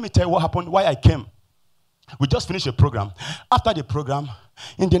come. Let me tell you what happened, why I came. We just finished a program. After the program,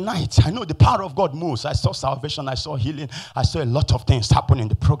 in the night, I know the power of God moves. I saw salvation, I saw healing, I saw a lot of things happen in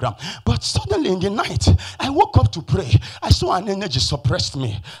the program. But suddenly in the night, I woke up to pray. I saw an energy suppressed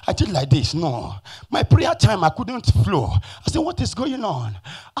me. I did like this. No, my prayer time, I couldn't flow. I said, what is going on?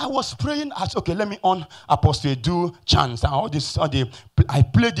 I was praying. I said, okay, let me on Apostle do chants and all this. I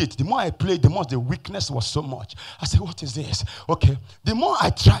played it. The more I played, the more the weakness was so much. I said, what is this? Okay, the more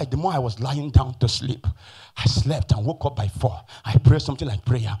I tried, the more I was lying down to sleep. I slept and woke up by 4. I prayed something like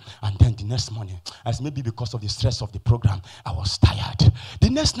prayer. And then the next morning, as maybe because of the stress of the program, I was tired. The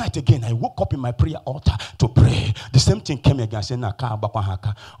next night again, I woke up in my prayer altar to pray. The same thing came again. I said, I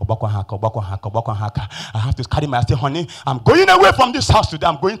have to carry my, I said, honey, I'm going away from this house today.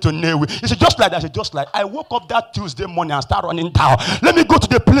 I'm going to Nnewi. He said, just like that. I said, just like. I woke up that Tuesday morning and start running down. Let me go to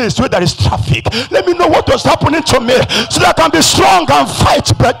the place where there is traffic. Let me know what was happening to me so that I can be strong and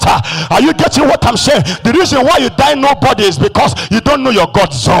fight better. Are you getting what I'm saying? The reason why you die nobody is because you don't know your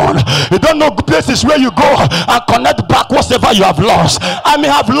God zone. You don't know places where you go and connect back whatever you have lost. I may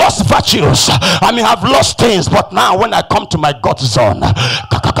have lost virtues. I may have lost things, but now when I come to my God zone, I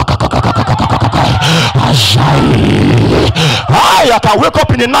can wake up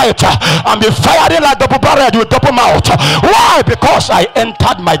in the night and be firing like double barrel with double mouth. Why? Because I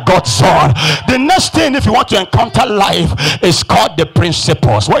entered my God zone. The next thing, if you want to encounter life, is called the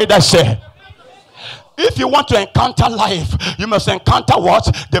principles. What did I say? If you want to encounter life, you must encounter what?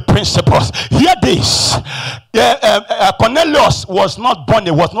 The principles. Hear this. Cornelius was not born,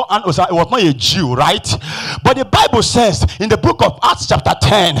 it was not a Jew, right? But the Bible says in the book of Acts chapter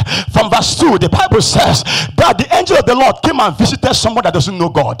 10 from verse 2, the Bible says that the angel of the Lord came and visited someone that doesn't know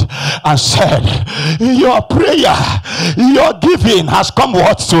God and said, your prayer, your giving has come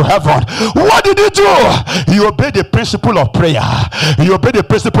what? To heaven. What did he do? He obeyed the principle of prayer. You obey the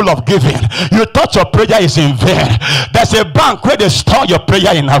principle of giving. You thought your prayer is in vain. There's a bank where they store your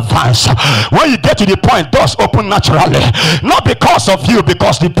prayer in advance. When you get to the point, doors open naturally. Not because of you,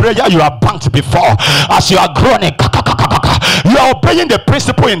 because the prayer you have banked before. As you are groaning, you are obeying the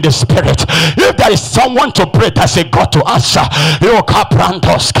principle in the spirit. If there is someone to pray, there's a God to answer.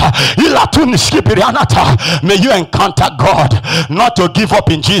 May you encounter God, not to give up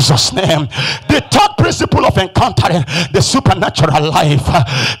in Jesus' name. The third principle of encountering the supernatural life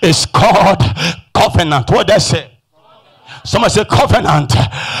is called covenant. What did I say? Someone say covenant.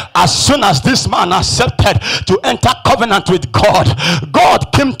 As soon as this man accepted to enter covenant with God,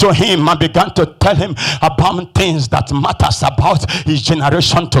 God came to him and began to tell him about things that matters about his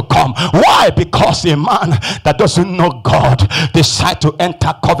generation to come. Why? Because a man that doesn't know God decide to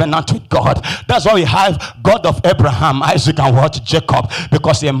enter covenant with God. That's why we have God of Abraham, Isaac, and what? Jacob.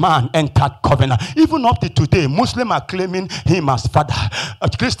 Because a man entered covenant. Even up to today, Muslims are claiming him as father.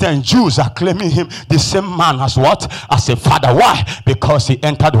 Christian Jews are claiming him the same man as what? As a father. Why? Because he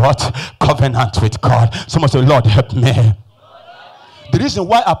entered what? Covenant with God. Someone say, Lord, help me. The reason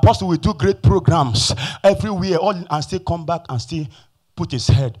why apostle will do great programs everywhere and still come back and still put his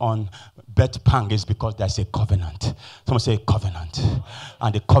head on Birthpangs is because there's a covenant. Someone say covenant.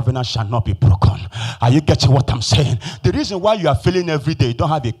 And the covenant shall not be broken. Are you getting what I'm saying? The reason why you are failing every day, you don't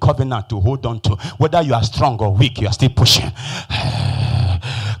have a covenant to hold on to. Whether you are strong or weak, you are still pushing.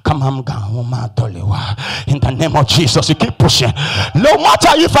 In the name of Jesus, you keep pushing. No matter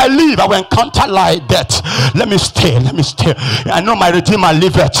if I leave, I will encounter like that. Let me stay. I know my Redeemer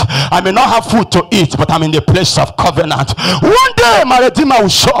liveth. I may not have food to eat, but I'm in the place of covenant. One day my Redeemer will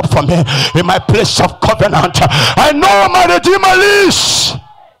show up for me in my place of covenant. I know my Redeemer lives.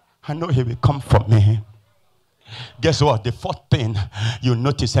 I know he will come for me. Guess what? The fourth thing you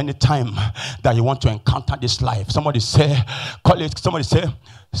notice anytime that you want to encounter this life, somebody say, call it, somebody say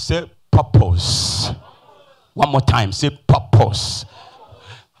purpose. One more time, say purpose.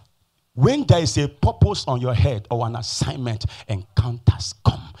 When there is a purpose on your head or an assignment, encounters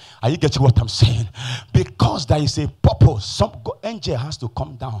come. Are you getting what I'm saying? Because there is a purpose. Some angel has to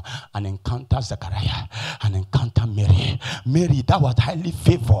come down and encounter Zechariah and encounter Mary. Mary, that was highly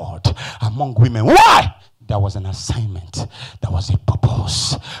favored among women. Why? there was an assignment, there was a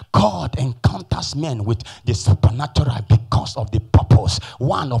purpose. God encounters men with the supernatural because of the purpose,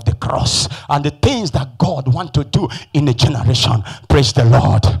 one of the cross, and the things that God wants to do in a generation. Praise the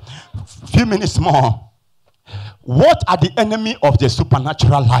Lord. Few minutes more. What are the enemy of the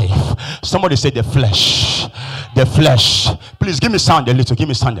supernatural life? Somebody say the flesh. The flesh. Please give me sound a little. Give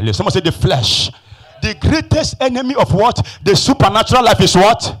me sound a little. Somebody say the flesh. The greatest enemy of what? The supernatural life is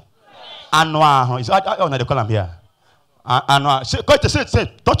what? Anwa. Oh, no, they call him here. Anwa. Say,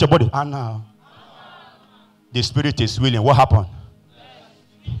 touch your body. Anwa. The spirit is willing. What happened?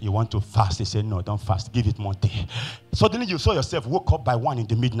 You want to fast. He said, no, don't fast. Give it more day. Suddenly you saw yourself woke up by 1 in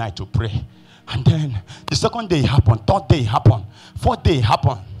the midnight to pray. And then the second day it happened. Third day it happened. Fourth day it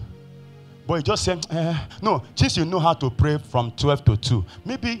happened. But you just said, no, since you know how to pray from 12 to 2,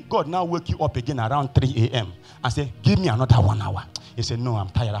 maybe God now wake you up again around 3 a.m. and say, give me another 1 hour. He said, no, I'm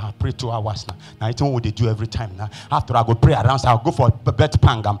tired. I pray 2 hours now. Now it's what they do every time now. After I go pray around, so I'll go for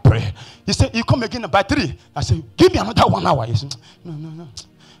Birthpangs and pray. He said, you come again by 3. I said, give me another 1 hour. He said, no.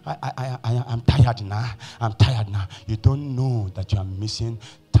 I'm tired now. I'm tired now. You don't know that you are missing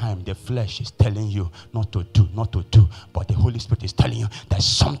time. The flesh is telling you not to do. But the Holy Spirit is telling you there's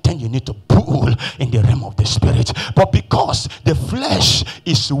something you need to pull in the realm of the Spirit. But because the flesh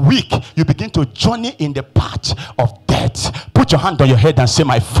is weak, you begin to journey in the path of death. Put your hand on your head and say,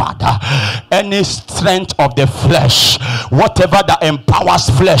 my Father, any strength of the flesh, whatever that empowers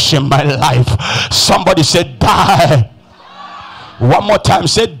flesh in my life, somebody say, die. One more time,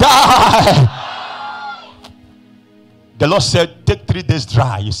 say, die. The Lord said, take 3 days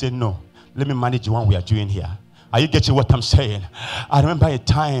dry. You say, no, let me manage the one we are doing here. Are you getting what I'm saying? I remember a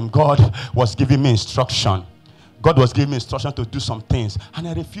time God was giving me instruction. God was giving me instruction to do some things, and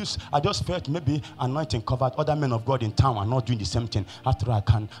I refused. I just felt maybe anointing covered. Other men of God in town are not doing the same thing. After I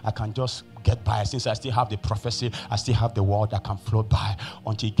can just get by. Since I still have the prophecy, I still have the word, I can flow by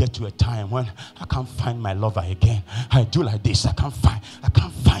until you get to a time when I can't find my lover again. I do like this. I can't find.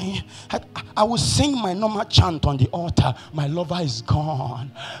 I will sing my normal chant on the altar. My lover is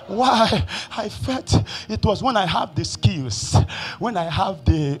gone. Why? I felt it was when I have the skills, when I have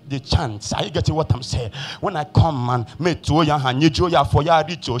the chants. Are you getting what I'm saying? When I come and I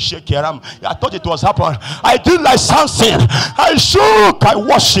thought it was happening. I did like something. I shook. I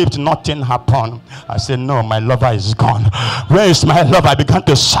worshipped. Nothing happened. I said, no, my lover is gone. Where is my lover? I began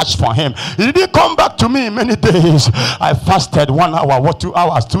to search for him. He didn't come back to me in many days. I fasted 1 hour, 2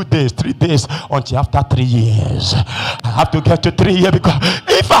 hours, 2 days, 3 days, until after 3 years. I have to get to 3 years, because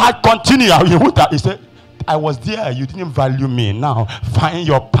if I had continued, you would have. He said, I was there, you didn't value me. Now find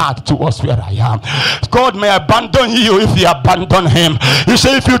your path towards where I am. God may abandon you if you abandon him. You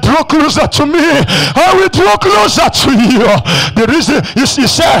say, if you draw closer to me, I will draw closer to you. The reason is, he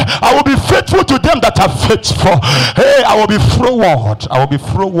said, I will be faithful to them that are faithful. Hey, I will be forward. I will be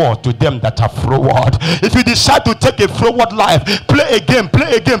forward to them that are forward. If you decide to take a forward life, play a game.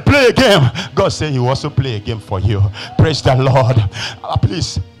 God said he will also play a game for you. Praise the Lord.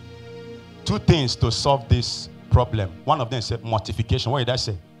 Please. 2 things to solve this problem. One of them is mortification. What did I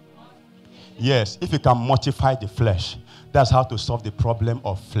say? Yes, if you can mortify the flesh, that's how to solve the problem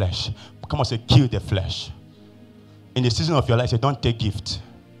of flesh. Come on, say, kill the flesh. In the season of your life, say, don't take gift.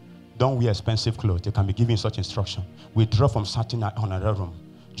 Don't wear expensive clothes. You can be given such instruction. Withdraw from certain honorary room.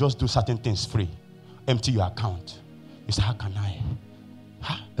 Just do certain things free. Empty your account. You say, how can I?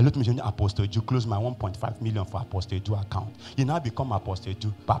 A lot of Apostle Jew close my 1.5 million for Apostle Jew account. You now become Apostle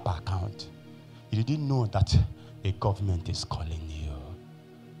Jew Papa account. You didn't know that a government is calling you.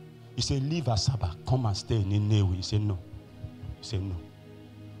 You say, leave Asaba, come and stay in Nnewi. You say, no. You say, no.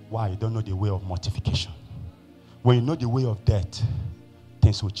 Why? You don't know the way of mortification. When you know the way of death,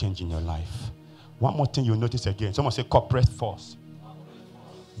 things will change in your life. One more thing you'll notice again. Someone say, corporate force.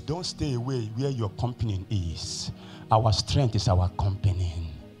 Don't stay away where your company is. Our strength is our company.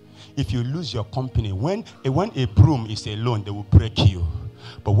 If you lose your company, when a broom is alone, they will break you.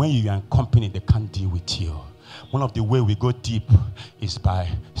 But when you are in company, they can't deal with you. One of the ways we go deep is by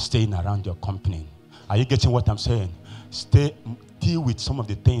staying around your company. Are you getting what I'm saying? Deal with some of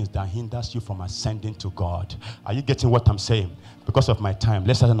the things that hinders you from ascending to God. Are you getting what I'm saying? Because of my time,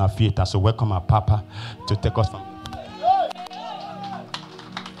 let's stand on our feet and so welcome our Papa to take us from.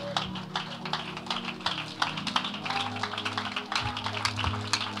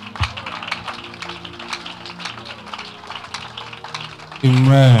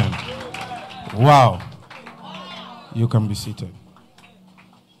 Amen. Wow. You can be seated.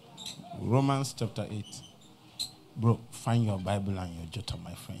 Romans chapter 8. Bro, find your Bible and your jotter,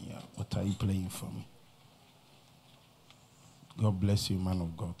 my friend. Yeah. What are you playing for me? God bless you, man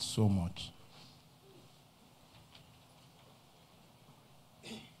of God, so much.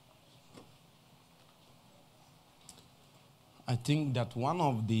 I think that one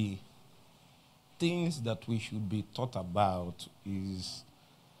of the things that we should be taught about is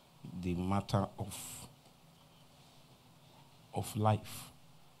the matter of life.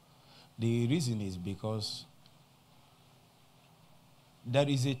 The reason is because there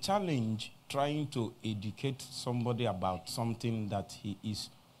is a challenge trying to educate somebody about something that he is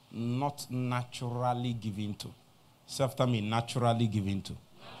not naturally given to. Say after me, naturally given to.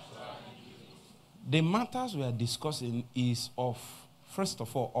 The matters we are discussing is of, first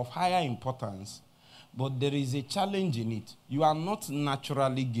of all, of higher importance, but there is a challenge in it. You are not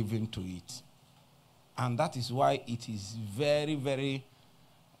naturally given to it. And that is why it is very, very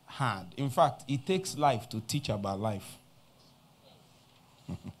hard. In fact, it takes life to teach about life.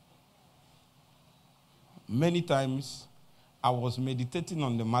 Many times, I was meditating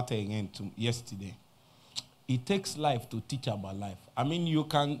on the matter again yesterday. It takes life to teach about life. I mean, you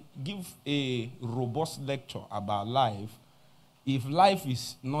can give a robust lecture about life. If life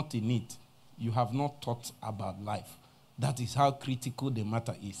is not in it, you have not taught about life. That is how critical the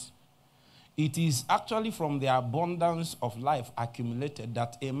matter is. It is actually from the abundance of life accumulated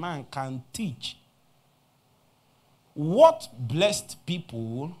that a man can teach what blessed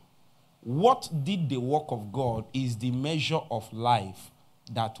people, what did the work of God is the measure of life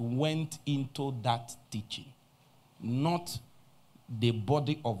that went into that teaching, not the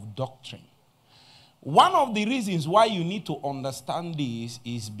body of doctrine. One of the reasons why you need to understand this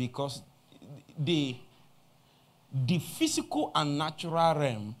is because the physical and natural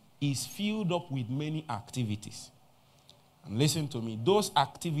realm is filled up with many activities. And listen to me, those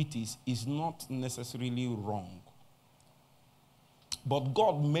activities is not necessarily wrong. But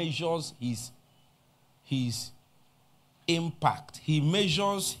God measures his impact. He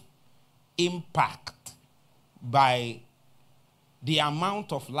measures impact by the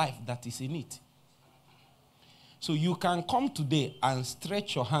amount of life that is in it. So you can come today and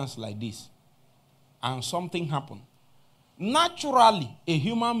stretch your hands like this, and something happen. Naturally, a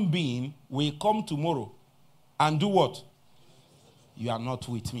human being will come tomorrow and do what? You are not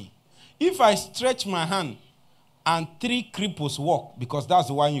with me. If I stretch my hand and 3 cripples walk, because that's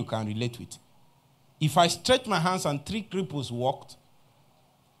the one you can relate with. If I stretch my hands and 3 cripples walked,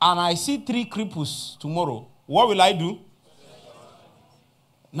 and I see 3 cripples tomorrow, what will I do?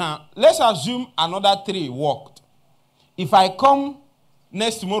 Now, let's assume another 3 walked. If I come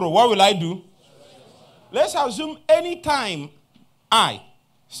next tomorrow, what will I do? Let's assume any time I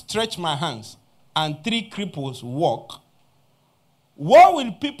stretch my hands and 3 cripples walk, what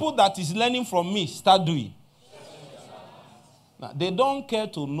will people that is learning from me start doing? Now, they don't care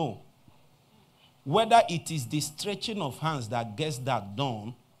to know whether it is the stretching of hands that gets that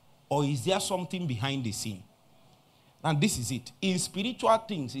done, or is there something behind the scene. And this is it. In spiritual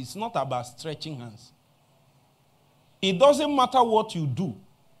things, it's not about stretching hands. It doesn't matter what you do.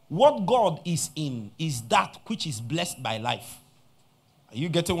 What God is in is that which is blessed by life. Are you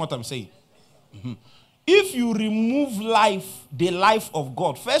getting what I'm saying? Mm-hmm. If you remove life, the life of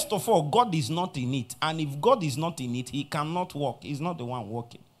God, first of all, God is not in it. And if God is not in it, he cannot walk. He's not the one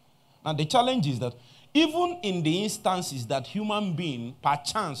walking. And the challenge is that even in the instances that human being,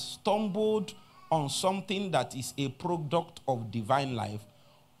 perchance, stumbled on something that is a product of divine life,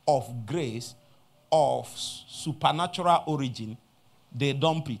 of grace, of supernatural origin, they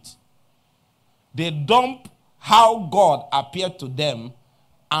dump it. They dump how God appeared to them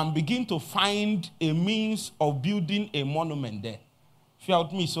and begin to find a means of building a monument there. If you are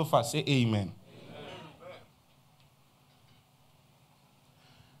with me so far, say amen.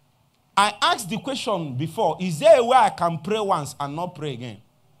 I asked the question before, is there a way I can pray once and not pray again?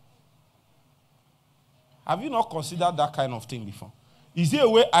 Have you not considered that kind of thing before? Is there a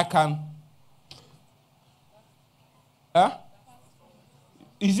way I can...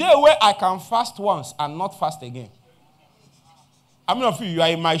 Is there a way I can fast once and not fast again? How many of you are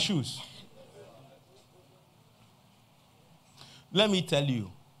in my shoes? Let me tell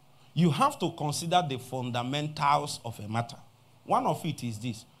you, you have to consider the fundamentals of a matter. One of it is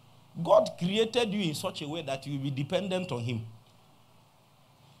this. God created you in such a way that you will be dependent on him.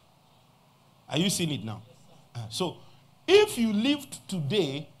 Are you seeing it now? So, if you lived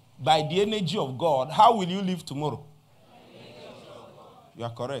today by the energy of God, how will you live tomorrow? You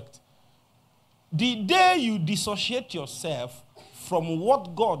are correct. The day you dissociate yourself from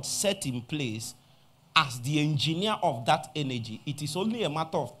what God set in place as the engineer of that energy, it is only a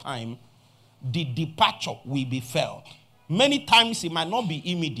matter of time the departure will be felt. Many times it might not be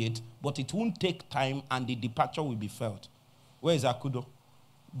immediate, but it won't take time and the departure will be felt. Where is Akudo?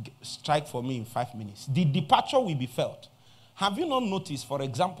 Strike for me in 5 minutes. The departure will be felt. Have you not noticed, for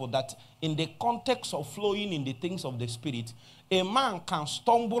example, that in the context of flowing in the things of the Spirit, a man can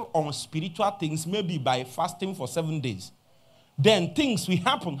stumble on spiritual things maybe by fasting for 7 days. Then things will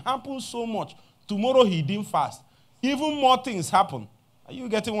happen so much. Tomorrow he didn't fast. Even more things happen. Are you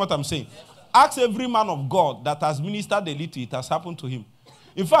getting what I'm saying? Ask every man of God that has ministered a little, it has happened to him.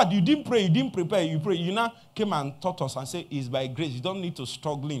 In fact, you didn't pray, you didn't prepare, you pray. You now came and taught us and said, it's by grace. You don't need to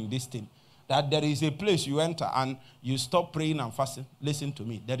struggle in this thing. That there is a place you enter and you stop praying and fasting. Listen to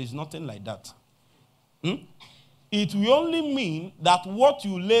me. There is nothing like that. It will only mean that what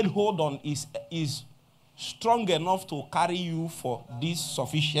you laid hold on is strong enough to carry you for this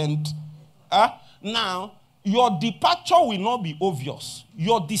sufficient. Now, your departure will not be obvious.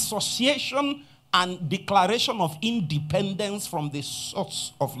 Your dissociation and declaration of independence from the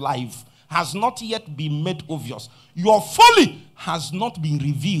source of life has not yet been made obvious. Your folly has not been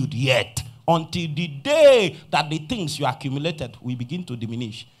revealed yet until the day that the things you accumulated will begin to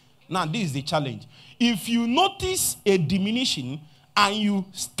diminish. Now, this is the challenge. If you notice a diminution and you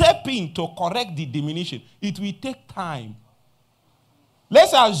step in to correct the diminution, it will take time.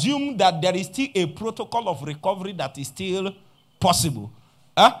 Let's assume that there is still a protocol of recovery that is still possible.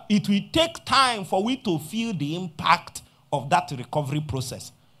 It will take time for we to feel the impact of that recovery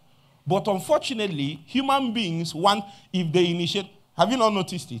process. But unfortunately, human beings want, if they initiate, have you not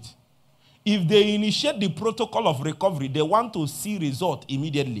noticed it? If they initiate the protocol of recovery, they want to see result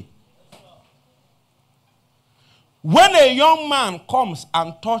immediately. When a young man comes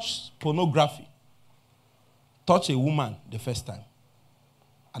and touches pornography, touch a woman the first time.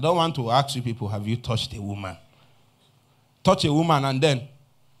 I don't want to ask you people, have you touched a woman? Touch a woman and then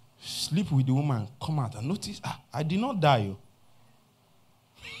sleep with the woman, come out and notice, I did not die.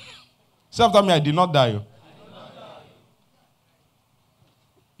 Say after me, I did not die.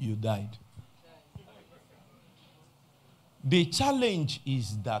 You died. The challenge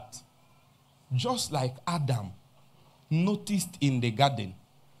is that just like Adam noticed in the garden,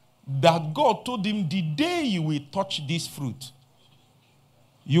 that God told him, the day you will touch this fruit,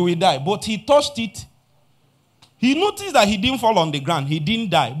 you will die. But he touched it. He noticed that he didn't fall on the ground. He didn't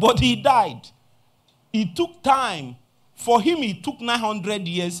die. But he died. It took time. For him, it took 900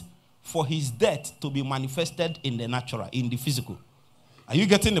 years for his death to be manifested in the natural, in the physical. Are you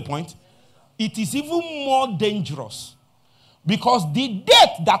getting the point? It is even more dangerous because the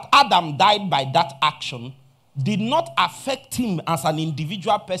death that Adam died by that action did not affect him as an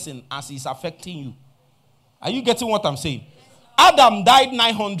individual person as it's affecting you. Are you getting what I'm saying? Adam died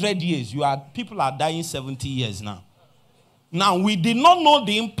 900 years. People are dying 70 years now. Now, we did not know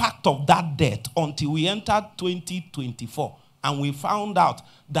the impact of that death until we entered 2024. And we found out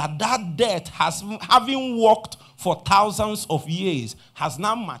that that death, having worked for thousands of years, has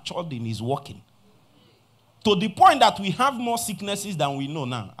now matured in his working. To the point that we have more sicknesses than we know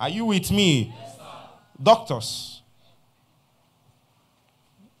now. Are you with me? Yes, sir. Doctors.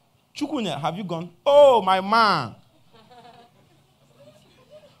 Chukwunya, have you gone? Oh, my man.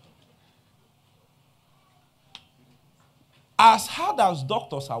 As hard as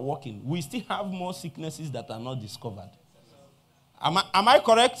doctors are working, we still have more sicknesses that are not discovered. Am I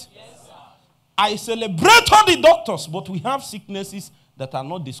correct? Yes, sir. I celebrate all the doctors, but we have sicknesses that are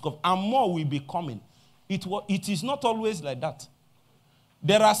not discovered, and more will be coming. It is not always like that.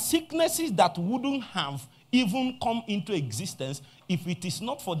 There are sicknesses that wouldn't have even come into existence if it is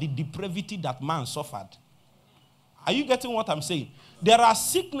not for the depravity that man suffered. Are you getting what I'm saying? There are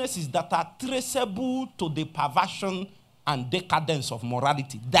sicknesses that are traceable to the perversion and decadence of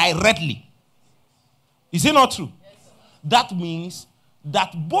morality directly. Is it not true? Yes, sir. That means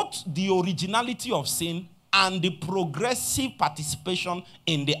that both the originality of sin and the progressive participation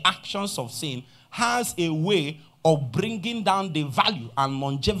in the actions of sin has a way of bringing down the value and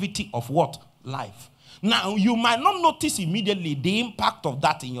longevity of what? Life. Now, you might not notice immediately the impact of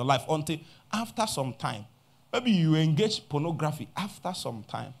that in your life until after some time. Maybe you engage pornography after some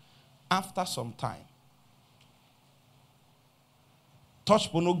time. After some time.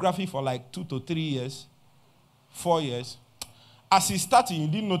 Touch pornography for like 2 to 3 years, 4 years. As it's starting, you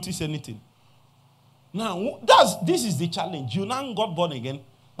didn't notice anything. Now, this is the challenge. You now got born again.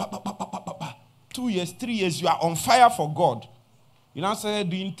 2 years, 3 years, you are on fire for God. You now started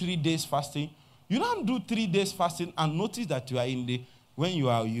doing 3 days fasting. You now do 3 days fasting and notice that you are when you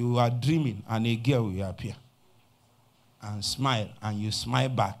are dreaming and a girl will appear and smile and you smile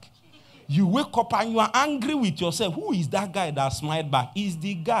back. You wake up and you are angry with yourself. Who is that guy that smiled back? Is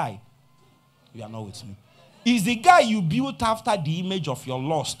the guy. You are not with me. Is the guy you built after the image of your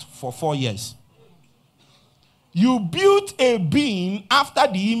lust for 4 years. You built a being after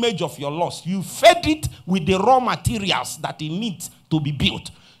the image of your lust. You fed it with the raw materials that it needs to be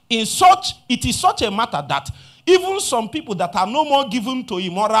built. It is such a matter that even some people that are no more given to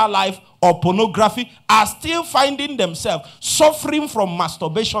immoral life or pornography are still finding themselves suffering from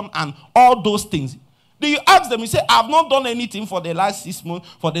masturbation and all those things. Do you ask them, you say, I've not done anything for the last 6 months,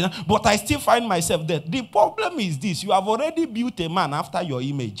 but I still find myself there. The problem is this: you have already built a man after your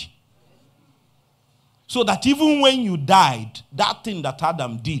image. So that even when you died, that thing that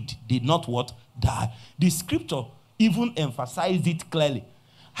Adam did not what? Die. The scripture even emphasized it clearly.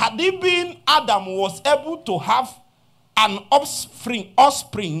 Had it been Adam was able to have an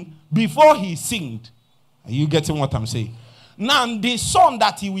offspring before he sinned. Are you getting what I'm saying? Now, the son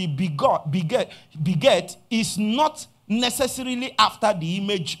that he will beget is not necessarily after the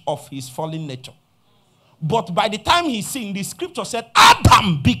image of his fallen nature. But by the time he sinned, the scripture said,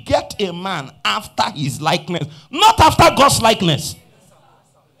 Adam beget a man after his likeness, not after God's likeness.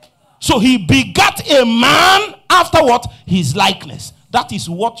 So he begat a man after what? His likeness. That is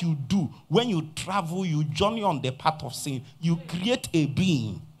what you do when you travel, you journey on the path of sin. You create a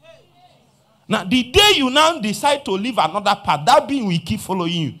being. Now, the day you now decide to leave another path, that being will keep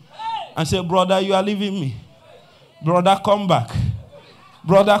following you. And say, brother, you are leaving me. Brother, come back.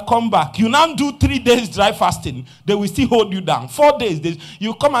 Brother, come back. You now do 3 days dry fasting. They will still hold you down. 4 days.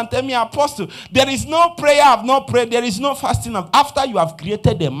 You come and tell me, Apostle, there is no prayer. I've not prayed. There is no fasting. After you have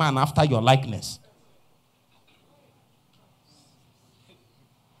created a man after your likeness.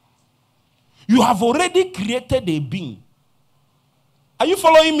 You have already created a being. Are you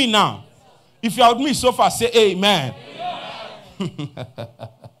following me now? If you are with me so far, say amen.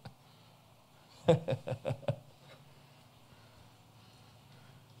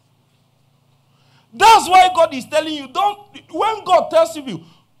 That's why God is telling you, when God tells you,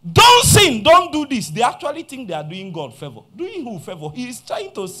 don't sin, don't do this, they actually think they are doing God favor. Doing who favor? He is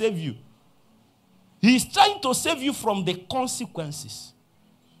trying to save you. He is trying to save you from the consequences.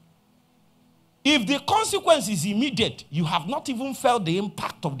 If the consequence is immediate, you have not even felt the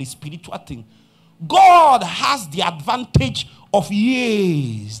impact of the spiritual thing. God has the advantage of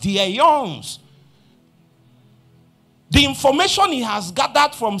years, the aeons. The information he has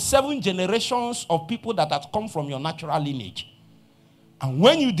gathered from 7 generations of people that have come from your natural lineage. And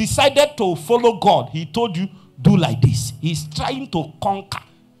when you decided to follow God, he told you, do like this. He's trying to conquer.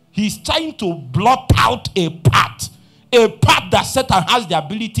 He's trying to blot out a path that Satan has the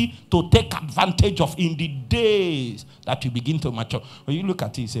ability to take advantage of in the days that you begin to mature. When you look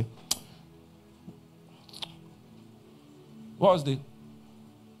at it, you say,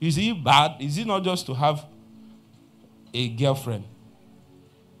 is he bad? Is it not just to have a girlfriend?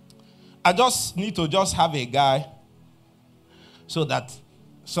 I just need to just have a guy so that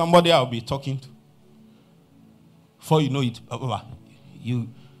somebody I'll be talking to. Before you know it,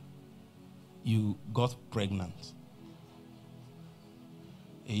 you got pregnant.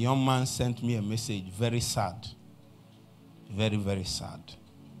 A young man sent me a message, very sad. Very, very sad.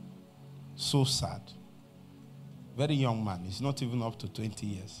 So sad. Very young man. He's not even up to 20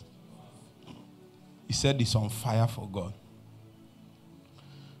 years. He said he's on fire for God.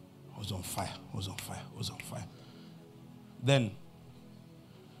 Was on fire. Then,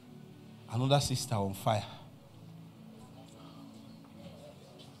 another sister on fire.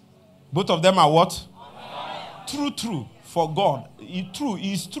 Both of them are what? True. For God.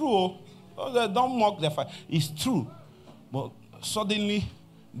 It's true. Don't mock the fire. It's true. But suddenly,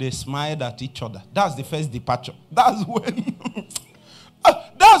 they smiled at each other. That's the first departure. That's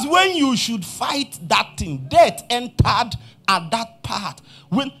when you should fight that thing. Death entered at that part.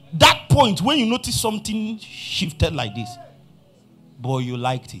 That point, when you notice something shifted like this. But you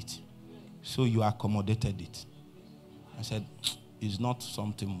liked it. So you accommodated it. I said, it's not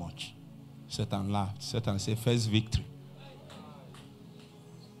something much. Satan laughed. Satan said, first victory.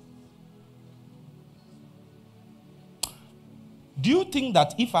 Do you think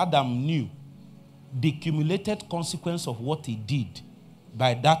that if Adam knew the cumulated consequence of what he did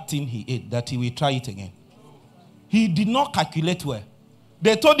by that thing he ate, that he will try it again? He did not calculate well.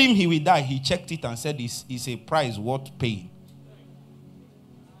 They told him he will die. He checked it and said it's a price worth paying.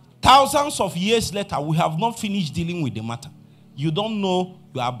 Thousands of years later, we have not finished dealing with the matter. You don't know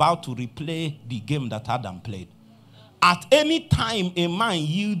you are about to replay the game that Adam played. At any time a man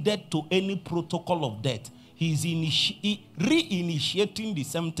yielded to any protocol of death, he's reinitiating the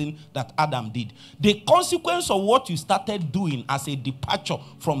same thing that Adam did. The consequence of what you started doing as a departure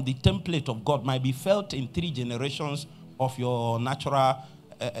from the template of God might be felt in 3 generations of your natural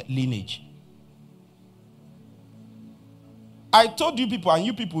lineage. I told you people, and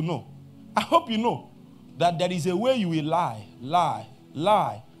you people know. I hope you know. that there is a way you will lie.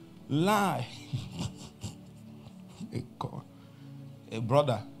 A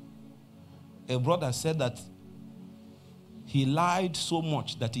brother said that he lied so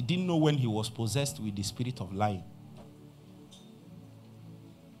much that he didn't know when he was possessed with the spirit of lying.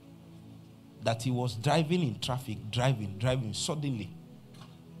 That he was driving in traffic, driving suddenly.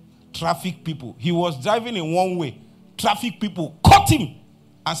 Traffic people. He was driving in one way. Traffic people caught him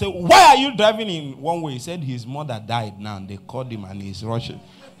and said, "Why are you driving in one way?" He said his mother died now. They called him and he's rushing.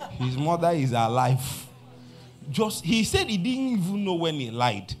 His mother is alive. He said he didn't even know when he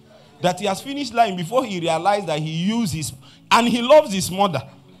lied. That he has finished lying before he realized that he used his, and he loves his mother.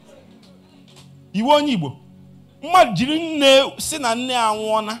 He won't Igbo.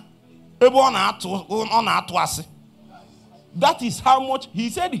 That is how much he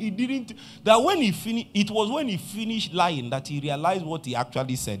said he didn't. That when he finished, it was when he finished lying that he realized what he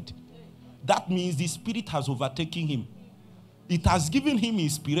actually said. That means the spirit has overtaken him. It has given him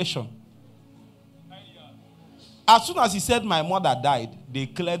inspiration. As soon as he said, "My mother died," they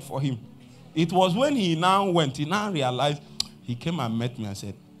cleared for him. It was when he now realized, he came and met me and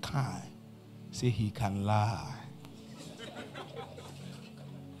said, "Kai, say he can lie."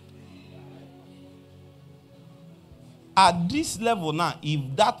 At this level now,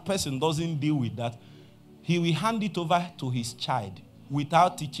 if that person doesn't deal with that, he will hand it over to his child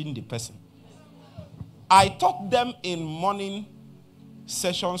without teaching the person. I taught them in morning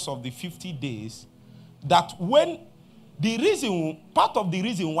sessions of the 50 days that part of the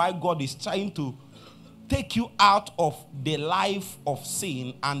reason why God is trying to take you out of the life of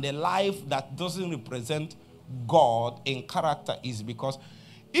sin and the life that doesn't represent God in character is because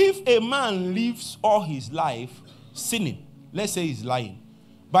if a man lives all his life sinning, let's say he's lying,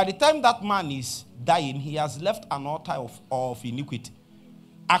 by the time that man is dying, he has left an altar of iniquity.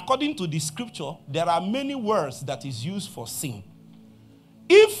 According to the scripture, there are many words that is used for sin.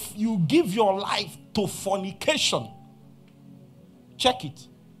 If you give your life to fornication, check it.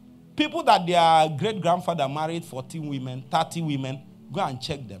 People that their great-grandfather married 14 women, 30 women, go and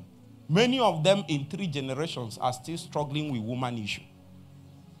check them. Many of them in 3 generations are still struggling with woman issue.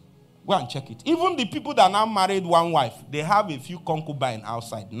 Go and check it. Even the people that now married one wife, they have a few concubines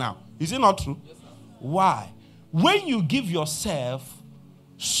outside now. Is it not true? Yes, sir. Why? When you give yourself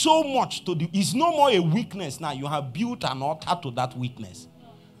so much to it's no more a weakness now. You have built an altar to that weakness.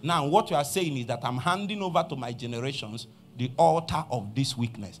 Now what you are saying is that I'm handing over to my generations the altar of this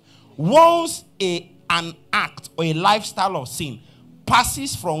weakness. Once an act or a lifestyle of sin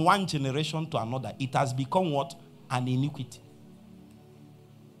passes from one generation to another, it has become what? An iniquity.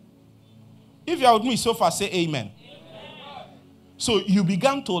 If you are with me so far, say amen. Amen. So you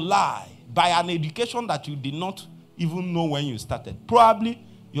began to lie by an education that you did not even know when you started. Probably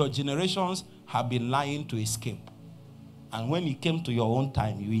your generations have been lying to escape. And when it came to your own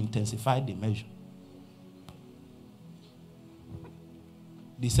time, you intensified the measure.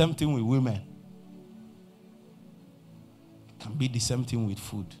 The same thing with women. It can be the same thing with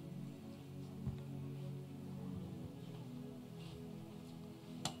food.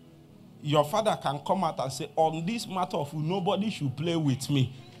 Your father can come out and say, on this matter of food, nobody should play with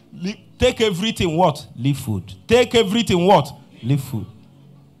me. Take everything what? Leave food. Take everything what? Leave food.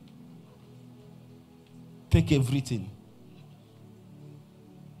 Take everything.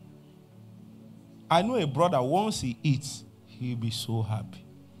 I know a brother, once he eats, he'll be so happy.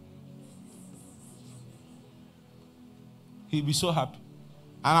 He'll be so happy.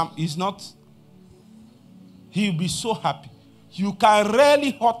 And he'll be so happy. You can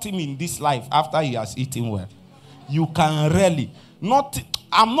rarely hurt him in this life after he has eaten well. You can rarely.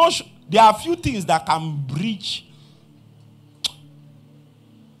 I'm not sure. There are a few things that can breach.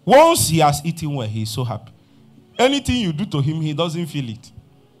 Once he has eaten well, he's so happy. Anything you do to him, he doesn't feel it.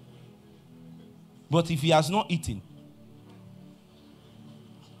 But if he has not eaten,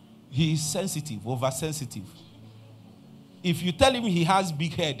 he is sensitive, oversensitive. If you tell him he has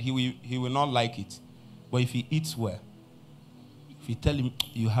big head, he will not like it. But if he eats well, if you tell him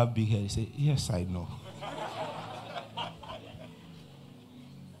you have big head, he say, yes, I know.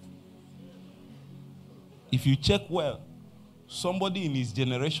 If you check well, somebody in his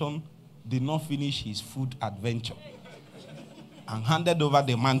generation did not finish his food adventure and handed over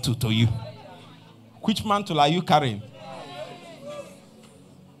the mantle to you. Which mantle are you carrying?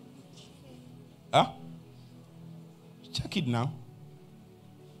 Huh? Check it now.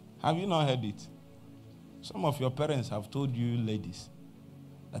 Have you not heard it? Some of your parents have told you, ladies,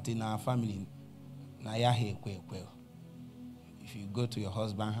 that in our family, if you go to your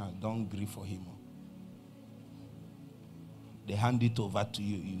husband's house, don't grieve for him. They hand it over to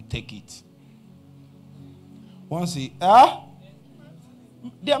you, you take it. Once he, there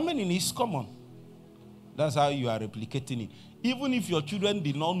are many, it's common. That's how you are replicating it. Even if your children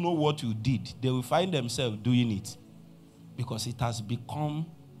did not know what you did, they will find themselves doing it. Because it has become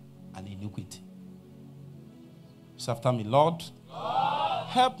an iniquity. So after me, Lord,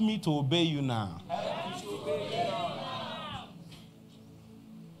 help me to obey you now.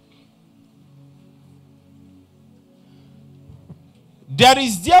 There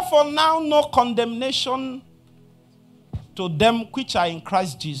is therefore now no condemnation to them which are in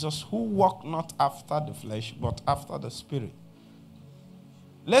Christ Jesus, who walk not after the flesh, but after the Spirit.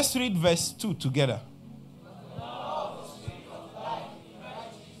 Let's read verse 2 together.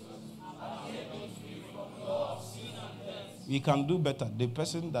 We can do better. The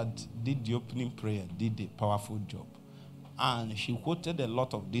person that did the opening prayer did a powerful job. And she quoted a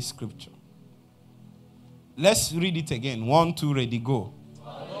lot of this scripture. Let's read it again. 1, 2, ready, go.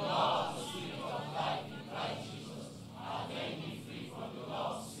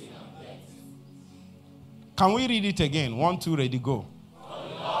 Can we read it again? 1, 2, ready, go.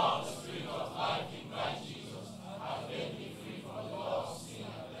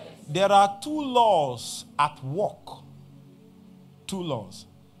 There are 2 laws at work. 2 laws.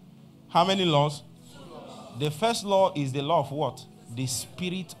 How many laws? 2 laws. The first law is the law of what? The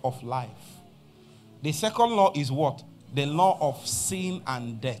spirit of life. The second law is what? The law of sin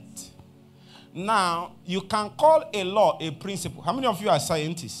and death. Now, you can call a law a principle. How many of you are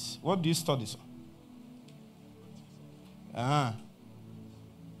scientists? What do you study, sir?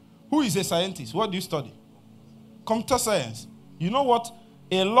 Who is a scientist? What do you study? Computer science. You know what?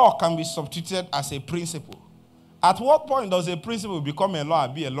 A law can be substituted as a principle. At what point does a principle become a law,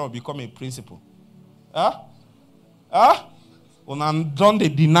 be a law become a principle? Well, don't they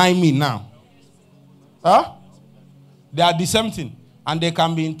deny me now? They are the same thing, and they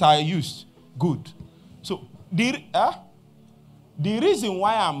can be interused. Good. So, the reason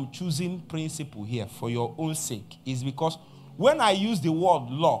why I'm choosing principle here for your own sake is because when I use the word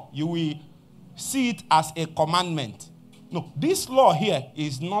law, you will see it as a commandment. No, this law here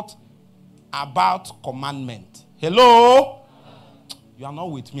is not about commandment. Hello? You are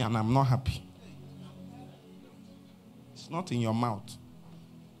not with me and I'm not happy. It's not in your mouth.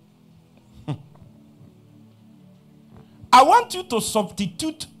 I want you to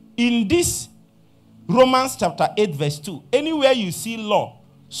substitute in this Romans chapter 8 verse 2. Anywhere you see law,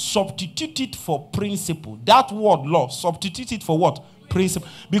 substitute it for principle. That word law, substitute it for what? Principle.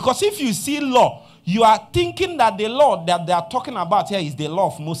 Because if you see law, you are thinking that the law that they are talking about here is the law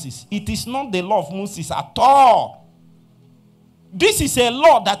of Moses. It is not the law of Moses at all. This is a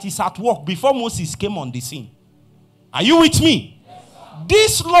law that is at work before Moses came on the scene. Are you with me? Yes,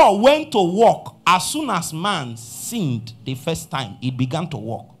 this law went to work as soon as man sinned the first time. It began to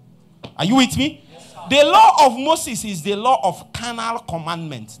work. Are you with me? Yes, the law of Moses is the law of carnal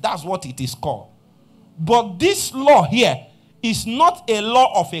commandments. That's what it is called. But this law here is not a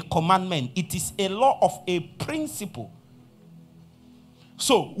law of a commandment. It is a law of a principle.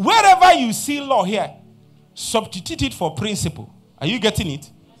 So, wherever you see law here, substitute it for principle. Are you getting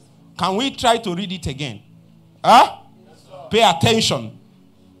it? Can we try to read it again? Pay attention.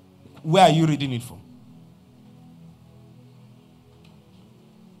 Where are you reading it from?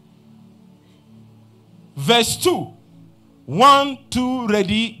 Verse 2. 1, 2,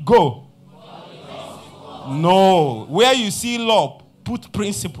 ready, go. No. Where you see law, put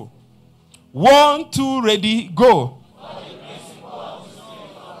principle. 1, 2, ready, go.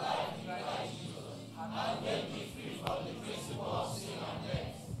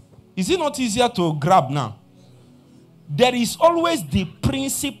 Is it not easier to grab now? There is always the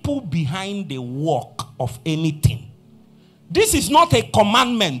principle behind the work of anything. This is not a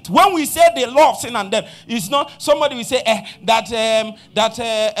commandment. When we say the law of sin and death, it's not, somebody will say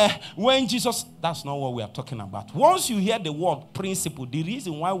when Jesus, that's not what we are talking about. Once you hear the word principle, the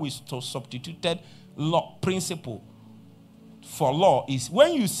reason why we substituted law, principle for law is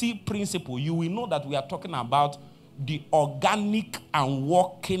when you see principle, you will know that we are talking about the organic and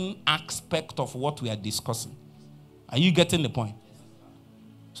working aspect of what we are discussing. Are you getting the point?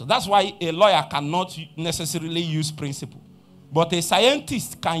 So that's why a lawyer cannot necessarily use principle. But a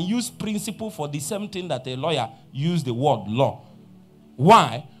scientist can use principle for the same thing that a lawyer used the word law.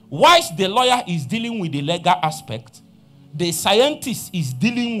 Why? Whilst the lawyer is dealing with the legal aspect, the scientist is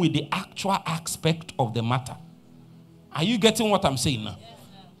dealing with the actual aspect of the matter. Are you getting what I'm saying now? Yes,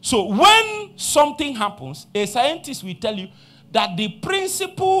 so when something happens, a scientist will tell you that the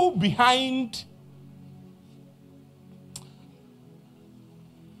principle behind...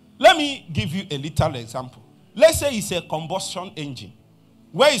 Let me give you a little example. Let's say it's a combustion engine.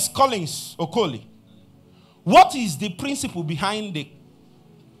 Where is Collins Okoli? What is the principle behind the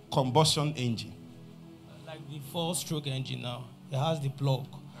combustion engine? Like the 4-stroke engine now, it has the plug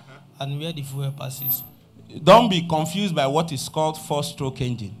and where the fuel passes. Don't be confused by what is called 4-stroke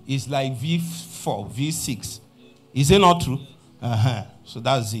engine. It's like V4, V6. Is it not true? So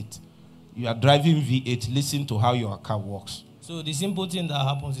that's it. You are driving V8. Listen to how your car works. So the simple thing that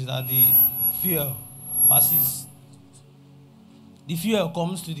happens is that the fuel passes. The fuel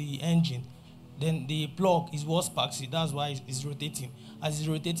comes to the engine. Then the plug is what sparks it. That's why it's rotating. As it's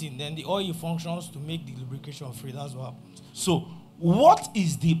rotating, then the oil functions to make the lubrication free. That's what happens. So, what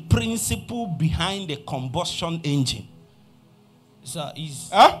is the principle behind the combustion engine? So,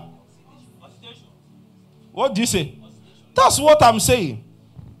 what do you say? That's what I'm saying.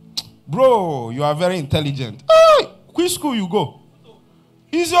 Bro, you are very intelligent. Hey, which school you go?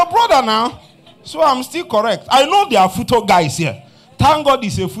 He's your brother now. So I'm still correct. I know there are photo guys here. Thank God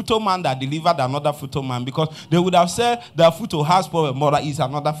it's a photo man that delivered another photo man, because they would have said the photo has problem, but it's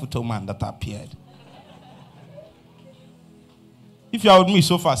another photo man that appeared. If you are with me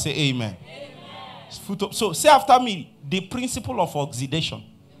so far, say amen. Amen. So say after me, the principle of oxidation.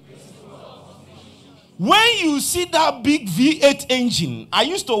 When you see that big V8 engine, I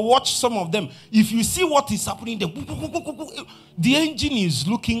used to watch some of them. If you see what is happening, the engine is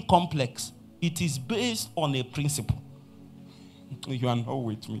looking complex. It is based on a principle. You are not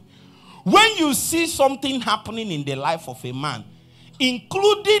with me. When you see something happening in the life of a man,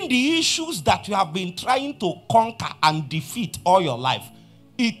 including the issues that you have been trying to conquer and defeat all your life,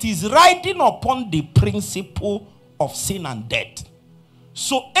 it is riding upon the principle of sin and death.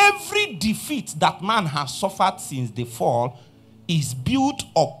 So every defeat that man has suffered since the fall is built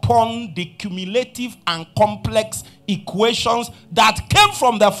upon the cumulative and complex equations that came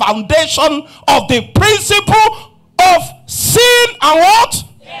from the foundation of the principle of sin and what?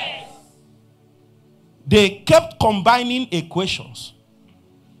 Yes. They kept combining equations.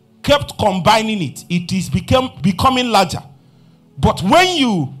 Kept combining it. It is becoming larger. But when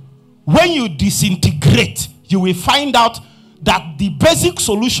you disintegrate, you will find out that the basic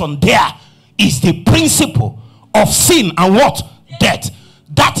solution there is the principle of sin and what? Death.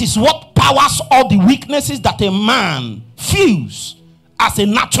 That is what powers all the weaknesses that a man feels as a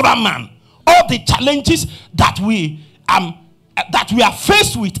natural man. All the challenges that we are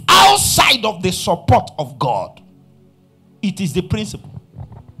faced with outside of the support of God. It is the principle.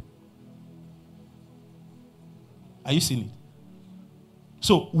 Are you seeing it?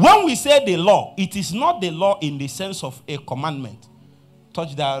 So when we say the law, it is not the law in the sense of a commandment.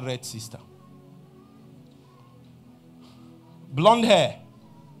 Touch that red sister. Blonde hair.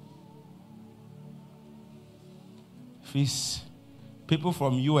 If it's people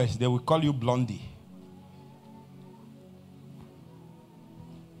from US, they will call you Blondie.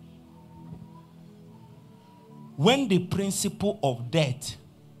 When the principle of death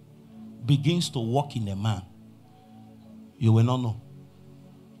begins to work in a man, you will not know.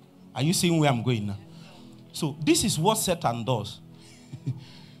 Are you seeing where I'm going now? So this is what Satan does.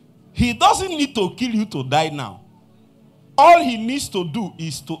 He doesn't need to kill you to die now. All he needs to do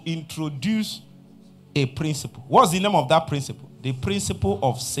is to introduce a principle. What's the name of that principle? The principle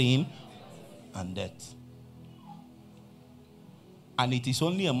of sin and death. And it is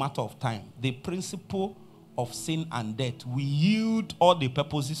only a matter of time. The principle of sin and death will yield all the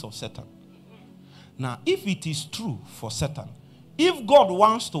purposes of Satan. Now, if it is true for Satan, if God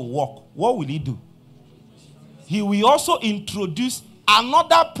wants to work, what will he do? He will also introduce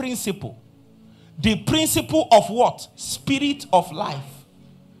another principle. The principle of what? Spirit of life.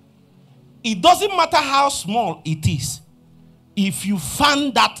 It doesn't matter how small it is. If you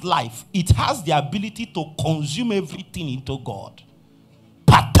fan that life, it has the ability to consume everything into God.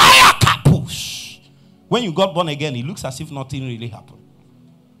 Pataya kapus. When you got born again, it looks as if nothing really happened.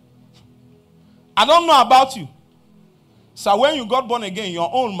 I don't know about you. So when you got born again, your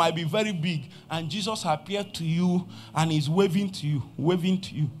own might be very big. And Jesus appeared to you and is waving to you, waving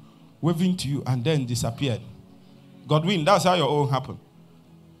to you, waving to you, and then disappeared. Godwin, that's how your own happened.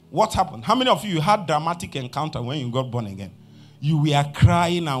 What happened? How many of you had dramatic encounter when you got born again? You were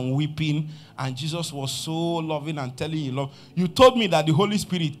crying and weeping, and Jesus was so loving and telling you love. You told me that the Holy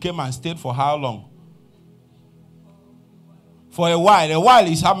Spirit came and stayed for how long? For a while. A while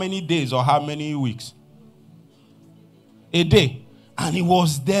is how many days or how many weeks? A day. And he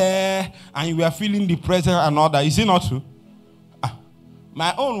was there, and you were feeling the presence and all that. Is it not true?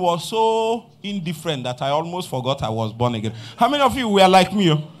 My own was so indifferent that I almost forgot I was born again. How many of you were like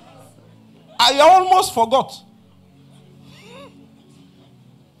me? I almost forgot.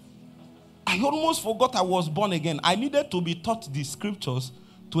 I almost forgot I was born again. I needed to be taught the scriptures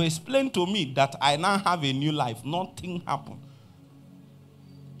to explain to me that I now have a new life. Nothing happened.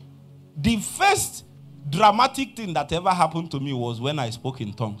 The first dramatic thing that ever happened to me was when I spoke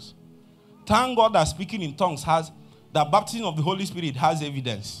in tongues. Thank God that speaking in tongues has, the baptism of the Holy Spirit has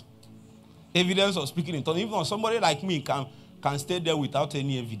evidence. Evidence of speaking in tongues. Even somebody like me can stay there without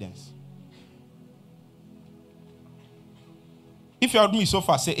any evidence. If you heard me so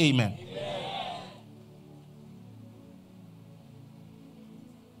far, say amen. Amen.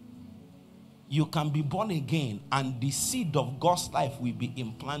 You can be born again and the seed of God's life will be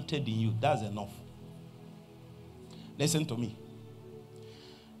implanted in you. That's enough. Listen to me.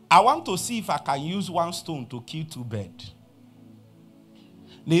 I want to see if I can use one stone to kill two birds.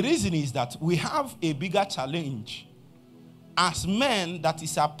 The reason is that we have a bigger challenge as men that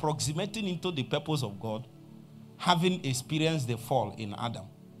is approximating into the purpose of God, having experienced the fall in Adam.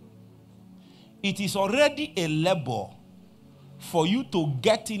 It is already a labor for you to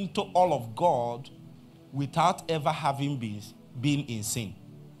get into all of God without ever having been in sin.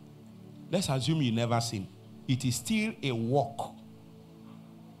 Let's assume you never sin. It is still a walk.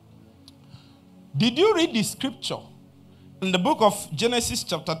 Did you read the scripture? In the book of Genesis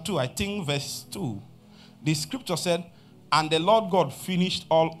chapter 2, I think verse 2, the scripture said, and the Lord God finished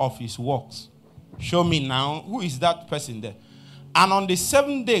all of his works. Show me now, who is that person there? And on the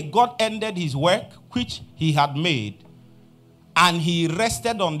seventh day, God ended his work, which he had made. And he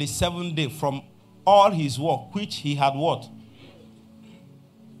rested on the seventh day from all his work, which he had what?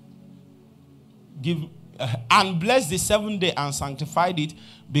 And blessed the seventh day and sanctified it,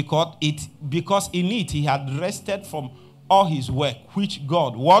 because in it he had rested from all his work, which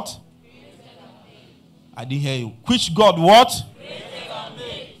God what? I didn't hear you. Which God what?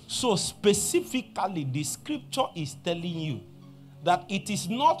 So specifically, the scripture is telling you that it is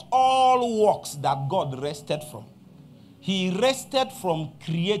not all works that God rested from. He rested from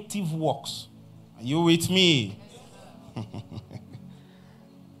creative works. Are you with me?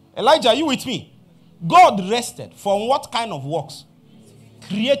 Elijah, are you with me? God rested from what kind of works?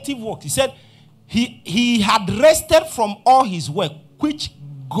 Creative work. He said he had rested from all his work, which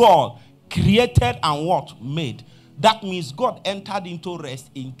God created and what? Made. That means God entered into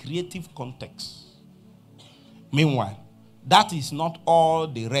rest in creative context. Meanwhile, that is not all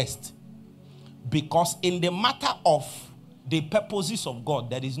the rest. Because in the matter of the purposes of God,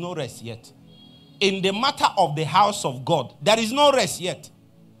 there is no rest yet. In the matter of the house of God, there is no rest yet.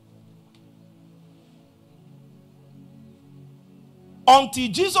 Until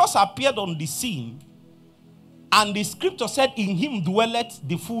Jesus appeared on the scene, and the scripture said, in him dwelleth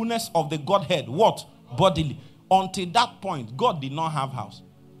the fullness of the Godhead. What? Bodily. Until that point, God did not have house.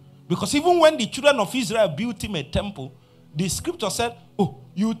 Because even when the children of Israel built him a temple, the scripture said, oh,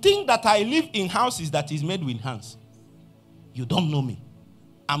 you think that I live in houses that is made with hands? You don't know me.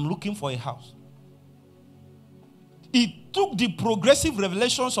 I'm looking for a house. It took the progressive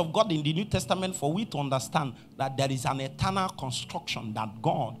revelations of God in the New Testament for we to understand that there is an eternal construction that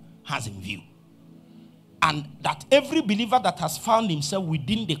God has in view. And that every believer that has found himself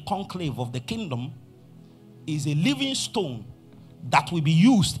within the conclave of the kingdom is a living stone that will be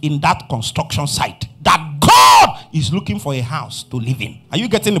used in that construction site. That God is looking for a house to live in. Are you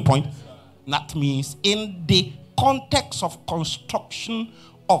getting the point? That means in the context of construction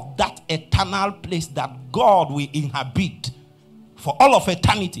of that eternal place that God will inhabit for all of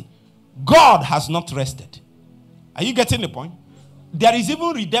eternity, God has not rested. Are you getting the point? There is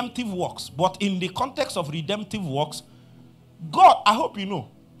even redemptive works, but in the context of redemptive works, God, I hope you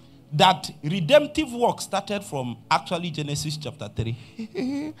know, that redemptive work started from actually Genesis chapter 3.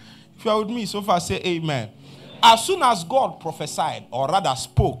 If you are with me so far, say amen. As soon as God prophesied, or rather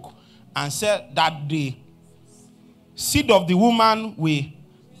spoke, and said that the seed of the woman will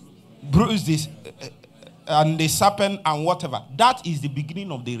bruise this, and the serpent and whatever, that is the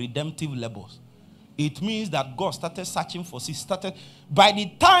beginning of the redemptive labors. It means that God started searching for seed. By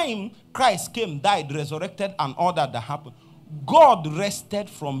the time Christ came, died, resurrected, and all that happened, God rested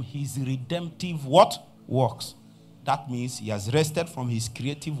from his redemptive what? Works. That means he has rested from his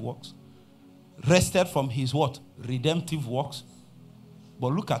creative works. Rested from his what? Redemptive works.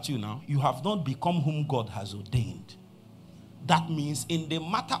 But look at you now. You have not become whom God has ordained. That means in the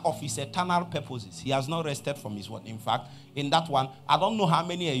matter of his eternal purposes, he has not rested from his word. In fact, in that one, I don't know how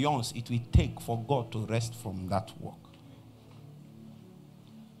many eons it will take for God to rest from that work.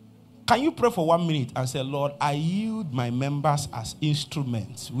 Can you pray for 1 minute and say, Lord, I yield my members as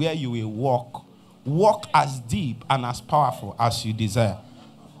instruments where you will walk as deep and as powerful as you desire.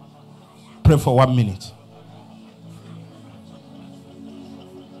 Pray for 1 minute.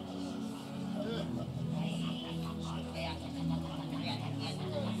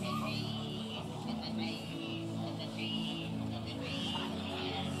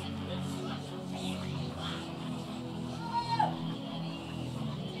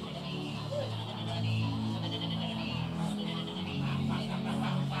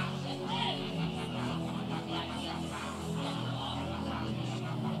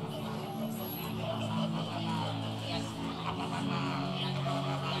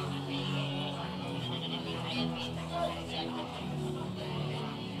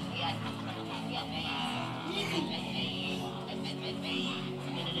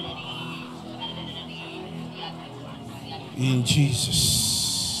 In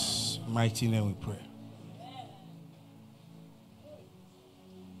Jesus' mighty name we pray.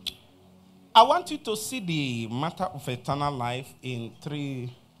 I want you to see the matter of eternal life in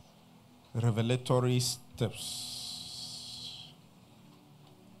 3 revelatory steps.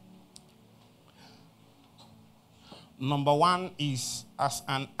 Number 1 is as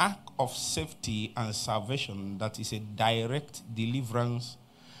an act of safety and salvation that is a direct deliverance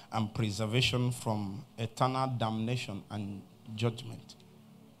and preservation from eternal damnation and judgment.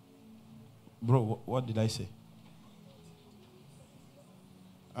 Bro, what did I say?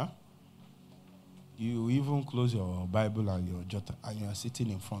 Huh? You even close your Bible and your jotter and you are sitting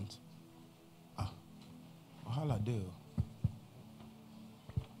in front.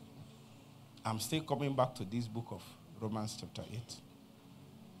 I'm still coming back to this book of Romans chapter 8.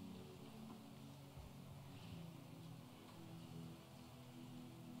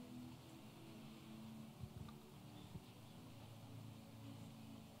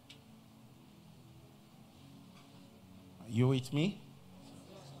 Are you with me?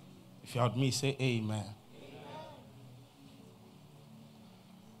 If you're with me, say amen.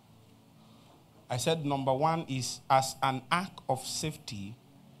 I said number 1 is as an act of safety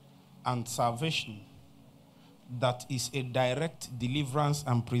and salvation that is a direct deliverance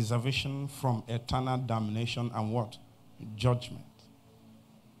and preservation from eternal damnation and what? Judgment.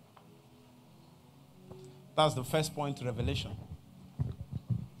 That's the first point, revelation.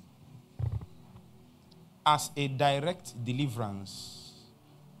 As a direct deliverance,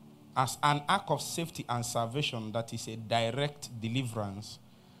 as an act of safety and salvation that is a direct deliverance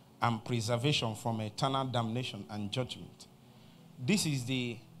and preservation from eternal damnation and judgment. This is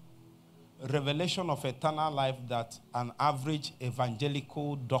the revelation of eternal life that an average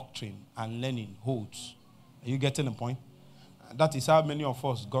evangelical doctrine and learning holds. Are you getting the point? That is how many of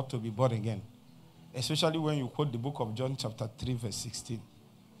us got to be born again. Especially when you quote the book of John chapter 3 verse 16.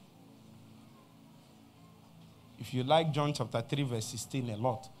 If you like John chapter 3 verse 16 a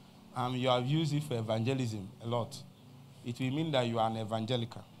lot, you have used it for evangelism a lot, it will mean that you are an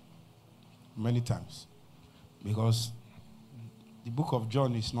evangelical many times. Because the book of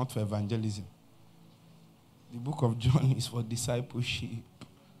John is not for evangelism. The book of John is for discipleship.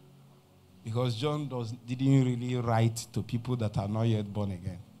 Because John didn't really write to people that are not yet born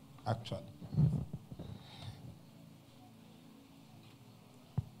again, actually.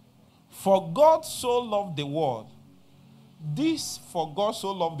 For God so loved the world. This for God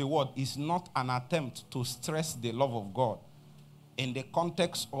so loved the world is not an attempt to stress the love of God in the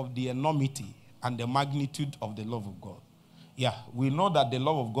context of the enormity and the magnitude of the love of God. Yeah, we know that the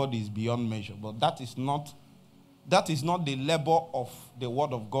love of God is beyond measure, but that is not the label of the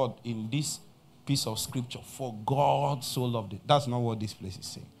word of God in this piece of scripture. For God so loved it. That's not what this place is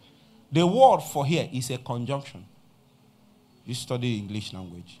saying. The word for here is a conjunction. You study English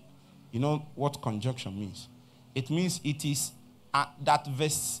language. You know what conjunction means? It means it is that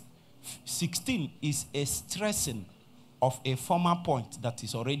verse 16 is a stressing of a former point that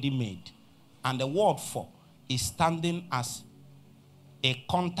is already made. And the word for is standing as a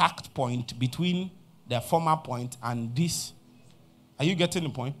contact point between the former point and this. Are you getting the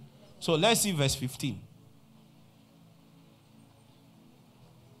point? So let's see verse 15.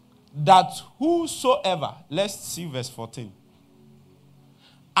 That whosoever, let's see verse 14.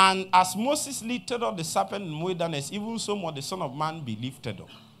 And as Moses lifted up the serpent in the wilderness, even so must the Son of Man be lifted up.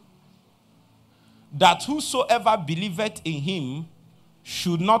 That whosoever believeth in him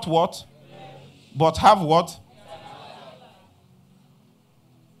should not what? But have what?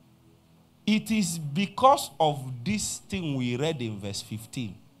 It is because of this thing we read in verse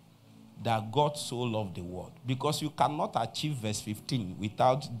 15 that God so loved the world. Because you cannot achieve verse 15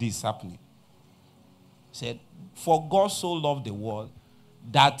 without this happening. He said, for God so loved the world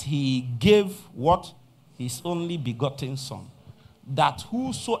that he gave what? His only begotten Son. That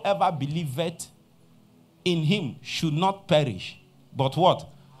whosoever believeth in him should not perish, but what?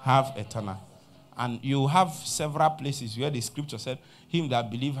 Have eternal. And you have several places where the scripture said, him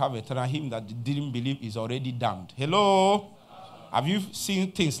that believe have eternal, him that didn't believe is already damned. Hello? Have you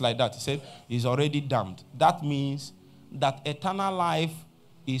seen things like that? He said, he's already damned. That means that eternal life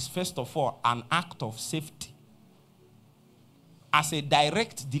is first of all an act of safety as a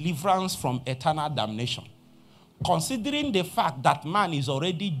direct deliverance from eternal damnation. Considering the fact that man is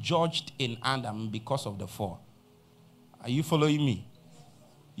already judged in Adam because of the fall. Are you following me?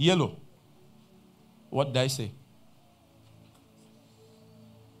 Yellow. What did I say?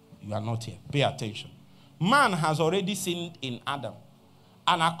 You are not here. Pay attention. Man has already sinned in Adam.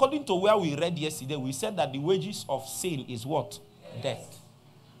 And according to where we read yesterday, we said that the wages of sin is what? Death.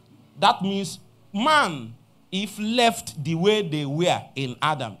 That means man if left the way they were in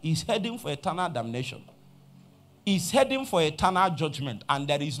Adam, is heading for eternal damnation. He's heading for eternal judgment, and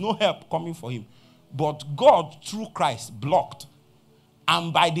there is no help coming for him. But God, through Christ, blocked.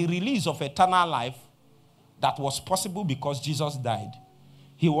 And by the release of eternal life, that was possible because Jesus died,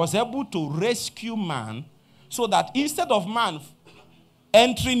 he was able to rescue man, so that instead of man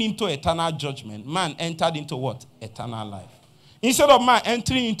entering into eternal judgment, man entered into what? Eternal life. Instead of man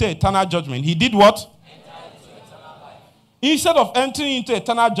entering into eternal judgment, he did what? Instead of entering into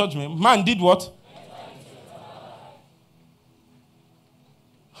eternal judgment, man did what?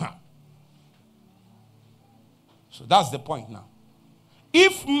 Huh. So that's the point now.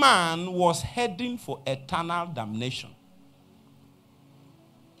 If man was heading for eternal damnation,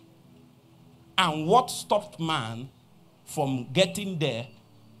 and what stopped man from getting there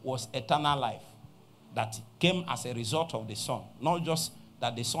was eternal life that came as a result of the Son. Not just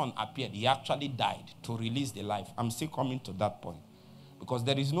that the Son appeared, he actually died to release the life. I'm still coming to that point. Because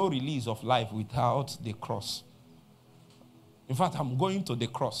there is no release of life without the cross. In fact, I'm going to the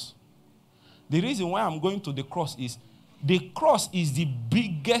cross. The reason why I'm going to the cross is the cross is the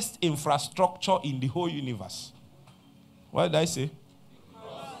biggest infrastructure in the whole universe. What did I say?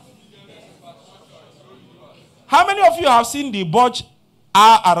 How many of you have seen the Burj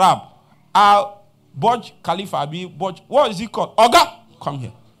Al Arab? Burj Khalifa, what is it called? Oga, come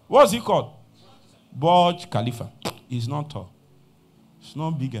here. What is it called? Burj Khalifa. It's not tall. It's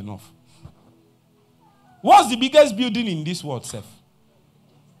not big enough. What's the biggest building in this world, Seth?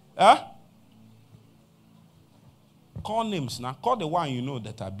 Huh? Call names now. Call the one you know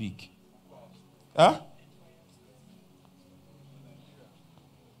that are big. Huh?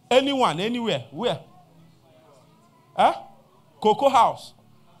 Anyone, anywhere. Where? Huh? Cocoa House.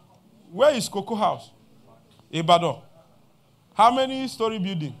 Where is Cocoa House? Ibadan. How many story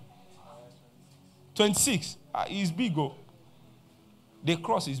building? 26. It's big. Oh. The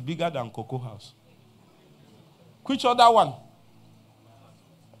cross is bigger than Cocoa House. Which other one?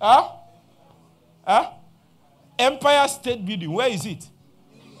 Huh? Huh? Empire State Building. Where is it?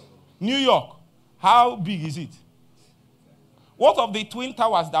 New York. How big is it? What of the Twin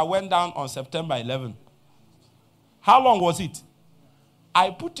Towers that went down on September 11? How long was it?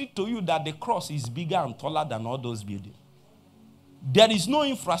 I put it to you that the cross is bigger and taller than all those buildings. There is no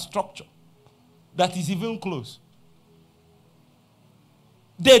infrastructure that is even close.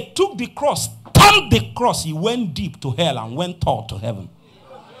 They took the cross, stamped the cross, he went deep to hell and went tall to heaven.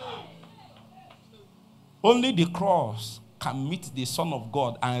 Only the cross can meet the Son of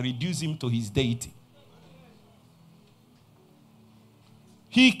God and reduce him to his deity.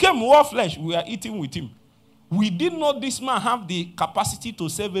 He came wore flesh, we are eating with him. We did not this man have the capacity to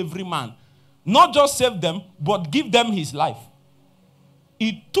save every man. Not just save them, but give them his life.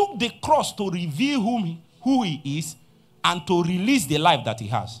 He took the cross to reveal who he is and to release the life that he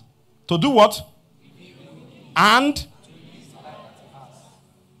has. To do what? And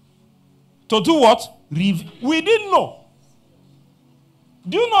to do what? We didn't know.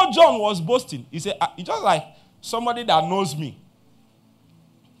 Do you know John was boasting? He said, it's just like somebody that knows me.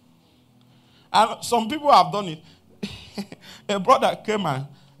 And some people have done it. A brother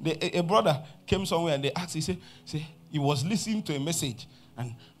came somewhere and they asked, he said he was listening to a message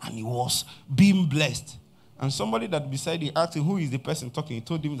and he was being blessed. And somebody that beside him asked him, who is the person talking? He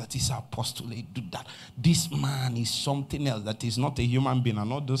told him that he's an apostle. He do that. This man is something else, that is not a human being,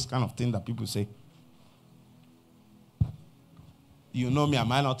 and all those kind of things that people say. You know me,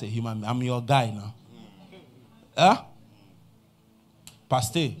 am I not a human being? I'm your guy now. Huh?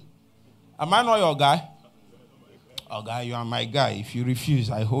 Pastor, am I not your guy? Oh, guy, you are my guy. If you refuse,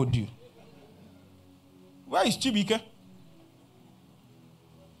 I hold you. Where is Chibike?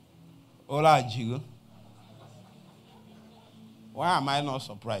 Ola Jigo. Why am I not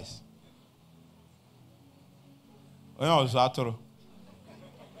surprised?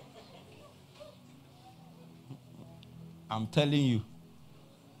 I'm telling you,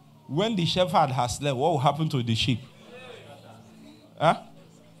 when the shepherd has slept, what will happen to the sheep? Huh?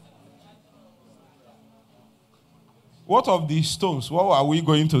 What of the stones? What are we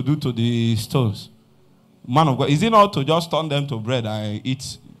going to do to the stones? Man of God, is it not to just turn them to bread and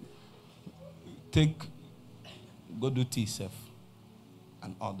eat? Go do tea, self,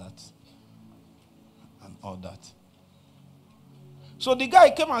 and all that. And all that. So the guy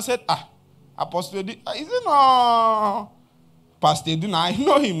came and said, Apostle, is it not Pastor Duna? I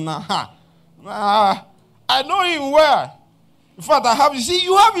know him now. I know him where? In fact,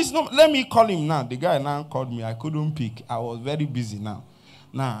 you have his number. Let me call him now. The guy now called me. I couldn't pick. I was very busy now.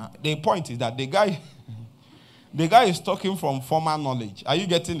 Now, the point is that the guy is talking from former knowledge. Are you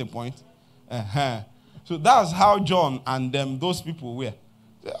getting the point? So that's how John and those people were.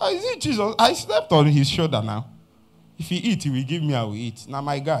 Is it Jesus? I slept on his shoulder now. If he eat, he will give me, I will eat. Now,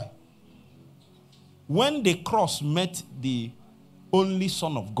 my guy. When the cross met the only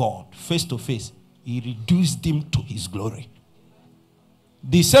Son of God face to face, he reduced him to his glory.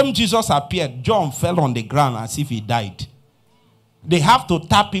 The same Jesus appeared. John fell on the ground as if he died. They have to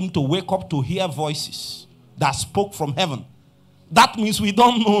tap him to wake up to hear voices that spoke from heaven. That means we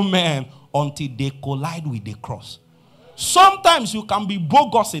don't know man until they collide with the cross. Sometimes you can be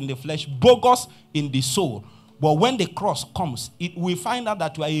bogus in the flesh, bogus in the soul. But when the cross comes, we find out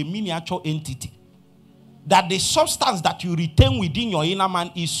that you are a miniature entity. That the substance that you retain within your inner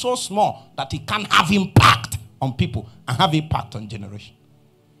man is so small that it can have impact on people and have impact on generation.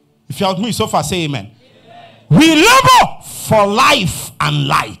 If you are with me so far, say amen. We labor for life and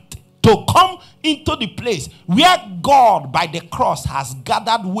light to come into the place where God by the cross has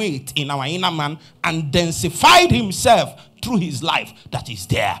gathered weight in our inner man and densified himself through his life that is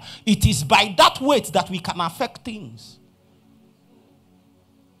there. It is by that weight that we can affect things.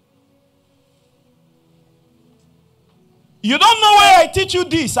 You don't know where I teach you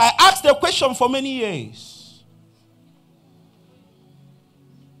this. I asked the question for many years.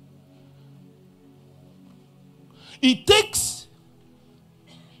 It takes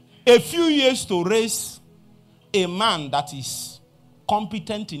a few years to raise a man that is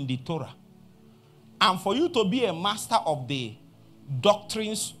competent in the Torah. And for you to be a master of the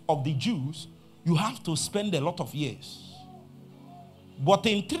doctrines of the Jews, you have to spend a lot of years. But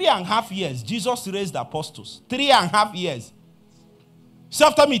in 3.5 years, Jesus raised the apostles. 3.5 years. Say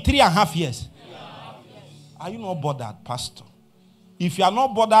after me, 3.5 years. Are you not bothered, Pastor? If you are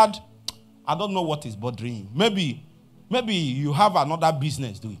not bothered, I don't know what is bothering you. Maybe you have another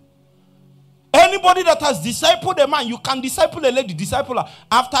business doing. Anybody that has discipled a man, you can disciple a lady, disciple her.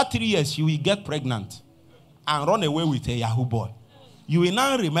 After 3 years, you will get pregnant and run away with a Yahoo boy. You will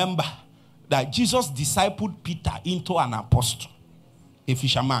now remember that Jesus discipled Peter into an apostle, a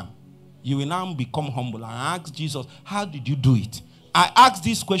fisherman. You will now become humble and ask Jesus, how did you do it? I asked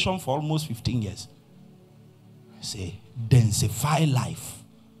this question for almost 15 years. I say, densify life.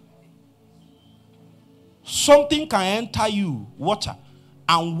 Something can enter you, water,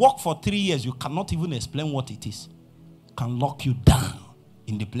 and work for 3 years. You cannot even explain what it is. Can lock you down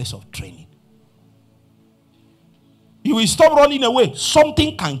in the place of training. You will stop running away.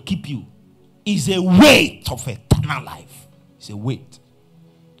 Something can keep you. It's a weight of eternal life. It's a weight.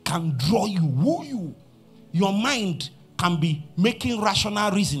 Can draw you, woo you. Your mind can be making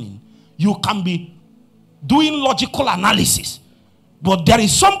rational reasoning. You can be doing logical analysis. But there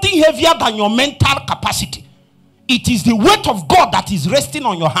is something heavier than your mental capacity. It is the weight of God that is resting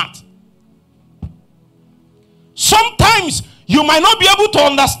on your heart. Sometimes you might not be able to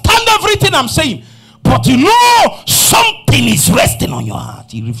understand everything I'm saying, but you know something is resting on your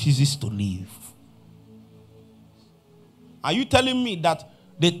heart. It refuses to leave. Are you telling me that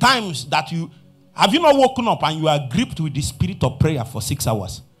the times that have you not woken up and you are gripped with the spirit of prayer for 6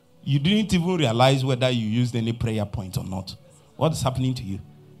 hours? You didn't even realize whether you used any prayer point or not. What is happening to you?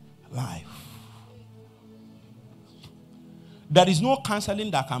 Life. There is no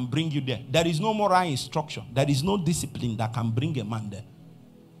counseling that can bring you there. There is no moral instruction. There is no discipline that can bring a man there.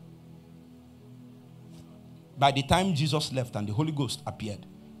 By the time Jesus left and the Holy Ghost appeared,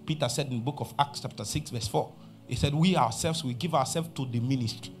 Peter said in the book of Acts chapter 6 verse 4, he said, we ourselves, we give ourselves to the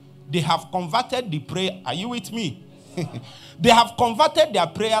ministry. They have converted the prayer. Are you with me? They have converted their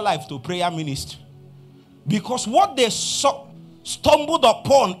prayer life to prayer ministry. Because what they stumbled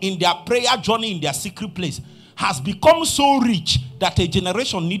upon in their prayer journey in their secret place has become so rich that a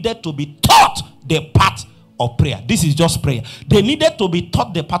generation needed to be taught the path of prayer. This is just prayer. They needed to be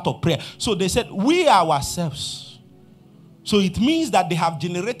taught the path of prayer. So they said, we ourselves. So it means that they have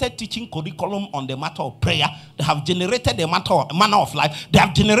generated teaching curriculum on the matter of prayer. They have generated the manner of life. They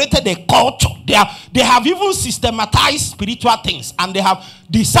have generated a culture. They have even systematized spiritual things. And they have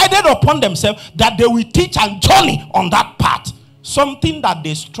decided upon themselves that they will teach and journey on that path. Something that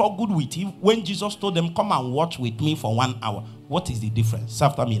they struggled with when Jesus told them, come and watch with me for 1 hour. What is the difference?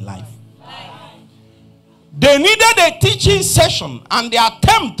 After me, life. They needed a teaching session, and the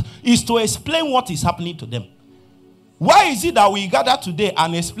attempt is to explain what is happening to them. Why is it that we gather today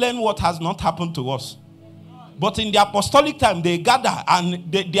and explain what has not happened to us? But in the apostolic time, they gather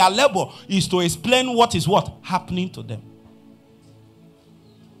and their labor is to explain what is happening to them.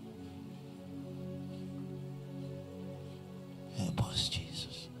 Help us,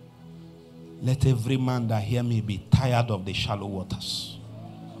 Jesus. Let every man that hear me be tired of the shallow waters.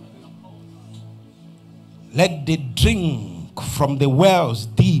 Let the drink from the wells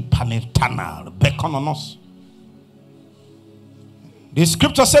deep and eternal beckon on us. The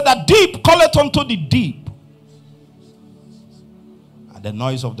scripture said that deep calleth unto the deep at the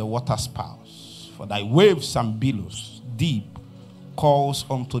noise of the water spouts. For thy waves and billows, deep calls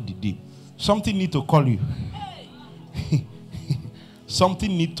unto the deep. Something need to call you.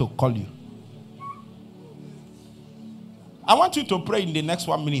 Something need to call you. I want you to pray in the next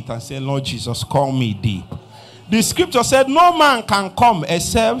 1 minute and say, Lord Jesus, call me deep. The scripture said, no man can come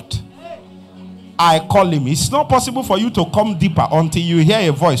except I call him. It's not possible for you to come deeper until you hear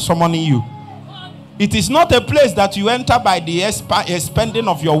a voice summoning you. It is not a place that you enter by the expending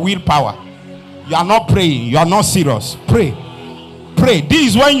of your willpower. You are not praying. You are not serious. Pray. Pray. This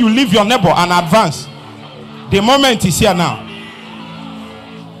is when you leave your neighbor and advance. The moment is here now.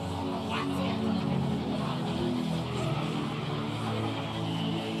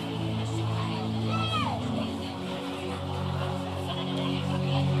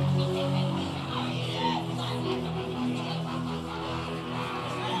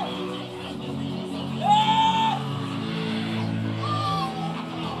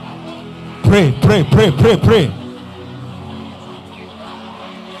 Pray, pray, pray, pray, pray.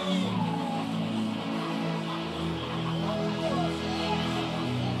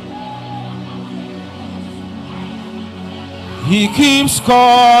 He keeps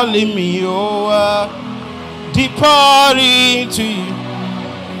calling me over, deeper into you,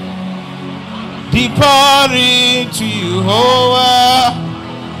 deeper into you, over.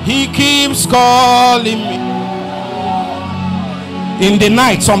 He keeps calling me. In the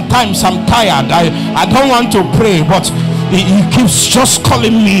night, sometimes I'm tired. I don't want to pray, but he keeps just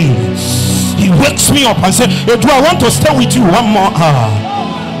calling me. He wakes me up and says, hey, do I want to stay with you one more hour?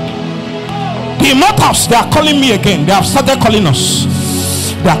 The immortals, they are calling me again. They have started calling us.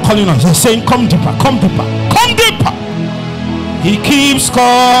 They are calling us. They're saying, come deeper, come deeper, come deeper. He keeps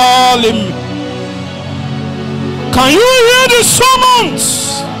calling me. Can you hear the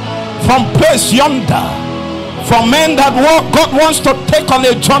summons from place yonder? For men that God wants to take on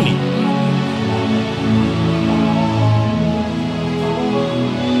a journey.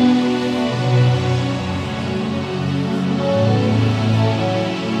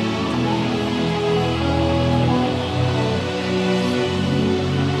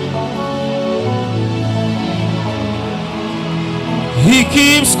 He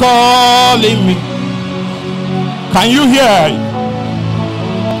keeps calling me. Can you hear?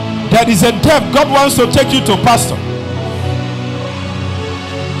 There is a depth God wants to take you to, pastor.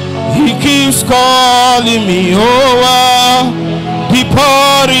 He keeps calling me over,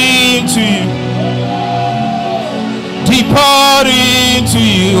 deeper into you, deeper into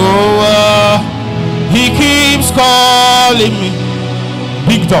you, over. He keeps calling me.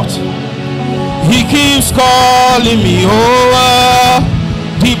 Big dot. He keeps calling me over,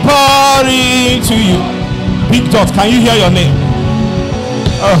 deeper into you. Big dot. Can you hear your name?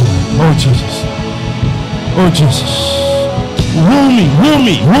 Oh Jesus. Oh Jesus. Woo me, woo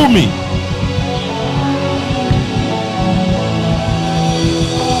me, woo me.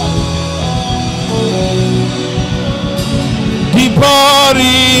 Deeper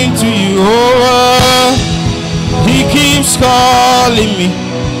into you, oh, he keeps calling me.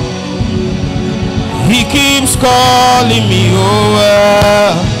 He keeps calling me,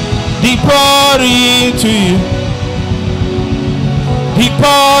 oh, deeper into you.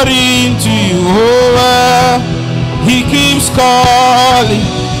 Deeper into you, oh, he keeps calling.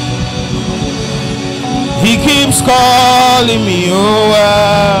 He keeps calling me,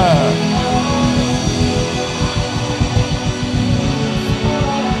 oh.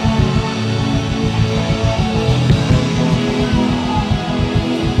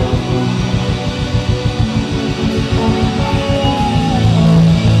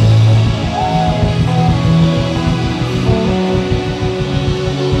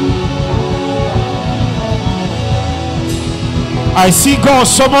 I see God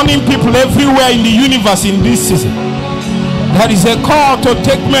summoning people everywhere in the universe in this season. There is a call to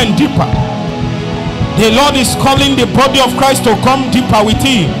take men deeper. The Lord is calling the body of Christ to come deeper with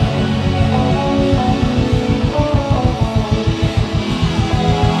him.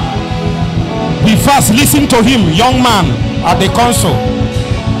 Be fast, listen to him, young man at the console.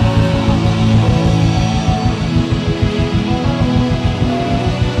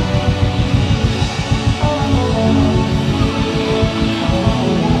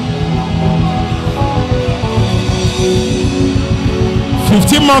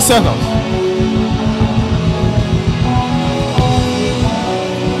 More seconds.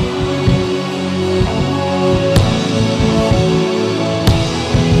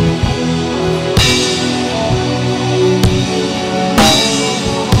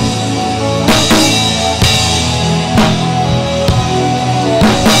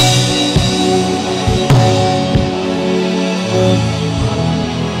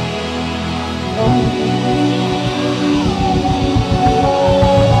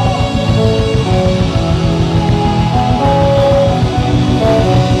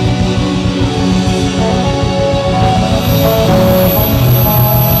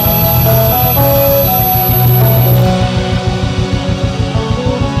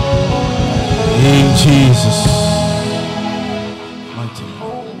 Jesus. Mighty name.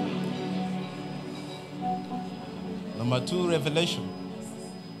 Number 2, revelation.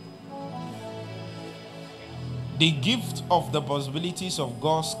 The gift of the possibilities of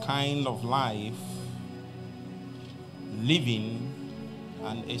God's kind of life, living,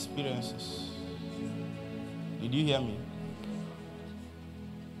 and experiences. Did you hear me?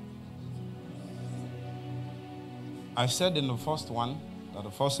 I said in the first one that the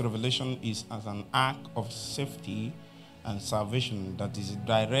first revelation is as an ark of safety and salvation that is a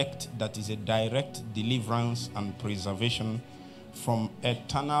direct deliverance and preservation from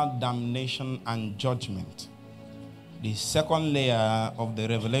eternal damnation and judgment. The second layer of the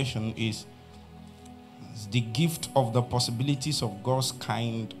revelation is the gift of the possibilities of God's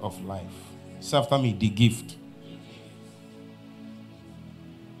kind of life. Say after me, the gift.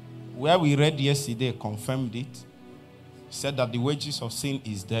 Where we read yesterday confirmed it. Said that the wages of sin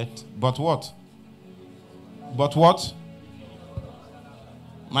is death. But what? But what?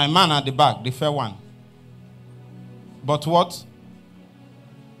 My man at the back, the fair one. But what?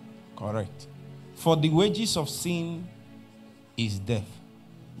 Correct. For the wages of sin is death.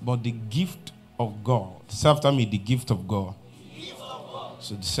 But the gift of God. Say after me, the gift of God.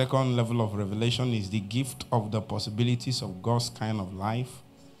 So the second level of revelation is the gift of the possibilities of God's kind of life.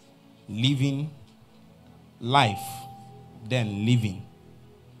 Living life, then living.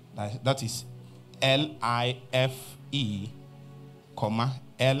 That is L-I-F-E,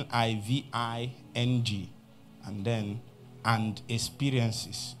 L-I-V-I-N-G, and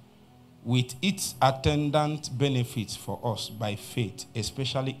experiences with its attendant benefits for us by faith,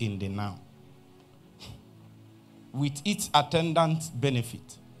 especially in the now. With its attendant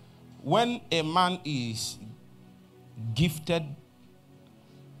benefit. When a man is gifted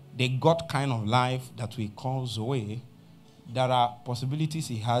the God kind of life that we call Zoe, there are possibilities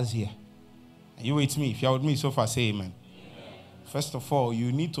he has here. Are you with me? If you're with me so far, say amen. Amen. First of all,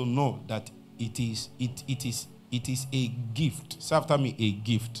 you need to know that it is a gift. Say after me, a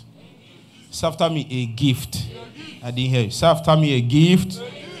gift. Say after me, a gift. I didn't hear you. Say after me, a gift.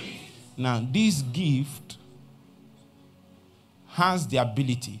 Now, this gift has the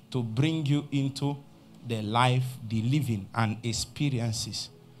ability to bring you into the life, the living, and experiences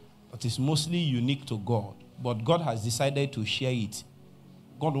that is mostly unique to God. But God has decided to share it.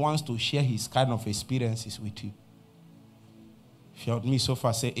 God wants to share his kind of experiences with you. If you're with me so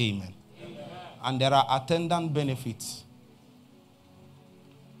far, say amen. Amen. And there are attendant benefits.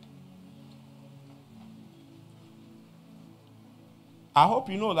 I hope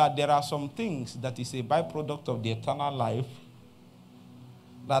you know that there are some things that is a byproduct of the eternal life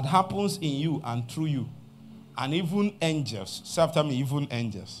that happens in you and through you. And even angels, say after me, even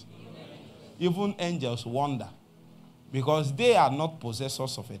angels. Even angels wonder because they are not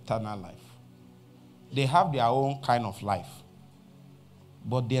possessors of eternal life. They have their own kind of life.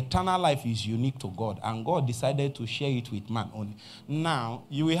 But the eternal life is unique to God, and God decided to share it with man only. Now,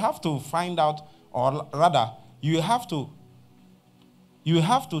 you will have to find out, or rather, you have to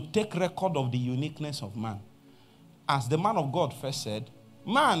take record of the uniqueness of man. As the man of God first said,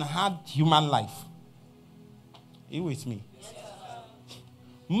 man had human life. Are you with me?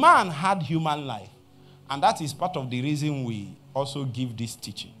 Man had human life. And that is part of the reason we also give this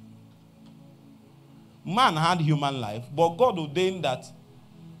teaching. Man had human life, but God ordained that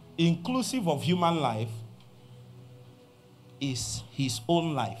inclusive of human life is his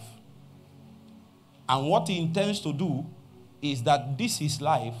own life. And what he intends to do is that this his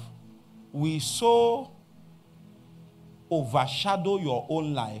life will so overshadow your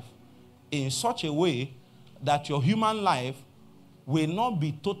own life in such a way that your human life will not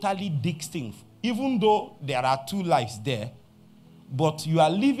be totally distinct, even though there are two lives there, but you are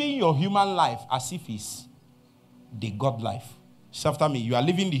living your human life as if it's the God life. So after me, you are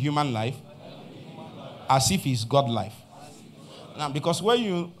living the human life as if it's God life. Now, because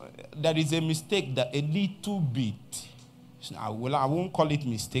when there is a mistake that a little bit, I won't call it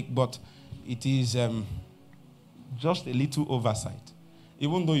mistake, but it is just a little oversight.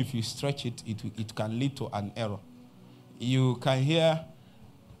 Even though if you stretch it, it can lead to an error. You can hear,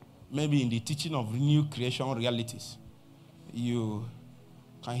 maybe in the teaching of new creation realities, you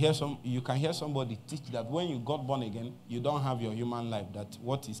can hear somebody teach that when you got born again, you don't have your human life, that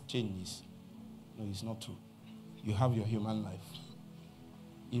what is changed is. No, it's not true. You have your human life,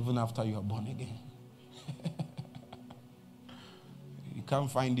 even after you are born again. You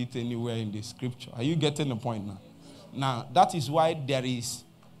can't find it anywhere in the scripture. Are you getting the point now? Now, that is why there is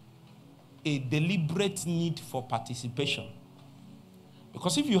a deliberate need for participation.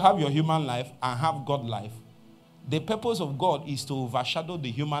 Because if you have your human life and have God life, the purpose of God is to overshadow the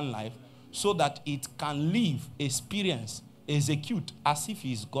human life so that it can live, experience, execute as if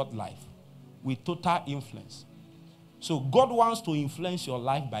it's God life with total influence. So God wants to influence your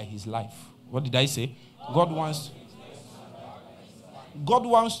life by his life. What did I say? God wants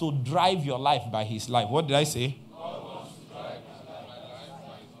to drive your life by his life. What did I say?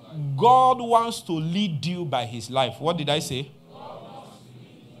 God wants to lead you by his life. What did I say?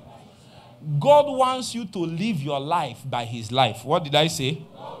 God wants you to live your life by his life. What did I say?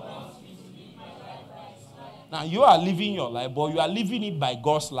 Now you are living your life, but you are living it by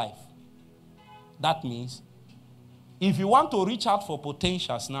God's life. That means if you want to reach out for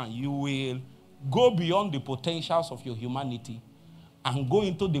potentials now, you will go beyond the potentials of your humanity and go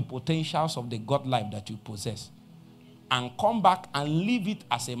into the potentials of the God life that you possess. And come back and live it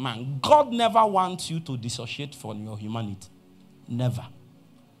as a man. God never wants you to dissociate from your humanity. Never.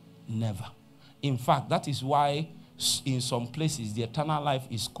 Never. In fact, that is why in some places the eternal life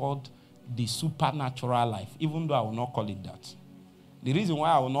is called the supernatural life, even though I will not call it that. The reason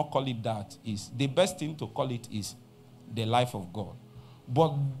why I will not call it that is the best thing to call it is the life of God.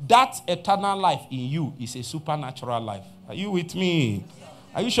 But that eternal life in you is a supernatural life. Are you with me?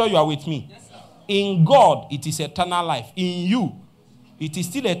 Are you sure you are with me? Yes, sir. In God, it is eternal life. In you, it is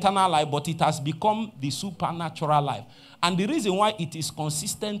still eternal life, but it has become the supernatural life. And the reason why it is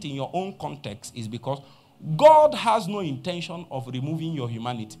consistent in your own context is because God has no intention of removing your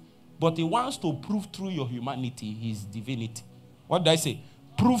humanity, but he wants to prove through your humanity his divinity. What did I say?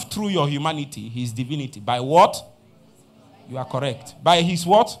 Prove through your humanity his divinity. By what? You are correct. By his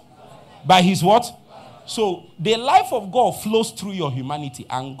what? By his what? So the life of God flows through your humanity,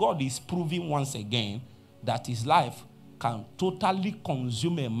 and God is proving once again that his life can totally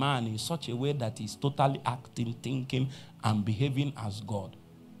consume a man in such a way that he's totally acting, thinking, and behaving as God.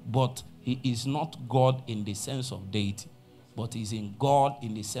 But he is not God in the sense of deity, but he's in God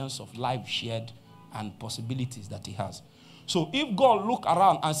in the sense of life shared and possibilities that he has. So if God look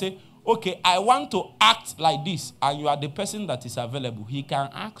around and say, okay, I want to act like this, and you are the person that is available, he can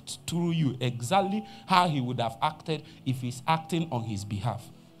act through you exactly how he would have acted if he's acting on his behalf.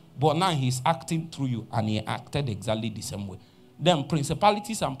 But now he's acting through you, and he acted exactly the same way. Then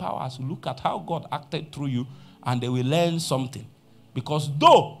principalities and powers will look at how God acted through you, and they will learn something. Because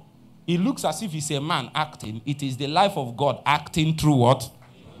though it looks as if it's a man acting, it is the life of God acting through what?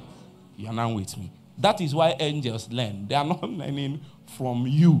 You are now with me. That is why angels learn. They are not learning from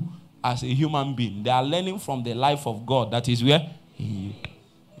you as a human being. They are learning from the life of God. That is where? In you.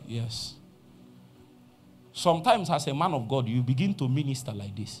 Yes. Sometimes as a man of God, you begin to minister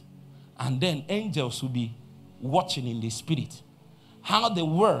like this. And then angels will be watching in the spirit. How the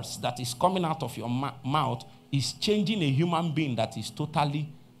words that is coming out of your mouth is changing a human being that is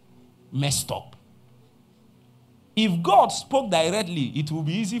totally messed up. If God spoke directly, it will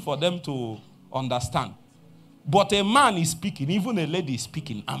be easy for them to understand. But a man is speaking, even a lady is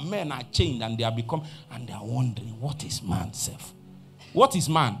speaking, and men are chained and they are and they are wondering, what is man self? What is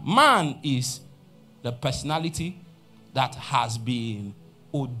man? Man is the personality that has been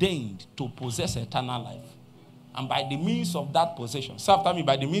ordained to possess eternal life. And by the means of that possession, say after me,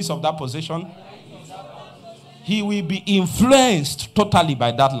 by the means of that possession, he will be influenced totally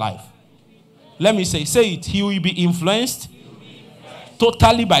by that life. Let me say it. He will be influenced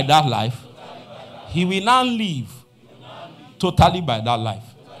totally by that life. He will now live totally by that life.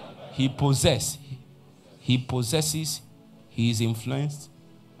 He possesses, he is influenced,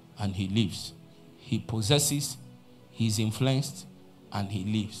 and he lives. He possesses, he is influenced, and he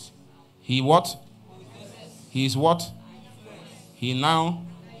lives. He what? He is what? He now.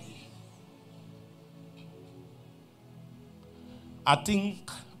 I think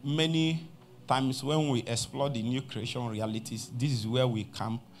many times when we explore the new creation realities, this is where we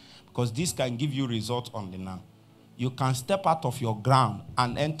come. Because this can give you results on the now. You can step out of your ground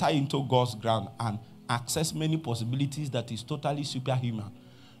and enter into God's ground and access many possibilities that is totally superhuman.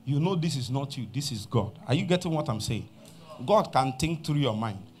 You know this is not you, this is God. Are you getting what I'm saying? God can think through your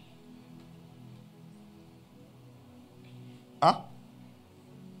mind. Huh?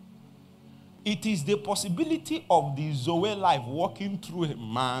 It is the possibility of the Zoe life walking through a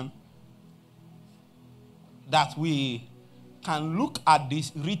man that we can look at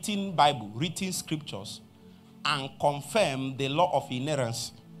this written Bible, written scriptures, and confirm the law of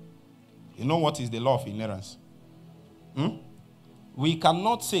inerrancy. You know what is the law of inerrancy? We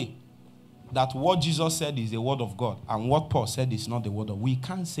cannot say that what Jesus said is the word of God and what Paul said is not the word of God. We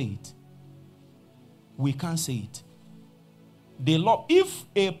can't say it. We can't say it. The law, if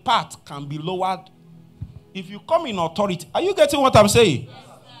a part can be lowered, if you come in authority, are you getting what I'm saying? Yes,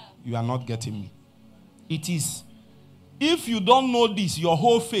 you are not getting me. It is If you don't know this, your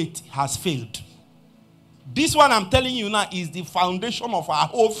whole faith has failed. This one I'm telling you now is the foundation of our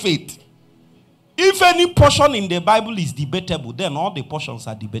whole faith. If any portion in the Bible is debatable, then all the portions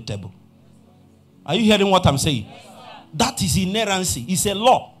are debatable. Are you hearing what I'm saying? Yes, that is inerrancy. It's a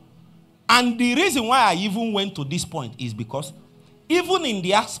law. And the reason why I even went to this point is because even in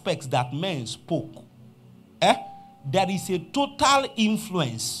the aspects that men spoke, there is a total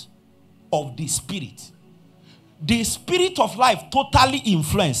influence of the spirit. The spirit of life totally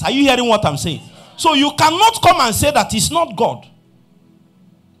influence. Are you hearing what I'm saying? So you cannot come and say that it's not God.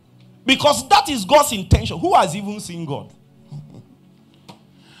 Because that is God's intention. Who has even seen God?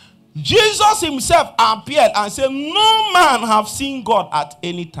 Jesus himself appeared and said, no man have seen God at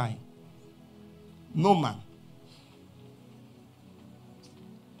any time. No man.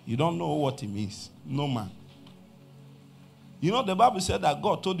 You don't know what it means. No man. You know, the Bible said that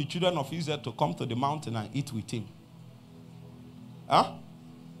God told the children of Israel to come to the mountain and eat with him. Huh?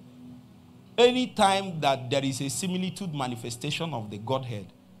 Anytime that there is a similitude manifestation of the Godhead,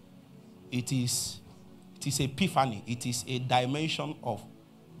 it is epiphany. It is a dimension of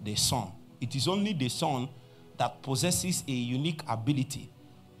the Son. It is only the Son that possesses a unique ability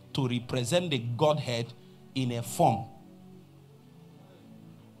to represent the Godhead in a form.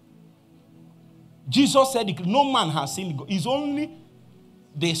 Jesus said, no man has seen God. It's only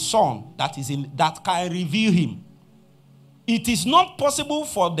the Son that can reveal him. It is not possible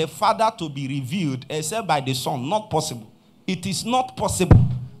for the Father to be revealed except by the Son. Not possible. It is not possible.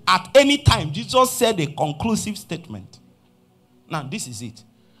 At any time, Jesus said a conclusive statement. Now, this is it.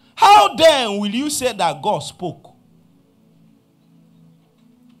 How then will you say that God spoke?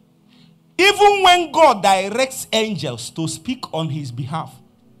 Even when God directs angels to speak on his behalf,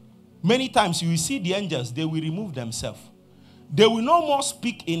 many times you will see the angels, they will remove themselves. They will no more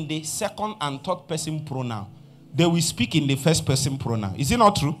speak in the second and third person pronoun. They will speak in the first person pronoun. Is it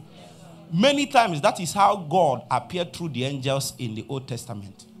not true? Yes. Many times that is how God appeared through the angels in the Old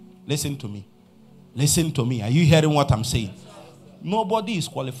Testament. Listen to me. Listen to me. Are you hearing what I'm saying? Nobody is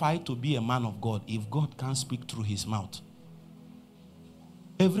qualified to be a man of God if God can't speak through his mouth.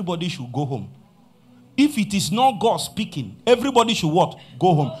 Everybody should go home. If it is not God speaking, everybody should what?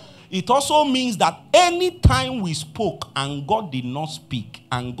 Go home. It also means that any time we spoke and God did not speak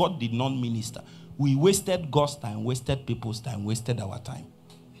and God did not minister, we wasted God's time, wasted people's time, wasted our time.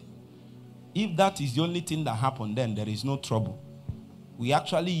 If that is the only thing that happened, then there is no trouble. We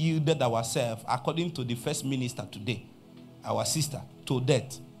actually yielded ourselves, according to the first minister today, our sister, to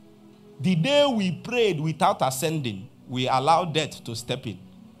death. The day we prayed without ascending, we allowed death to step in.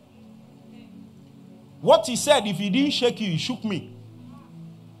 What he said, if he didn't shake you, he shook me.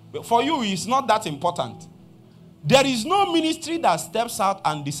 But for you, it's not that important. There is no ministry that steps out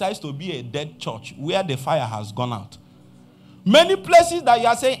and decides to be a dead church where the fire has gone out. Many places that you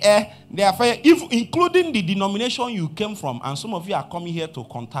are saying, they are fire, including the denomination you came from, and some of you are coming here to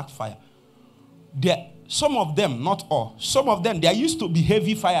contact fire. Some of them, not all, some of them, there used to be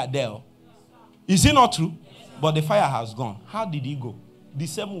heavy fire there. Is it not true? But the fire has gone. How did it go? The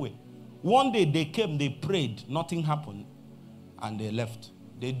same way. One day they came, they prayed, nothing happened, and they left.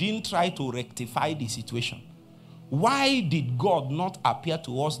 They didn't try to rectify the situation. Why did God not appear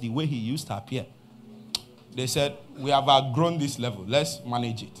to us the way he used to appear? They said, we have outgrown this level. Let's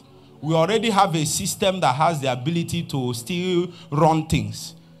manage it. We already have a system that has the ability to still run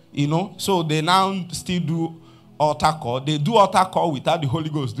things. You know, so they now still do altar call. They do altar call without the Holy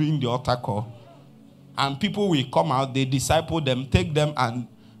Ghost doing the altar call. And people will come out, they disciple them, take them, and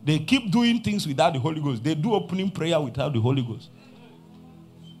they keep doing things without the Holy Ghost. They do opening prayer without the Holy Ghost.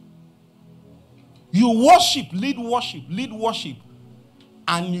 You lead worship,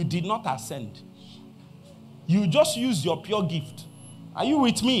 and you did not ascend. You just used your pure gift. Are you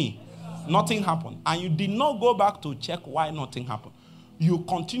with me? Nothing happened. And you did not go back to check why nothing happened. You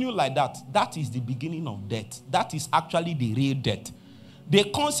continue like that. That is the beginning of death. That is actually the real death. The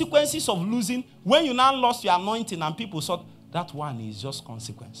consequences of losing, when you now lost your anointing and people saw, that one is just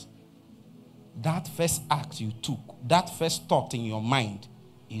consequence. That first act you took, that first thought in your mind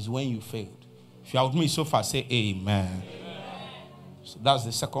is when you failed. If you are with me so far, say amen. Amen. So that's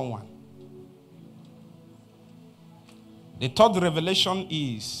the second one. The third revelation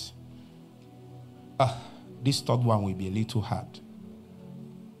is, this third one will be a little hard.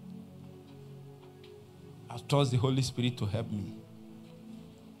 I trust the Holy Spirit to help me.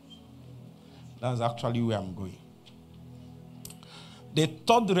 That's actually where I'm going. The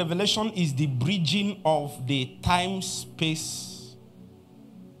third revelation is the bridging of the time-space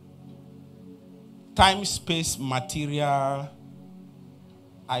material.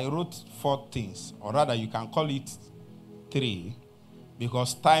 I wrote 4 things, or rather you can call it 3,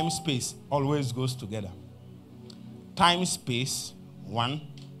 because time, space always goes together. Time, space, 1,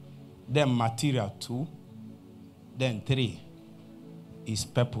 then material, 2, then 3 is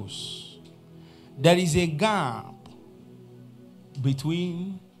purpose. There is a gap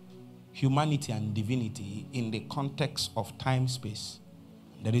between humanity and divinity in the context of time, space.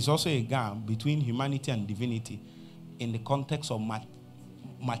 There is also a gap between humanity and divinity in the context of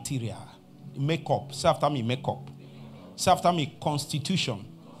material. Makeup. Say after me, makeup. Say after me, constitution.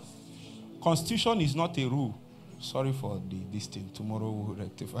 Constitution is not a rule. Sorry for this thing. Tomorrow we'll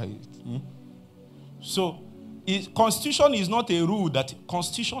rectify it. So, constitution is not a rule. That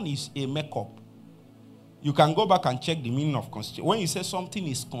constitution is a makeup. You can go back and check the meaning of constitution. When you say something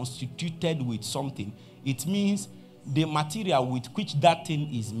is constituted with something, it means the material with which that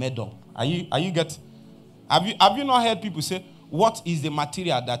thing is made up. Are you get? Have you not heard people say, what is the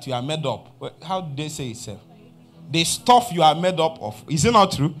material that you are made up? How do they say it, sir? The stuff you are made up of. Is it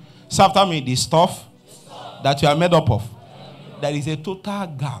not true? Say after me, the stuff that you are made up of. There is a total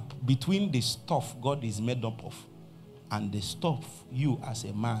gap between the stuff God is made up of and the stuff you as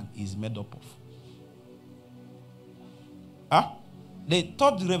a man is made up of. Huh? The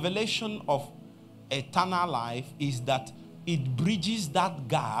third revelation of eternal life is that it bridges that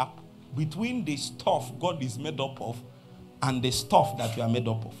gap between the stuff God is made up of and the stuff that you are made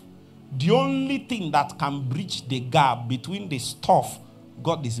up of. The only thing that can bridge the gap between the stuff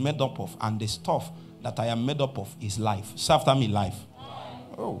God is made up of and the stuff that I am made up of is life. Say after me, life.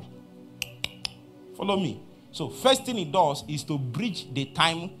 Oh. Follow me. So first thing it does is to bridge the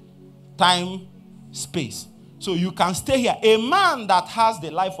time, space. So you can stay here. A man that has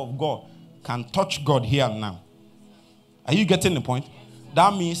the life of God can touch God here and now. Are you getting the point?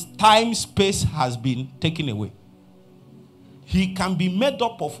 That means time, space has been taken away. He can be made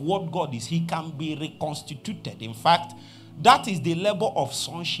up of what God is. He can be reconstituted. In fact, that is the level of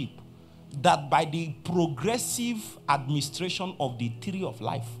sonship, that by the progressive administration of the tree of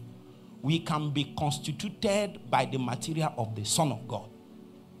life, we can be constituted by the material of the Son of God,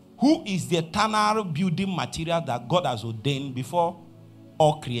 who is the eternal building material that God has ordained before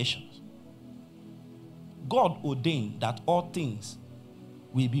all creations. God ordained that all things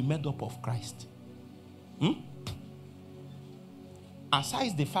will be made up of Christ.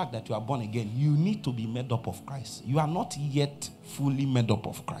 Aside the fact that you are born again, you need to be made up of Christ. You are not yet fully made up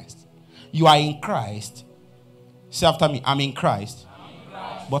of Christ. You are in Christ. Say after me, I'm in Christ.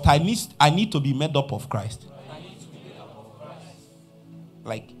 But I need to be made up of Christ.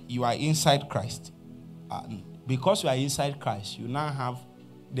 Like you are inside Christ. Because you are inside Christ, you now have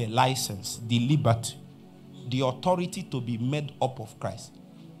the license, the liberty, the authority to be made up of Christ.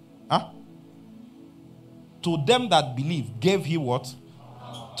 Huh? To them that believe, gave he what?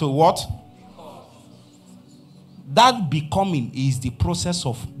 To what? That becoming is the process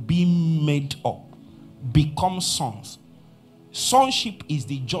of being made up. Become sons. Sonship is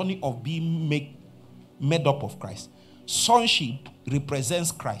the journey of being made up of Christ. Sonship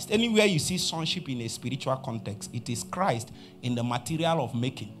represents Christ. Anywhere you see sonship in a spiritual context, it is Christ in the material of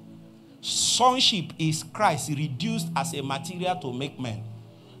making. Sonship is Christ reduced as a material to make men.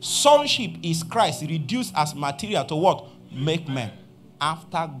 Sonship is Christ reduced as material to what? Make men.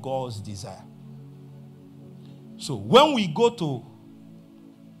 After God's desire. So when we go to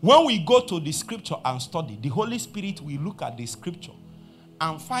the scripture and study, the Holy Spirit will look at the scripture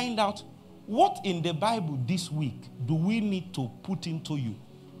and find out what in the Bible this week do we need to put into you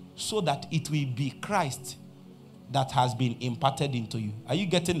so that it will be Christ that has been imparted into you. Are you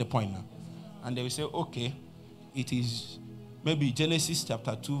getting the point now? And they will say, okay, it is maybe Genesis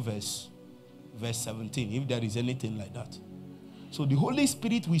chapter 2 verse 17, if there is anything like that. So the Holy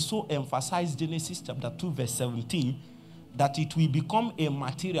Spirit will so emphasize Genesis chapter 2 verse 17 that it will become a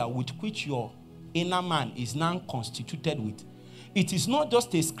material with which your inner man is now constituted with. It is not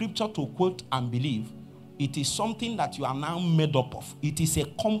just a scripture to quote and believe. It is something that you are now made up of. It is a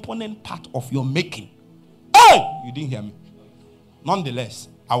component part of your making. Hey! You didn't hear me. Nonetheless,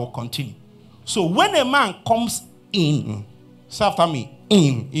 I will continue. So when a man comes in, say after me,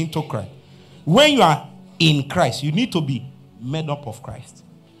 into Christ. When you are in Christ, you need to be made up of Christ.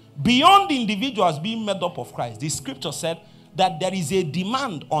 Beyond the individuals being made up of Christ, the scripture said that there is a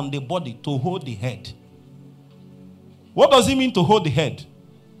demand on the body to hold the head. What does it mean to hold the head?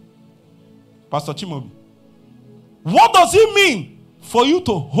 Pastor Chimobi. What does it mean for you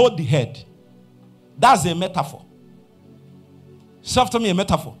to hold the head? That's a metaphor. Say after me, a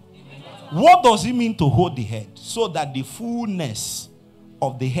metaphor. What does it mean to hold the head? So that the fullness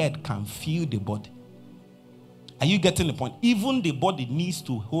of the head can fill the body. Are you getting the point? Even the body needs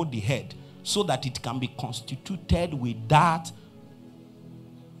to hold the head so that it can be constituted with that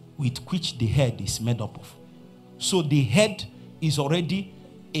with which the head is made up of. So the head is already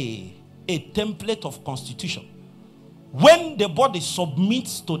a template of constitution. When the body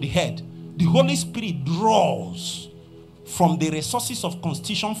submits to the head, the Holy Spirit draws from the resources of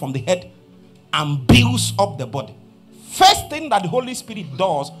constitution from the head and builds up the body. First thing that the Holy Spirit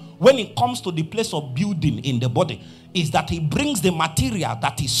does when it comes to the place of building in the body is that he brings the material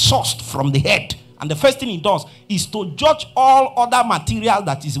that is sourced from the head. And the first thing he does is to judge all other material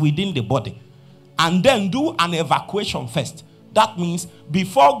that is within the body. And then do an evacuation first. That means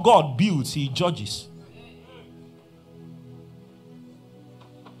before God builds, he judges.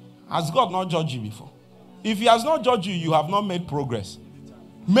 Has God not judged you before? If he has not judged you, you have not made progress.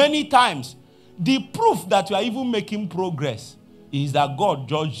 Many times, the proof that you are even making progress is that God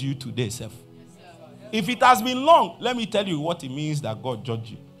judged you today, self. If it has been long, let me tell you what it means that God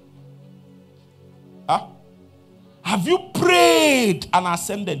judged you. Huh? Have you prayed and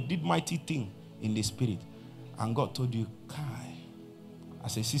ascended, did mighty thing in the spirit, and God told you, Kai,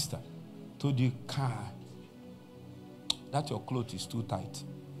 as a sister, told you, Kai, that your clothes is too tight.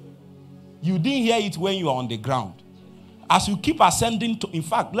 You didn't hear it when you are on the ground. As you keep ascending to, in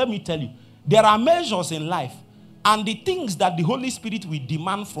fact, let me tell you, there are measures in life and the things that the Holy Spirit will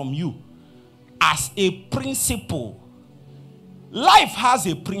demand from you as a principle. Life has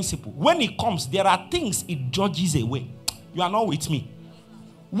a principle. When it comes, there are things it judges away. You are not with me.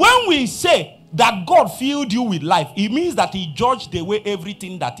 When we say that God filled you with life, it means that he judged away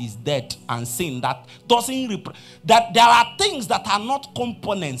everything that is dead and sin that doesn't that there are things that are not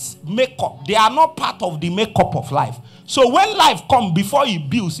components, makeup. They are not part of the makeup of life. So when life comes, before he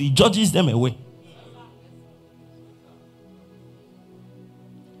builds, he judges them away.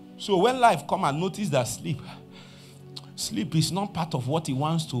 So when life comes and notice that sleep is not part of what he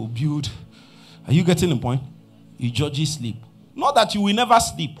wants to build. Are you getting the point? He judges sleep. Not that you will never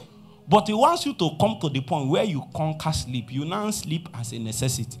sleep, but he wants you to come to the point where you conquer sleep. You now sleep as a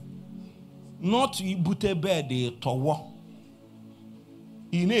necessity. Not you put a bed tower.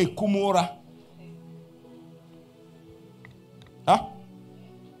 In a kumora. Huh?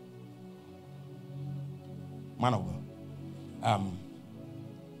 Man of God.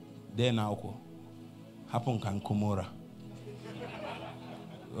 There now happen can kumora.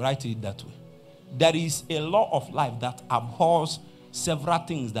 Write it that way. There is a law of life that abhors several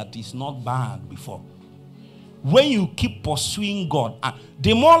things that is not bad before. When you keep pursuing God,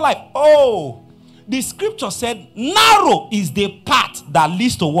 the more life, the scripture said, narrow is the path that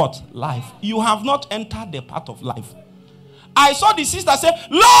leads to what? Life. You have not entered the path of life. I saw the sister say,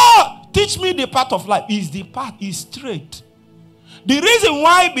 Lord, teach me the path of life. The path is straight. The reason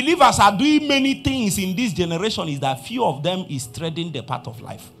why believers are doing many things in this generation is that few of them is treading the path of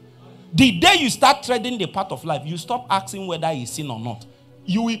life. The day you start treading the path of life, you stop asking whether it's sin or not.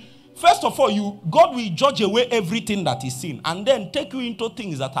 You will, first of all, God will judge away everything that is sin and then take you into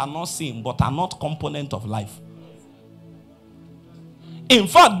things that are not sin but are not component of life. In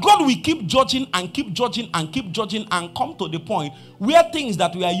fact, God will keep judging and keep judging and keep judging and come to the point where things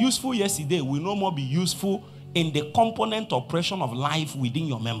that were useful yesterday will no more be useful in the component operation of life within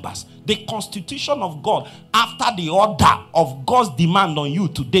your members. The constitution of God after the order of God's demand on you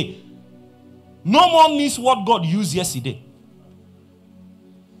today no more needs what God used yesterday.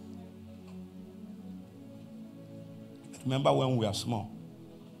 Remember when we were small?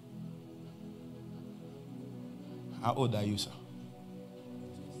 How old are you, sir?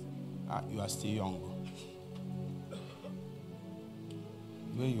 You are still young.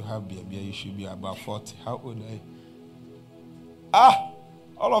 When you have baby, you should be about 40. How old are you?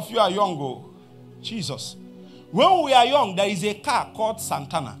 All of you are young. Jesus. When we are young, there is a car called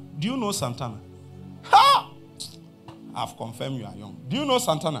Santana. Do you know Santana? I've confirmed you are young. Do you know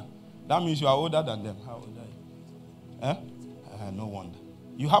Santana? That means you are older than them. How old are you? No wonder.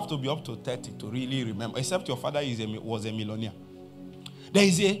 You have to be up to 30 to really remember. Except your father was a millionaire. There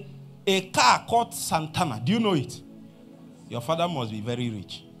is a car called Santana. Do you know it? Your father must be very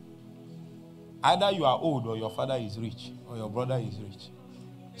rich. Either you are old or your father is rich or your brother is rich.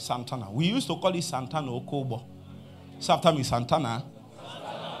 Santana. We used to call it Santana Okobo. So after me Santana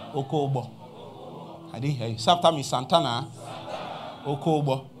Okobo. I didn't hear you. So after me Santana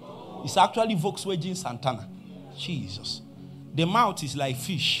Okobo. It's actually Volkswagen Santana. Jesus. The mouth is like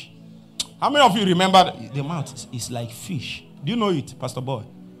fish. How many of you remember that? The mouth is like fish? Do you know it, Pastor Boy?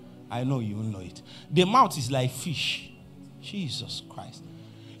 I know you know it. The mouth is like fish. Jesus Christ.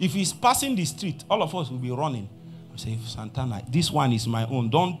 If he's passing the street, all of us will be running. We say, Santana, this one is my own.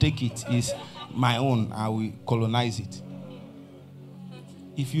 Don't take it. It's my own. I will colonize it.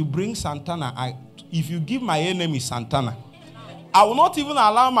 If you bring Santana, if you give my enemy Santana, I will not even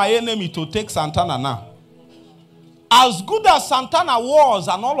allow my enemy to take Santana now. As good as Santana was,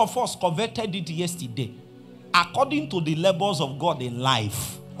 and all of us coveted it yesterday, according to the labors of God in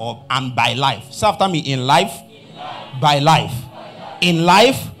life, and by life. Say after me, in life, by life. In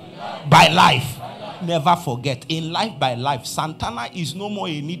life, by life. Never forget, in life, by life, Santana is no more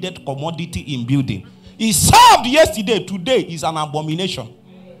a needed commodity in building. He served yesterday, today is an abomination.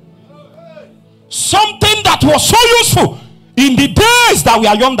 Something that was so useful in the days that we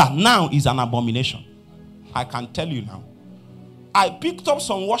are yonder, now is an abomination. I can tell you now. I picked up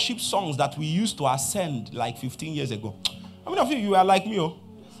some worship songs that we used to ascend like 15 years ago. How many of you are like me? Oh?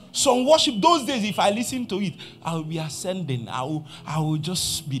 Some worship, those days, if I listen to it, I will be ascending. I will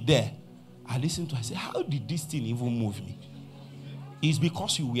just be there. I listen to it, I say, how did this thing even move me? It's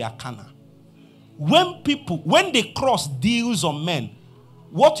because you were carnal. When they cross deals on men,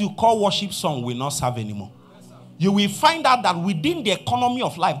 what you call worship song will not serve anymore. You will find out that within the economy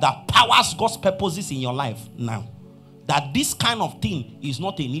of life that powers God's purposes in your life now, that this kind of thing is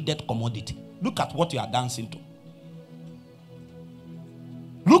not a needed commodity. Look at what you are dancing to.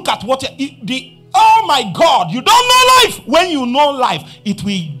 Look at what oh my God, you don't know life. When you know life, it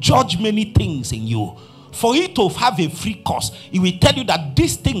will judge many things in you. For it to have a free course, it will tell you that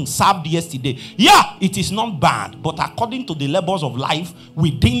this thing served yesterday. Yeah, it is not bad, but according to the labors of life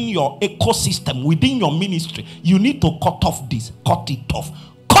within your ecosystem, within your ministry, you need to cut off this. Cut it off.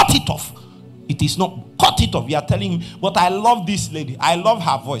 Cut it off. It is not. Cut it off. You are telling me, but I love this lady. I love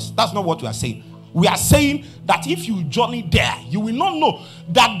her voice. That's not what we are saying. We are saying that if you journey there, you will not know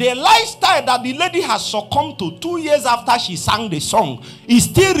that the lifestyle that the lady has succumbed to 2 years after she sang the song is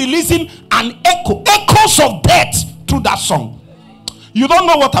still releasing an echoes of death through that song. You don't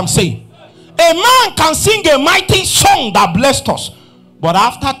know what I'm saying. A man can sing a mighty song that blessed us, but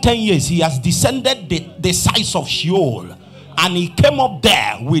after 10 years, he has descended the size of Sheol, and he came up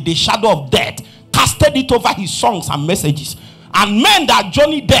there with the shadow of death, casted it over his songs and messages. And men that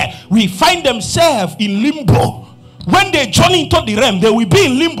journey there will find themselves in limbo. When they journey into the realm, they will be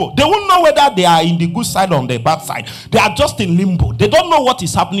in limbo. They won't know whether they are in the good side or on the bad side. They are just in limbo. They don't know what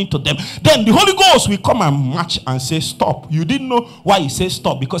is happening to them. Then the Holy Ghost will come and march and say, stop. You didn't know why he says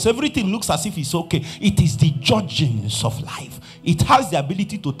stop, because everything looks as if it's okay. It is the judgings of life. It has the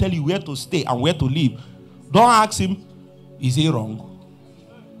ability to tell you where to stay and where to live. Don't ask him, is he wrong?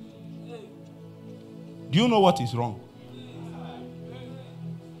 Do you know what is wrong?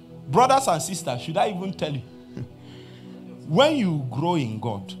 Brothers and sisters, should I even tell you? When you grow in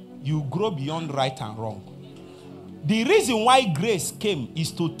God, you grow beyond right and wrong. The reason why grace came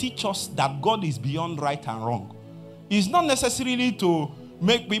is to teach us that God is beyond right and wrong. It's not necessarily to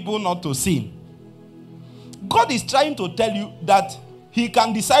make people not to sin. God is trying to tell you that he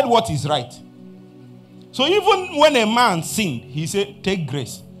can decide what is right. So even when a man sinned, he said, take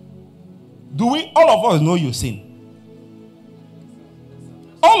grace. All of us know you sin?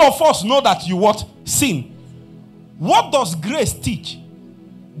 All of us know that you what? Sin. What does grace teach?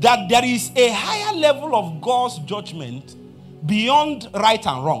 That there is a higher level of God's judgment beyond right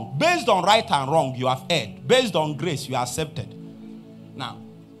and wrong. Based on right and wrong, you have erred. Based on grace, you are accepted. Now,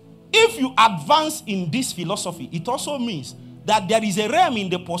 if you advance in this philosophy, it also means that there is a realm in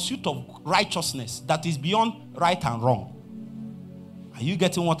the pursuit of righteousness that is beyond right and wrong. Are you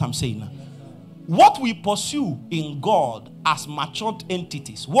getting what I'm saying now? What we pursue in God as matured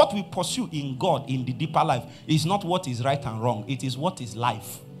entities, what we pursue in God in the deeper life, is not what is right and wrong. It is what is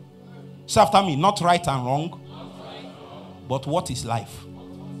life. Say after me, not right and wrong, but what is life.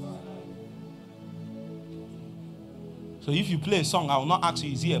 So if you play a song, I will not ask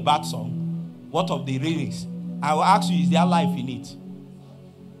you, is it a bad song? What of the lyrics? I will ask you, is there life in it?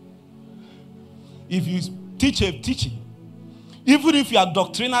 If you teach a teaching, even if you are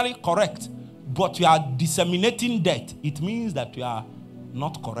doctrinally correct, but you are disseminating death, it means that you are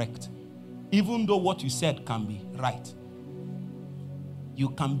not correct. Even though what you said can be right.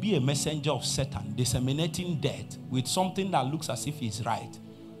 You can be a messenger of Satan, disseminating death with something that looks as if it's right,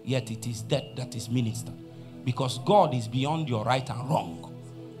 yet it is death that is ministered. Because God is beyond your right and wrong.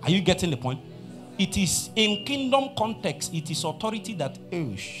 Are you getting the point? It is in kingdom context, it is authority that,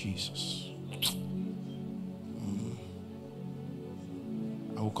 oh Jesus.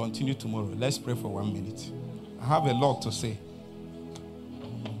 I will continue tomorrow. Let's pray for 1 minute. I have a lot to say.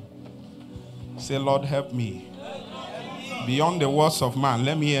 Say, Lord, help me. Beyond the words of man,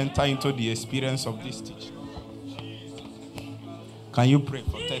 let me enter into the experience of this teaching. Can you pray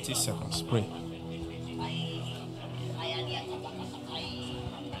for 30 seconds? Pray.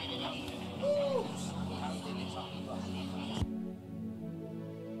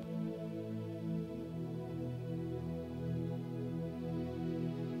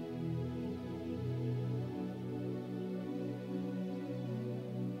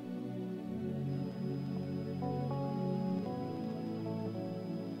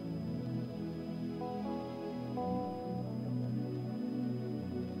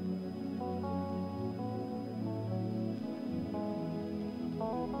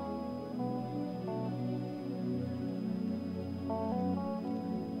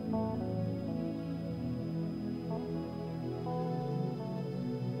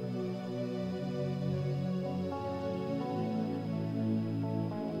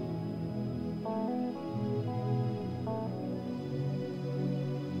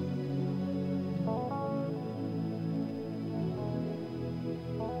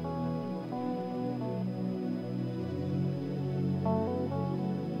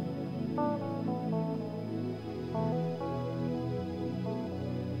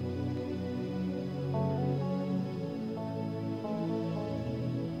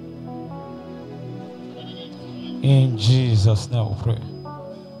 In Jesus' name we pray.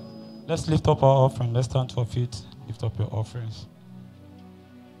 Let's lift up our offering. Let's stand to our feet. Lift up your offerings.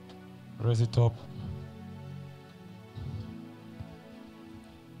 Raise it up.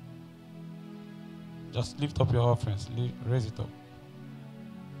 Just lift up your offerings. Raise it up.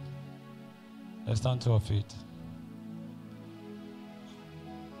 Let's stand to our feet.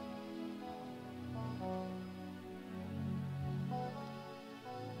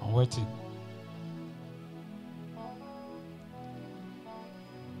 I'm waiting.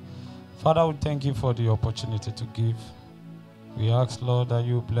 Father, we thank you for the opportunity to give. We ask, Lord, that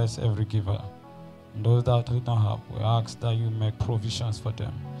you bless every giver. And those that do not have, we ask that you make provisions for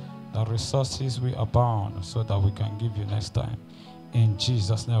them. The resources will abound so that we can give you next time. In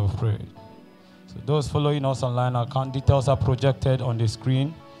Jesus' name we pray. So those following us online, our account details are projected on the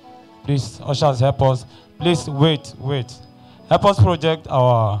screen. Please, ushers, help us. Please wait. Help us project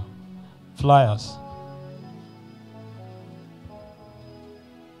our flyers.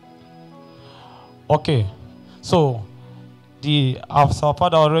 Okay, so as our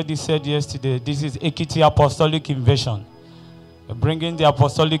father already said yesterday, this is Ekiti Apostolic Invasion. We're bringing the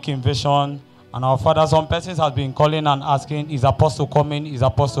Apostolic Invasion, and our father, some persons have been calling and asking, is Apostle coming? Is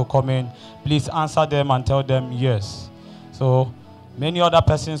Apostle coming? Please answer them and tell them yes. So many other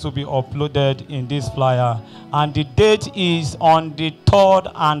persons will be uploaded in this flyer, and the date is on the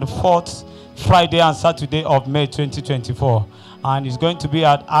 3rd and 4th Friday and Saturday of May 2024. And it's going to be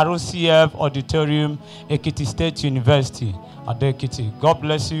at ROCF Auditorium, Ekiti State University at Ekiti. God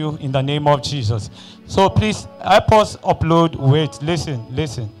bless you in the name of Jesus. So please help us upload. Wait,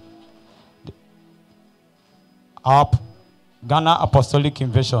 listen. Up Ghana Apostolic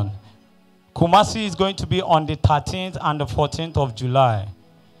Invasion. Kumasi is going to be on the 13th and the 14th of July.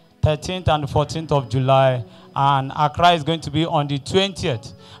 13th and 14th of July. And Accra is going to be on the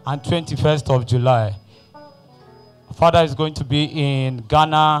 20th and 21st of July. Father is going to be in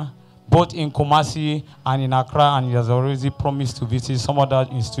Ghana, both in Kumasi and in Accra, and he has already promised to visit some other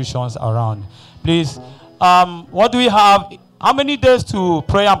institutions around. Please, what do we have? How many days to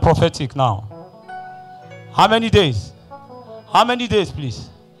pray and prophetic now? How many days? How many days, please?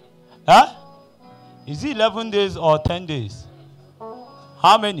 Huh? Is it 11 days or 10 days?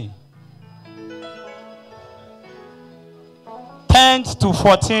 How many? 10th to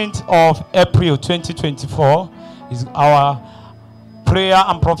 14th of April 2024 is our prayer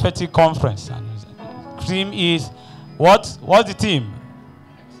and prophetic conference. And the theme is what? What's the theme?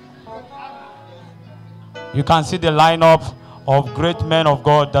 You can see the lineup of great men of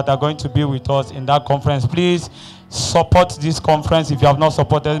God that are going to be with us in that conference. Please support this conference. If you have not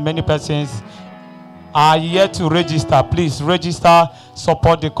supported, many persons are yet to register. Please register,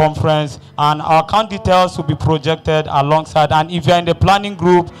 support the conference, and our account details will be projected alongside. And if you're in the planning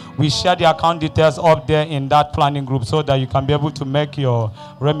group, we share the account details up there in that planning group so that you can be able to make your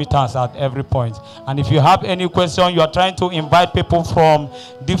remittance at every point. And if you have any question, you are trying to invite people from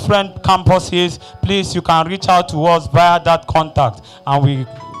different campuses, please, you can reach out to us via that contact, and we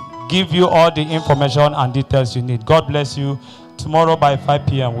give you all the information and details you need. God bless you. Tomorrow by 5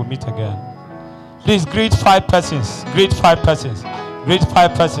 p.m. we'll meet again. Please greet 5 persons. Greet 5 persons. Greet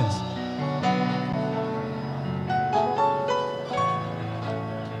 5 persons.